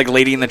mouths like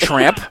Lady and the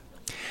Tramp,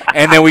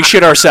 and then we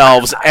shit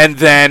ourselves, and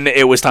then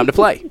it was time to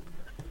play.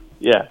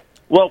 Yeah.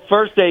 Well,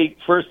 first they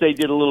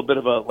did a little bit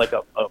of a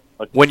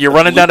when you're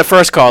running down to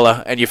first,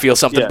 Carla, and you feel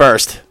something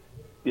burst.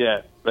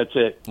 Yeah, that's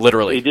it.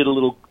 Literally. They did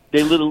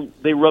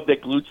they rubbed their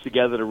glutes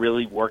together to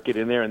really work it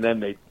in there, and then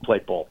they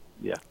played ball.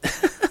 Yeah.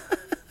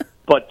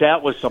 But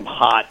that was some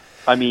hot.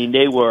 I mean,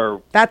 they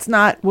were. That's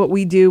not what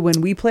we do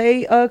when we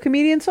play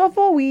comedian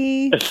softball.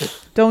 We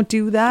don't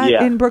do that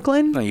in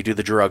Brooklyn. No, you do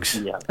the drugs.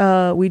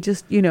 Yeah. We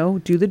just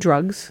do the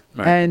drugs,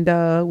 right.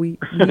 And we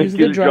use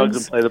do the drugs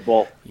and play the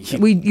ball.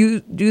 We do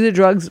the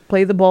drugs,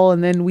 play the ball,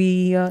 and then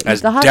we as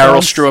eat the hot Daryl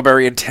dogs.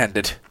 Strawberry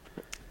intended.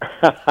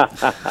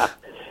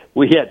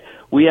 We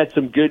had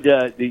some good.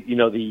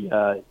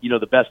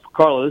 The best.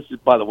 Carla, this is,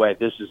 by the way,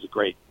 this is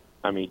great.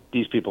 I mean,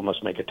 these people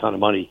must make a ton of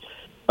money.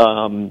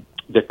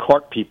 The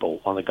cart people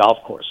on the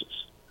golf courses.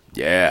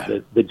 Yeah.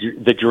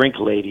 The drink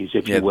ladies,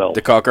 if you will.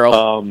 The cart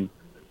girls.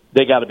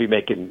 They got to be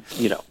making,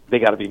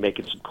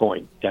 some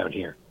coin down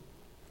here.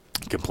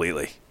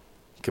 Completely.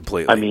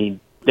 I mean,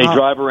 they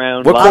drive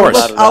around. Of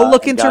course. I'll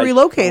look into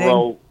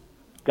relocating.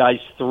 Guys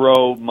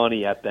throw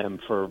money at them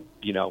for,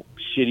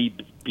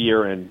 shitty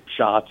beer and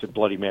shots and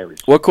Bloody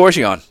Marys. What course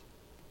are you on?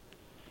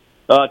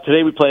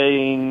 Today we're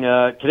playing,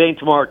 today and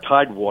tomorrow,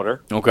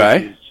 Tidewater.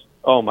 Okay.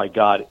 Oh, my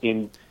God.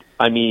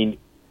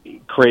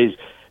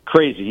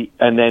 Crazy.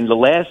 And then the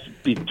last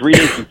 3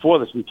 days before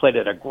this, we played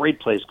at a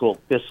great place called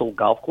Thistle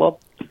Golf Club.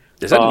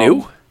 Is that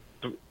new?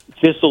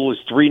 Thistle was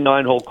 3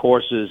 9-hole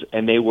courses,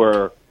 and they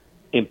were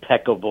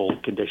impeccable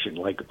condition,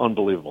 like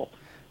unbelievable.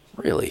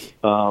 Really?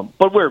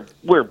 But we're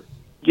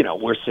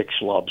 6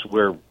 schlubs.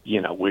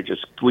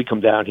 We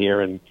come down here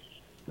and,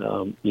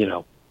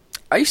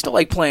 I used to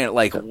like playing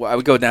I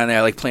would go down there.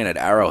 I like playing at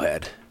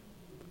Arrowhead.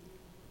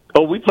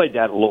 Oh, we played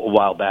that a little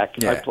while back.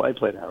 Yeah. I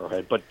played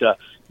Arrowhead, but the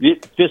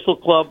Thistle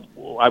Club,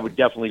 I would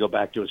definitely go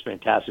back to. It's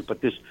fantastic. But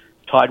this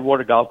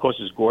Tidewater golf course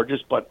is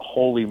gorgeous. But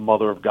holy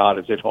mother of God,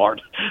 is it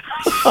hard?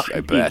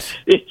 I bet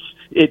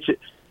it's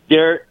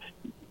there.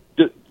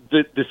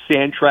 The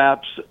sand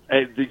traps,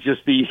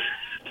 the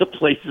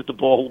places the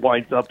ball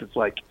winds up. It's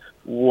like,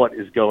 what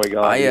is going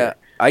on?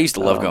 I used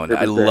to love going there.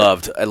 I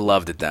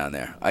loved it down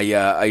there.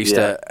 I used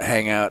to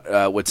hang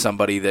out with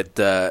somebody that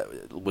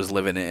was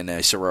living in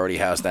a sorority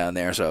house down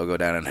there, so I would go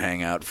down and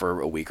hang out for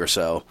a week or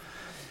so.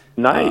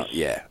 Nice.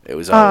 It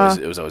was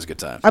always a good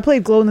time. I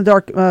played glow in the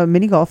dark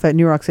mini golf at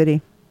New York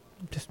City.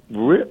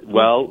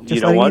 Well, you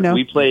know what?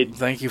 We played.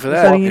 Thank you for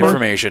that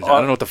information. I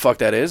don't know what the fuck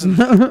that is.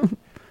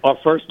 Our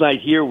first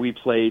night here, we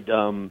played.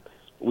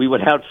 We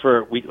went out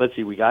for. Let's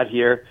see. We got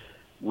here,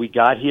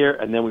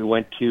 and then we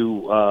went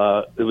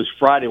to. It was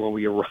Friday when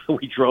we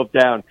drove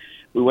down.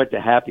 We went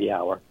to happy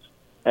hour,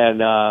 and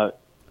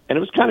it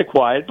was kind of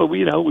quiet, but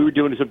we were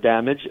doing some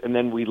damage, and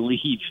then we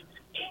leave.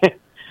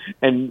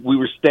 And we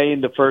were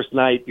staying the first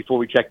night before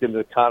we checked into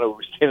the condo. We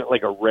were staying at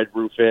like a Red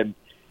Roof Inn,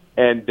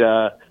 and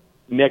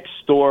next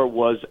door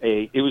was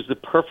it was the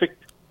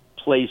perfect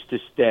place to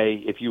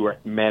stay if you were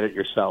mad at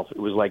yourself. It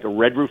was like a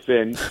Red Roof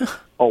Inn,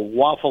 a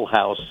Waffle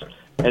House,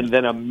 and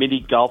then a mini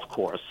golf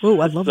course.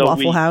 Ooh, I love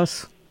Waffle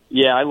House.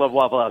 Yeah, I love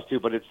Waffle House too,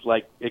 but it's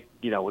like it's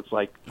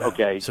like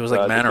okay. So it was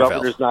like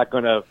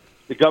Manorville.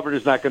 The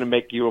governor's not gonna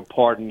make you a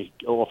pardon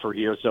offer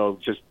here, so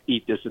just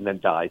eat this and then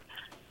die.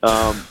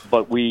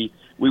 But we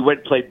went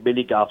and played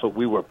mini golf, and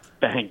we were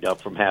banged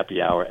up from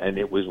happy hour, and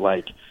it was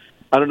like,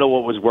 I don't know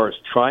what was worse,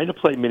 trying to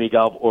play mini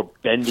golf or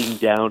bending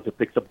down to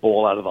pick the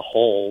ball out of the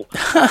hole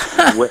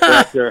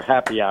after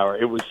happy hour.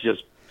 It was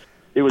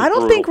I don't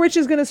brutal. think Rich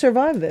is going to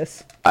survive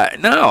this. I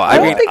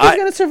don't think he's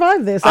going to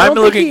survive this. I I'm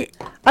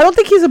don't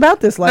think he's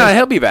about this life. No,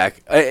 he'll be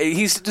back.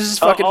 This is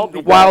fucking I'll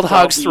be Wild back.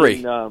 Hogs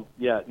 3.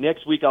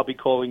 Next week I'll be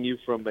calling you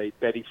from a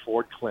Betty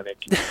Ford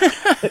clinic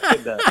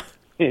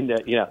in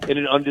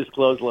an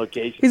undisclosed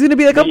location. He's going to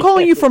be like, I'm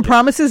calling you from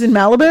Promises in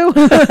Malibu.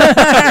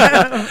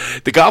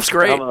 The golf's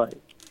great.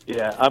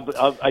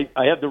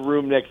 I have the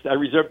room next. I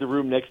reserved the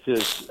room next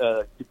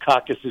to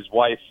Dukakis's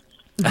wife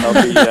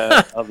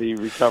of the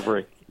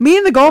recovery. Me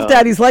and the golf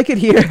daddies like it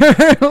here.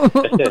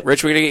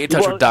 Rich, we're gonna get in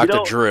touch with Dr.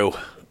 Drew.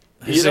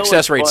 His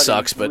success rate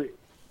sucks, but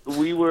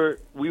we were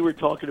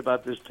talking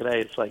about this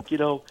today. It's like,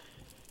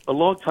 a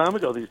long time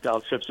ago, these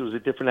golf trips, it was a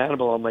different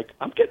animal. I'm like,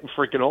 I'm getting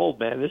freaking old,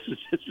 man. This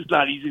is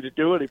not easy to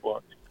do anymore.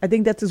 I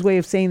think that's his way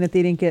of saying that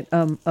they didn't get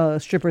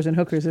strippers and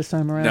hookers this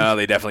time around. No,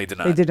 they definitely did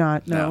not. They did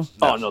not. No.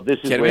 Oh no, this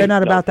is Kidding where, me? They're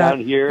not about that.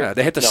 Down here,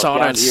 they hit the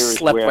sauna and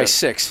slept by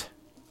 6.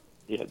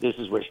 Yeah, this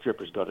is where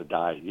strippers go to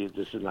die.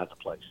 This is not the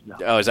place. No.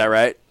 Oh, is that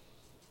right?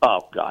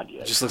 Oh God,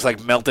 yeah. It just looks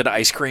like melted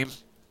ice cream.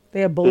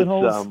 They have bullet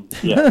holes.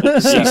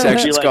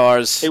 C-section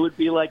scars. It would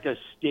be like a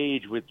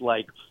stage with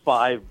like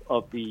 5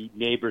 of the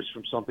neighbors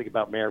from Something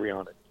About Mary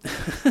on it.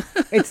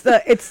 It's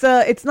not it's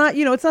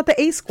not the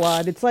A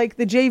squad. It's like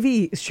the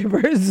JV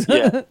strippers.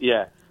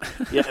 Yeah.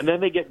 And then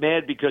they get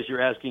mad because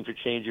you're asking for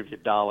change of your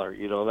dollar.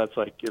 That's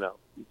like,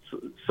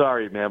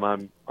 sorry, ma'am,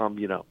 I'm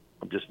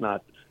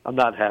I'm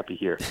not happy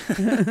here.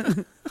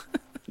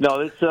 No,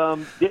 it's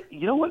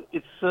you know what?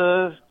 It's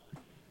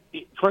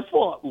first of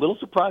all, a little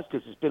surprised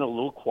because it's been a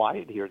little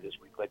quiet here this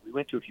week. Like we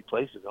went to a few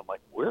places. I'm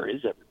like, where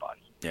is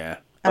everybody? Yeah,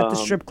 at the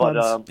strip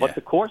clubs. But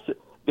the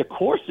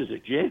courses are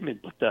jamming.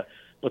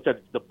 But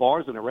the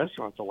bars and the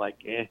restaurants are like,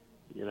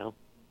 you know.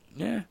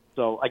 Yeah.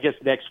 So I guess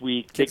next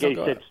week Kids they don't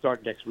go said out.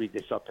 start next week.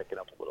 They start picking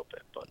up a little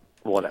bit, but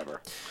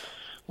whatever.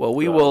 Well,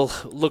 we will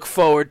look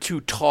forward to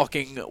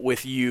talking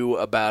with you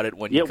about it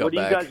when you come What are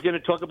back. you guys going to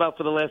talk about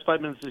for the last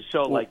 5 minutes of the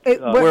show? Like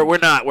We're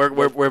not. We're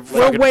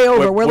fucking- way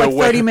over. We're like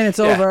 30 minutes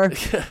yeah. over.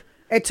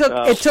 It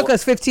took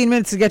us 15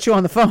 minutes to get you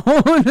on the phone.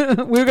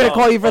 We were going to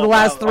call you for the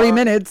last 3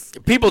 minutes.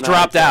 People Nice,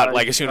 dropped out all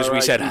like right, as soon as all we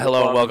right, said keep hello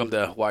and talking. welcome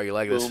to Why Are You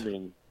Like This.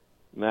 booming.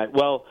 Nice.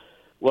 Well,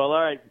 all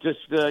right. Just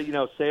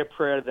say a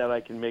prayer that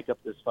I can make up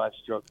this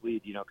 5-stroke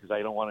lead. Because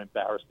I don't want to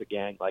embarrass the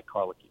gang like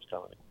Carla keeps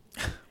telling me.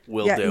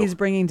 Will Yeah, do. he's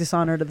bringing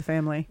dishonor to the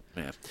family.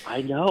 Yeah.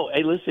 I know.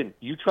 Hey, listen.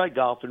 You try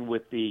golfing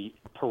with the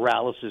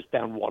paralysis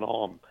down one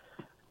arm.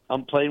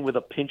 I'm playing with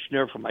a pinched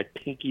nerve from my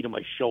pinky to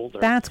my shoulder.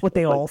 That's what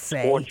they It's all like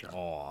say. Torture.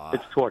 Aw.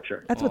 It's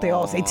torture. That's what they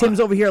all say. Tim's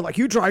over here like,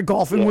 you try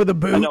golfing with a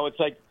boot. I know. It's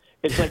like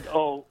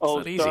oh,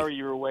 not easy. sorry,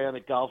 you were away on a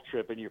golf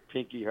trip and your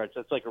pinky hurts.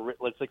 That's like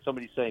it's like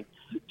somebody saying,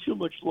 too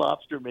much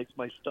lobster makes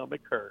my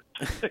stomach hurt.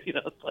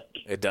 It's like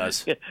It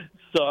does.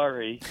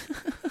 Sorry.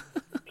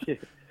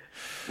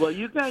 Well,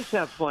 you guys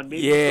have fun.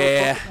 Maybe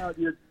Yeah.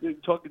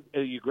 talk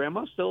about your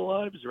grandma still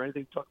alive? Is there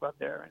anything to talk about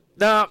there?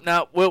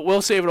 No.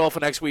 We'll save it all for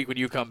next week when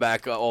you come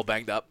back all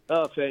banged up.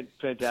 Oh,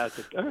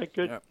 fantastic! All right,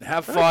 good.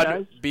 Have All fun. right,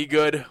 guys. Be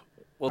good.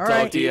 We'll All talk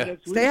right. to you.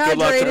 Next week. Stay hydrated. Good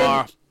luck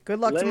tomorrow. Good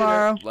luck Later.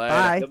 tomorrow. Later.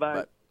 Bye.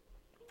 Goodbye.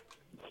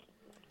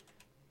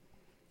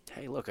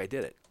 Hey, look, I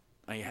did it.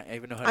 I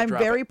even know how to I'm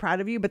drop very it. proud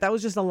of you, but that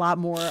was just a lot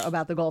more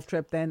about the golf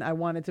trip than I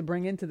wanted to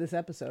bring into this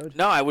episode.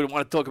 No, I wouldn't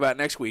want to talk about it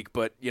next week,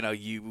 but you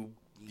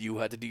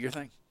had to do your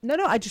thing. No,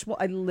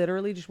 I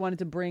literally just wanted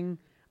to bring.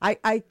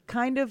 I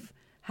kind of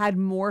had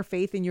more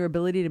faith in your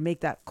ability to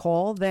make that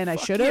call than I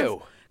Fuck should have.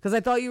 you. Because I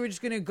thought you were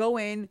just going to go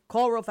in,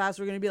 call real fast.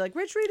 We're going to be like,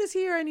 Rich Reed is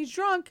here and he's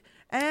drunk,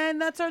 and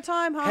that's our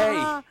time. Ha Hey.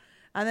 ha.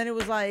 And then it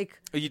was like,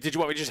 Did you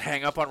want me to just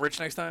hang up on Rich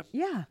next time?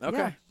 yeah. Okay,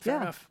 yeah, fair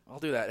yeah. enough. I'll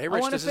do that. Hey,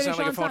 Rich, wanna does it sound finish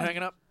like a on phone time.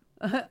 hanging up?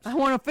 I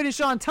want to finish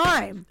on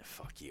time.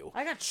 Fuck you.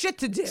 I got shit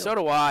to do. So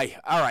do I.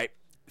 All right.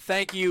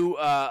 Thank you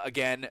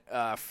again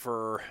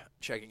for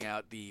checking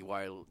out the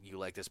Why You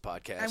Like This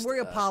podcast. and we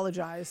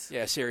apologize.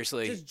 Yeah,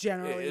 seriously. Just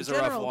generally, It's a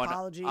rough general one.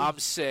 apology. I'm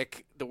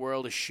sick. The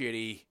world is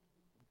shitty.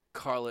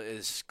 Carla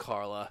is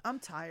Carla. I'm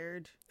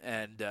tired.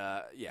 And,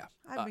 yeah.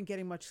 I haven't been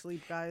getting much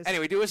sleep, guys.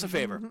 Anyway, do us a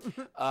favor.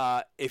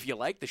 If you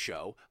like the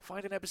show,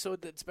 find an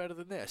episode that's better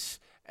than this.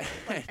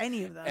 Like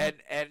any of them.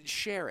 And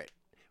share it.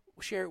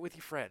 Share it with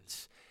your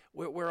friends.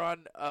 We're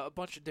on a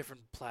bunch of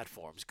different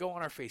platforms. Go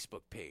on our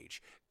Facebook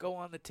page. Go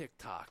on the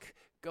TikTok.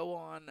 Go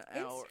on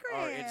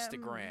our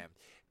Instagram.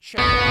 Check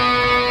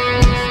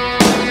it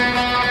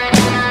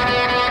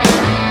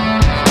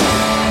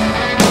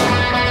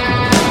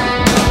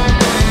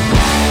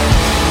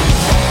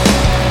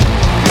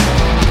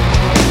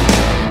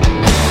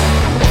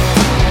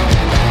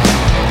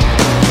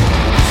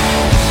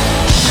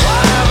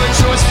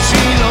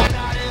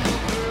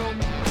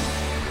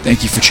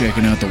Thank you for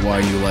checking out the Why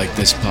You Like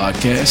This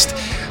podcast.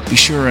 Be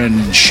sure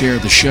and share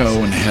the show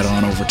and head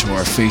on over to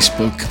our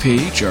Facebook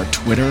page, our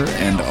Twitter,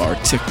 and our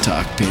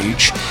TikTok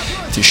page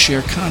to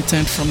share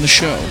content from the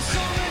show.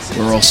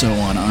 We're also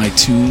on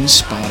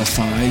iTunes,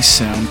 Spotify,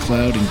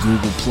 SoundCloud, and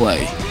Google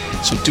Play.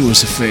 So do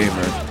us a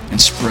favor and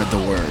spread the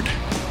word.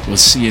 We'll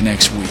see you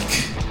next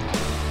week.